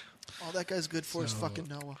 years. All that guy's good for is fucking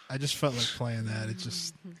Noah. I just felt like playing that. It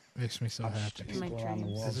just makes me so happy. People around the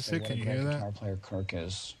world Is this say it? what Can a you great hear that? guitar player Kirk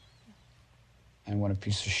is, and what a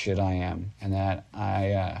piece of shit I am, and that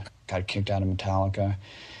I got kicked out of Metallica,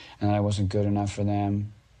 and that I wasn't good enough for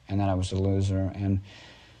them, and that I was a loser, and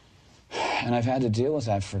I've had to deal with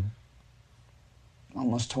that for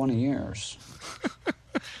almost 20 years.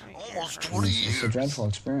 Almost 20 years. It's a dreadful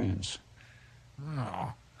experience.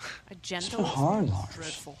 A It's gentle. been hard, Lars.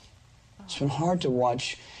 Dreadful. It's been hard to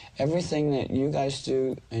watch everything that you guys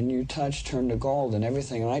do and you touch turn to gold, and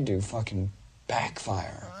everything I do fucking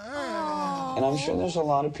backfire. And I'm sure there's a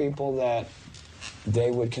lot of people that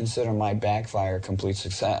they would consider my backfire a complete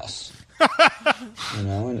success. You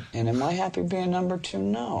know, and am I happy being number 2?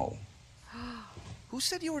 No. Who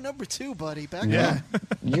said you were number 2, buddy? Back Yeah.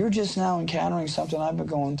 You're just now encountering something I've been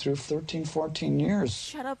going through 13, 14 years.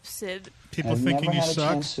 Shut up, Sid. I've never had a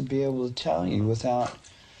chance to be able to tell you without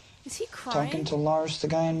Is he crying? talking to Lars, the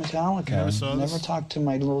guy in Metallica. never saw Never this? talked to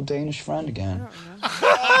my little Danish friend again.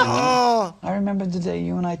 I remember the day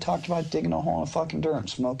you and I talked about digging a hole in fucking dirt and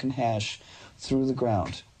smoking hash through the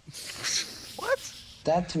ground. What?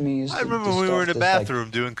 That to me is I the remember when we were in the stuff that's like, bathroom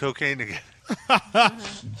doing cocaine together.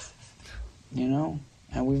 you know,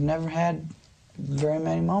 and we've never had very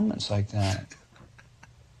many moments like that.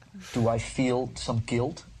 Do I feel some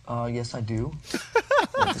guilt? Yes, I do.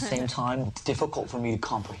 At the same time, it's difficult for me to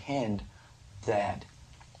comprehend that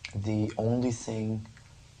the only thing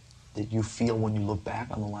that you feel when you look back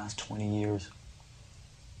on the last 20 years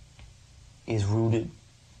is rooted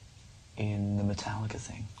in the Metallica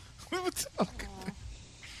thing.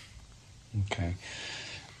 Okay.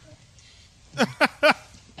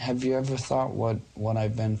 Have you ever thought what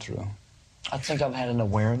I've been through? I think I've had an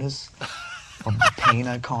awareness of the pain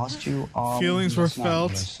I caused you. Feelings were That's not what I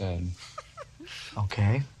felt. said.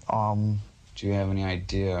 Okay. Do you have any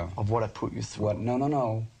idea of what I put you through?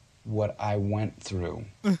 No. What I went through.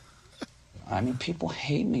 I mean, people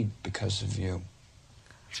hate me because of you.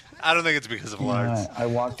 I don't think it's because of You know, Lars. I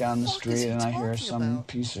walk down the street and I hear some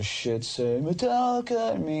piece of shit say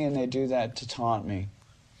Metallica at me, and they do that to taunt me.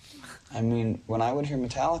 I mean, when I would hear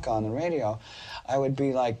Metallica on the radio, I would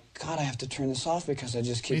be like, God, I have to turn this off because I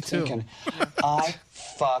just keep Me too. thinking, I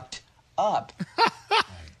fucked up.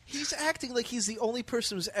 He's acting like he's the only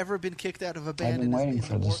person who's ever been kicked out of a I've band. been waiting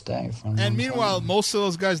for this day for a long And meanwhile, time. most of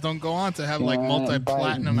those guys don't go on to have You like know, and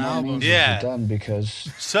multi-platinum by no albums. means is Yeah. it done because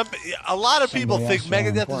A lot of people Somebody think else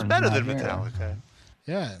so Megadeth is important better not than here. Metallica.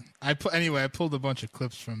 Yeah. I pulled a bunch of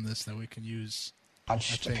clips from this that we can use.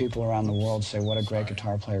 watch I the think. people around the world say what a great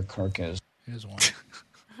guitar player Kirk is. Here's one.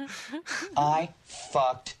 I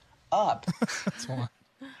fucked up. That's one.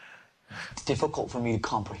 It's difficult for me to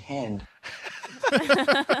comprehend. We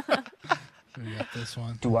got this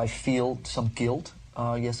one. Do I feel some guilt?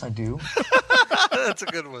 Yes, I do. That's a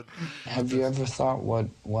good one. Have you ever thought what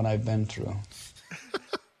I've been through?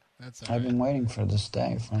 That's I've been waiting for this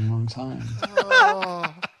day for a long time.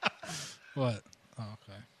 What? Oh,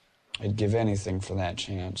 okay. I'd give anything for that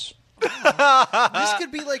chance. This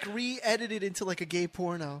could be like re-edited into like a gay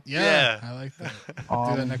porno. Yeah. I like that.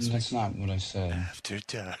 Do that next week. That's not what I said. After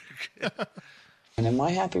dark. And am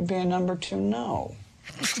I happy being number 2? No.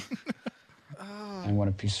 and what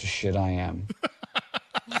a piece of shit I am.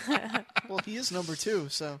 Well, he is number 2,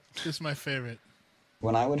 so. This is my favorite.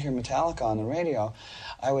 When I would hear Metallica on the radio,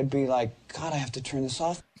 I would be like, God, I have to turn this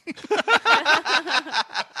off.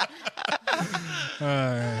 All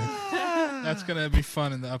right. That's going to be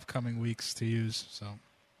fun in the upcoming weeks to use. So.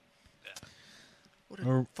 What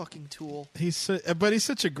a fucking tool. But he's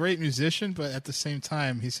such a great musician, but at the same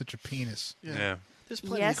time, he's such a penis. Yeah. There's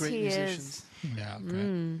plenty of great musicians. Yeah,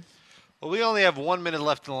 okay. Well, we only have 1 minute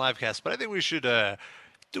left in the live cast, but I think we should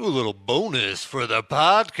do a little bonus for the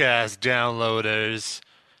podcast downloaders.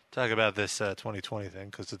 Talk about this 2020 thing,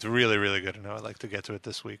 because it's really, really good, and I'd like to get to it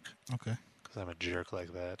this week. Okay. Because I'm a jerk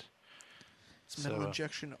like that. It's Metal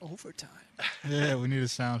Injection overtime. Yeah, we need a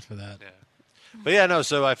sound for that. Yeah. But yeah, no,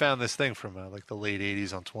 so I found this thing from like the late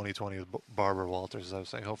 80s on 2020 with Barbara Walters. I was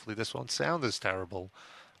saying, hopefully this won't sound as terrible.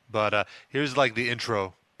 But here's like the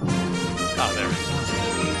intro. Oh, there it is.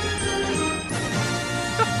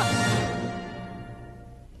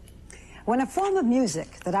 When a form of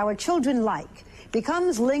music that our children like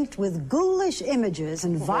becomes linked with ghoulish images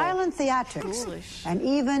and violent theatrics and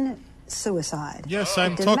even suicide. Yes,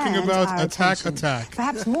 I'm it talking demands about our Attack attention. Attack.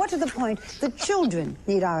 Perhaps more to the point, the children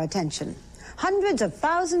need our attention. Hundreds of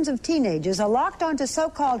thousands of teenagers are locked onto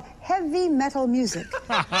so-called heavy metal music.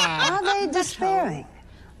 Are they despairing?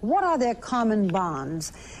 What are their common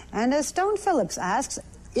bonds? And as Stone Phillips asks,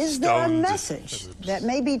 is there a message that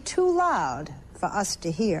may be too loud for us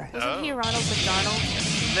to hear? Wasn't he Ronald McDonald?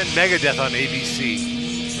 And then Megadeth on ABC.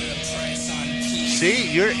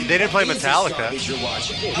 See? They didn't play Metallica.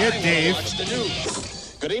 Yeah, Dave.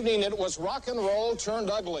 Good evening. It was rock and roll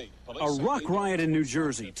turned ugly. A rock riot in New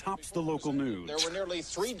Jersey tops the local news. There were nearly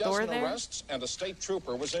 3 dozen arrests, and a state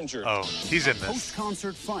trooper was injured. Oh, he's in this.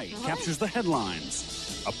 Post-concert fight captures the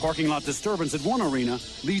headlines. A parking lot disturbance at one arena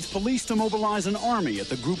leads police to mobilize an army at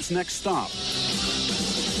the group's next stop.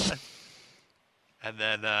 And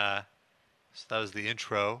then, so that was the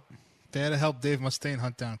intro. They had to help Dave Mustaine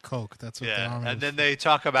hunt down coke. That's what the army and was then they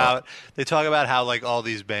talk about how like all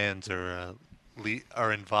these bands are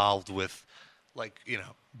involved with, like, you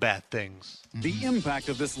know, bad things. The impact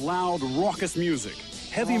of this loud, raucous music,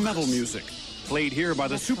 heavy metal music, played here by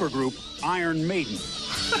the supergroup Iron Maiden.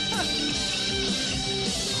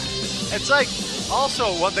 It's like,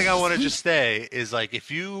 also, one thing I want to just say is, like,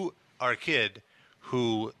 if you are a kid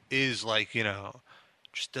who is, like, you know,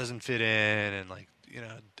 just doesn't fit in and, like, you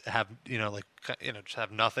know, just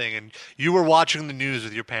have nothing, and you were watching the news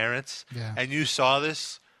with your parents, and you saw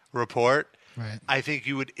this report, right. I think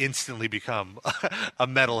you would instantly become a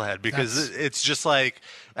metalhead, because it's just like,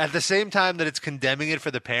 at the same time that it's condemning it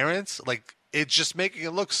for the parents, like, it's just making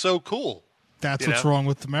it look so cool. That's what's wrong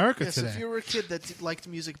with America Yes, today. if you were a kid that liked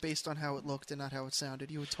music based on how it looked and not how it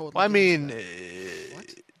sounded, you would totally. Well, I mean,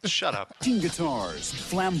 shut up. Guitars,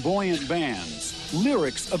 flamboyant bands,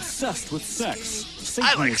 lyrics obsessed with sex,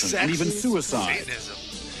 Satanism, and even suicide. Satanism.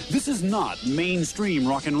 This is not mainstream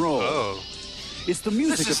rock and roll. Oh. It's the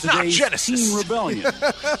music This of is not today's Genesis. teen rebellion.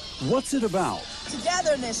 What's it about?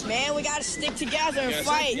 Togetherness, man. We gotta stick together and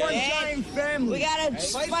fight, man. We gotta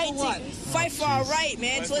fight for our right,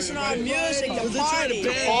 man. To listen to our music,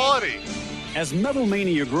 to party. As Metal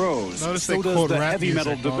Mania grows, Notice so they does quote the rap heavy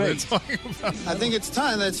metal music while they're debate. talking about I think it's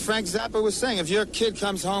time, as Frank Zappa was saying, if your kid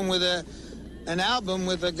comes home with an album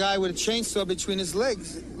with a guy with a chainsaw between his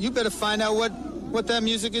legs, you better find out what that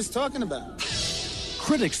music is talking about.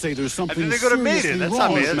 Critics say there's something I think they go to Maiden. seriously That's wrong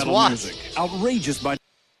not with Maiden, that's metal Wasp. music. Outrageous by...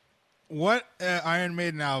 What Iron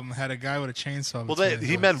Maiden album had a guy with a chainsaw? Well, between his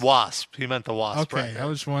he legs? meant Wasp. He meant the Wasp. Okay, right? I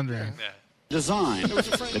was wondering. design,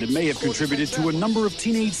 that it may have contributed to a number of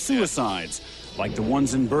teenage suicides, like the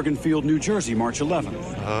ones in Bergenfield, New Jersey, March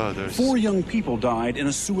 11th. 4 young people died in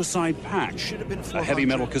a suicide pact. A heavy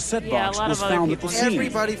metal cassette box was found at the scene.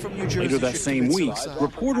 Everybody from New Jersey Later that should same commit week, suicide.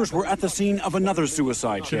 reporters were at the scene of another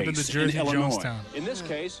suicide Should have been the case Jersey in Illinois. Jonestown. In this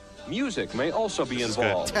case, music may also be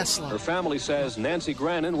involved. Her family says Nancy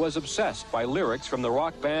Grannon was obsessed by lyrics from the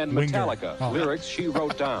rock band Winger. Metallica, Oh. lyrics she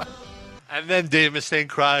wrote down. And then Dave Mustaine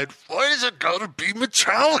cried, "Why does it gotta be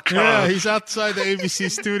Metallica?" Yeah, he's outside the ABC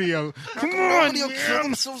studio. Come on, Nobody will kill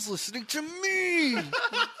themselves listening to me.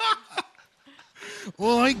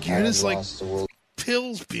 All I get is like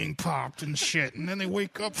pills being popped and shit, and then they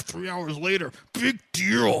wake up 3 hours later. Big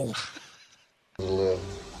deal. To live.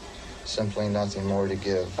 Simply nothing more to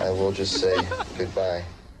give. I will just say goodbye.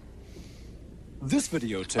 This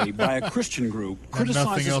videotape by a Christian group And nothing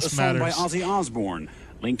criticizes else a song by matters. Ozzy Osbourne,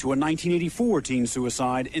 linked to a 1984 teen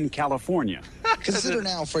suicide in California. Consider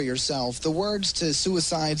now for yourself the words to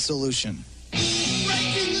Suicide Solution.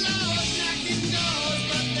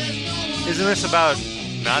 Isn't this about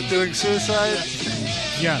not doing suicide?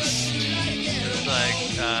 Yes. It's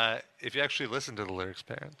like, if you actually listen to the lyrics,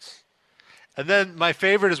 parents. And then my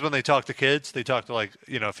favorite is when they talk to kids. They talk to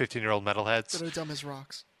 15-year-old metalheads. That are dumb as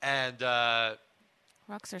rocks. And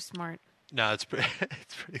Rocks are smart. no, it's pretty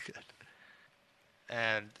good.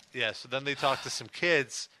 And yeah, so then they talk to some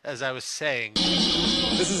kids, as I was saying.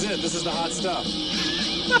 This is it. This is the hot stuff.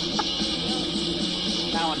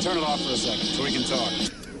 Alan, turn it off for a second so we can talk.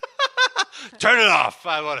 Turn it off.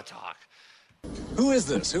 I want to talk. Who is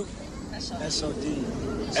this? Who? SOD.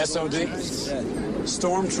 SOD?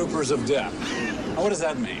 Stormtroopers of Death. What does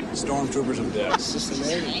that mean? Stormtroopers of Death. It's just a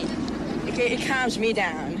name. It calms me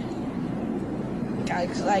down.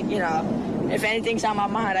 Cause if anything's on my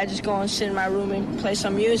mind, I just go and sit in my room and play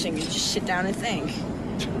some music and just sit down and think.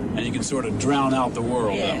 And you can sort of drown out the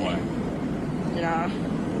world that way.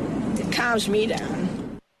 It calms me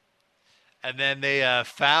down. And then they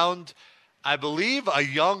found, I believe, a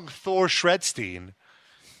young Thor Shredstein.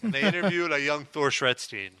 And they interviewed a young Thor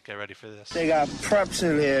Shredstein. Get ready for this. They got preps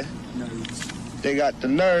in here. They got the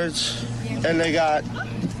nerds. And they got,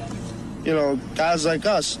 guys like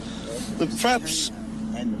us. The preps,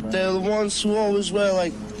 they're the ones who always wear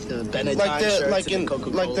like they're in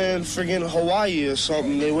friggin' Hawaii or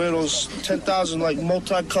something. They wear those 10,000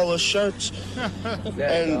 multicolored shirts,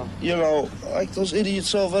 and like those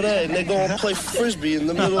idiots over there, and they go and play frisbee in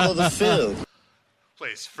the middle of the field.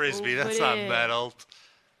 Plays frisbee. That's not metal.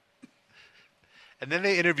 And then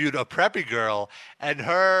they interviewed a preppy girl, and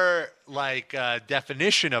her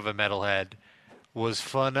definition of a metalhead was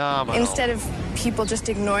phenomenal. Instead of people just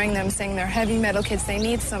ignoring them, saying they're heavy metal kids, they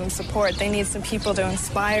need some support. They need some people to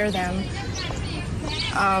inspire them,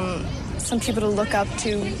 some people to look up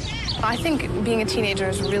to. I think being a teenager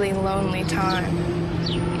is a really lonely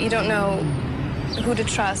time. You don't know who to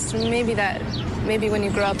trust. Maybe when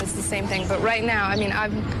you grow up it's the same thing, but right now,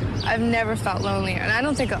 I've never felt lonelier, and I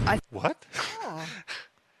don't think What?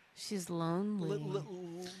 She's lonely.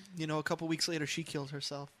 A couple weeks later, she killed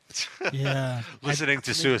herself. Yeah. Listening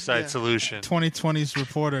to Suicide Solution. 2020's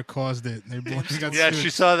reporter caused it. They got Yeah, sued. she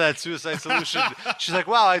saw that Suicide Solution. She's like,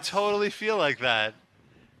 wow, I totally feel like that.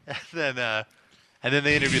 And then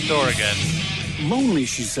they interviewed Thor again. Lonely,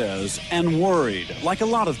 she says, and worried, like a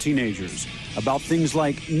lot of teenagers, about things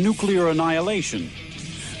like nuclear annihilation.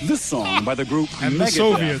 This song by the group And the Megadeth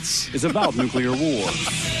Soviets. is about nuclear war.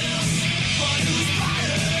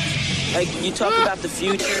 You talk about the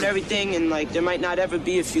future and everything, and there might not ever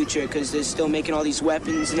be a future because they're still making all these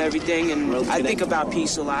weapons and everything, and I think about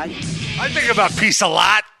peace a lot. I think about peace a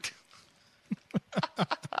lot.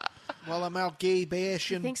 While I'm out gay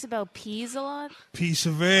bashing. She thinks about peas a lot. Piece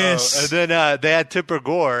of ass. And then they had Tipper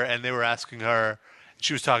Gore, and they were asking her.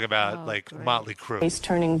 She was talking about Motley Crue. Face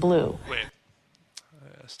turning blue. Wait,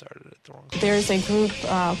 I started it the wrong. There's a group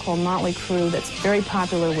called Motley Crue that's very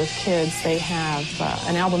popular with kids. They have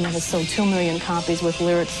an album that has sold 2 million copies with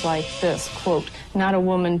lyrics like this, quote, "Not a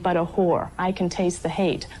woman but a whore. I can taste the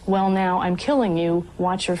hate. Well, now I'm killing you.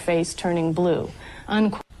 Watch your face turning blue."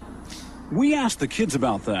 Unquote. We asked the kids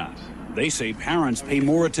about that. They say parents pay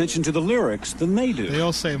more attention to the lyrics than they do. They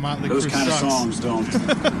all say Motley Crue Those kind sucks. of songs don't.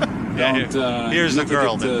 Here's the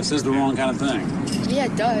girl. It says the wrong kind of thing. Yeah,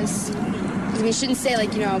 it does. We shouldn't say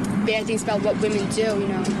bad things about what women do.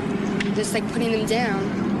 Just putting them down.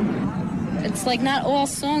 It's not all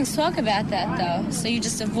songs talk about that though. So you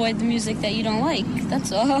just avoid the music that you don't like.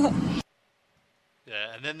 That's all.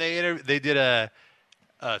 Yeah, and then they did a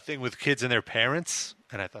thing with kids and their parents,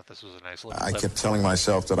 and I thought this was a nice little I clip. kept telling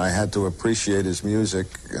myself that I had to appreciate his music,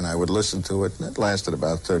 and I would listen to it, and it lasted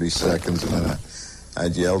about 30 seconds, and then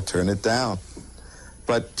I'd yell, "Turn it down."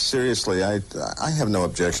 But seriously, I have no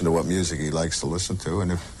objection to what music he likes to listen to,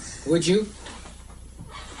 and if... Would you?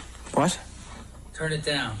 What? Turn it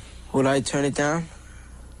down. Would I turn it down?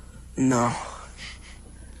 No.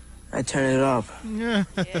 I turn it up. Yeah.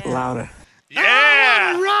 Louder.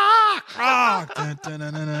 Yeah! Rock! Dun, dun,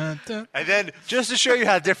 dun, dun, dun, dun. And then, just to show you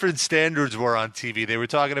how different standards were on TV, they were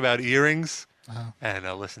talking about earrings. And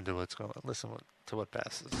listen to what's going on. Listen to what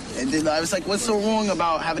passes. And then I was like, what's so wrong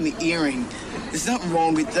about having an earring? There's nothing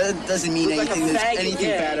wrong with that. Doesn't mean anything. There's anything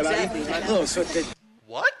bad about it. Look, so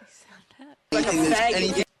what?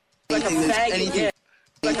 Anything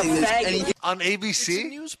on ABC? It's a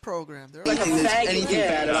news program. They're anything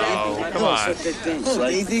bad about it. Oh, come on.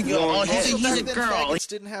 He's a girl.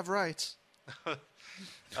 Didn't have rights.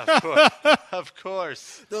 Of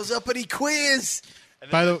course. Those uppity quiz.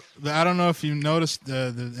 By the way, I don't know if you noticed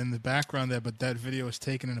in the background there, but that video was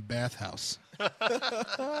taken in a bathhouse.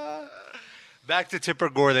 Back to Tipper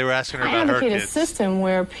Gore. They were asking her I about her advocate a kids. system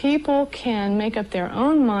where people can make up their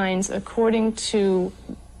own minds according to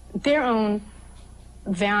their own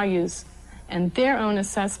values and their own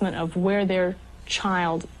assessment of where their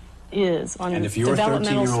child is on And the if your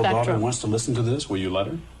developmental 13-year-old daughter spectrum. wants to listen to this, will you let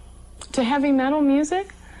her? To heavy metal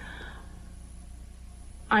music?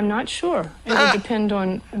 I'm not sure. It would depend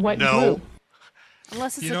on what group.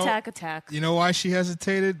 Unless it's You know- Attack. You know why she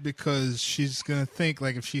hesitated? Because she's going to think,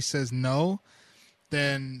 like, if she says no,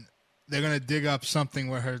 then they're going to dig up something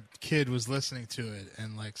where her kid was listening to it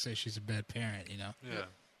and, like, say she's a bad parent, you know? Yeah.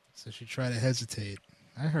 So she tried to hesitate.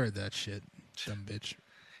 I heard that shit, dumb bitch.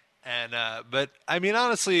 And but I mean,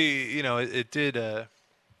 honestly, you know, it did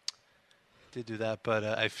do that. But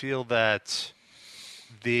I feel that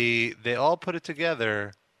they all put it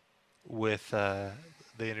together with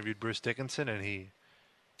they interviewed Bruce Dickinson, and he.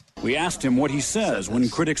 We asked him what he says when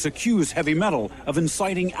critics accuse heavy metal of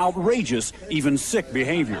inciting outrageous, even sick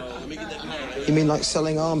behavior. You mean like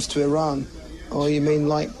selling arms to Iran? Or you mean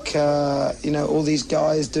like, all these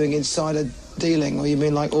guys doing insider dealing? Or you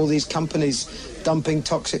mean like all these companies dumping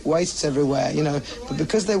toxic wastes everywhere, But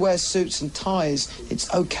because they wear suits and ties,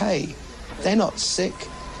 it's okay. They're not sick.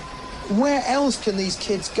 Where else can these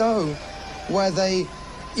kids go where they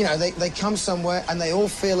come somewhere and they all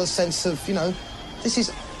feel a sense of,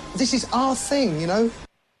 this is our thing,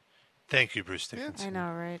 Thank you, Bruce Dickinson. I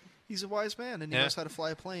know, right? He's a wise man, and he Yeah. knows how to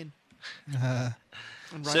fly a plane.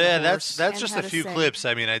 And So ride a yeah, horse. that's just a few clips.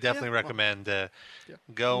 I mean, I definitely recommend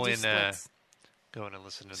go Do and splits. go in and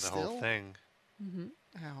listen to the whole Still? thing.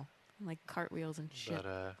 Mm-hmm. Ow. Like cartwheels and shit.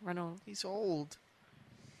 But, Run over. He's old.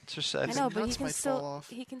 It's just, I know, but nuts might fall off.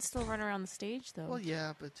 he can still run around the stage though. Well,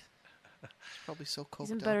 yeah, but he's probably so coked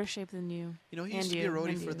He's in up. better shape than you. You know, he and used to be you, a roadie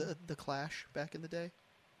and for you. the Clash back in the day.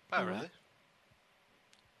 Oh, really?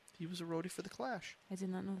 He was a roadie for the Clash. I did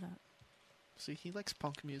not know that. See, he likes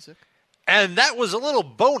punk music. And that was a little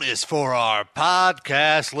bonus for our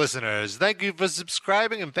podcast listeners. Thank you for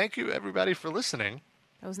subscribing, and thank you everybody for listening.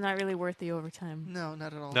 That was not really worth the overtime. No,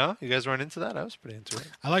 not at all. No, you guys weren't into that. I was pretty into it.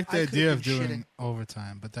 I like the I could've idea of been doing shitting.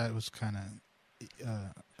 overtime, but that was kind of...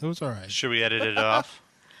 it was all right. Should we edit it off?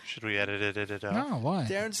 Should we edit it off? No, why?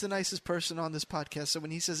 Darren's the nicest person on this podcast, so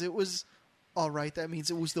when he says it was all right, that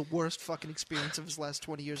means it was the worst fucking experience of his last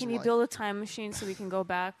 20 years Can of you life. build a time machine so we can go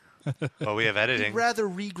back? Oh, we have editing. He'd rather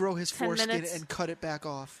regrow his 10 foreskin minutes. and cut it back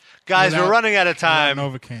off. Guys, we're running out of time.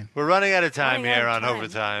 without Novocaine. We're running out of time Running out here of on time.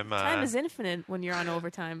 overtime. Time is infinite when you're on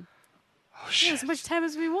overtime. Oh, We have as much time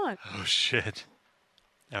as we want. Oh, shit.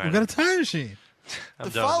 All We right. got a time machine. I'm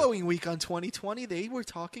The done with it. following week on 2020, they were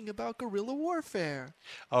talking about guerrilla warfare.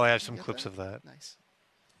 Oh, I have some You got clips that? of that. Nice.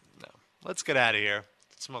 No. Let's get out of here.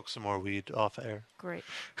 Smoke some more weed off air. Great.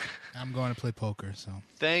 I'm going to play poker, so...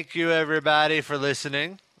 Thank you, everybody, for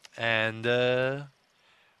listening. And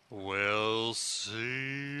we'll see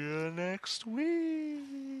you next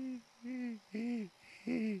week.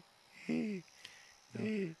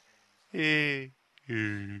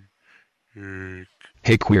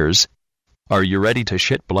 Hey queers. Are you ready to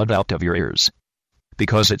shit blood out of your ears?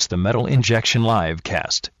 Because it's the Metal Injection Live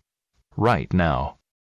cast. Right now.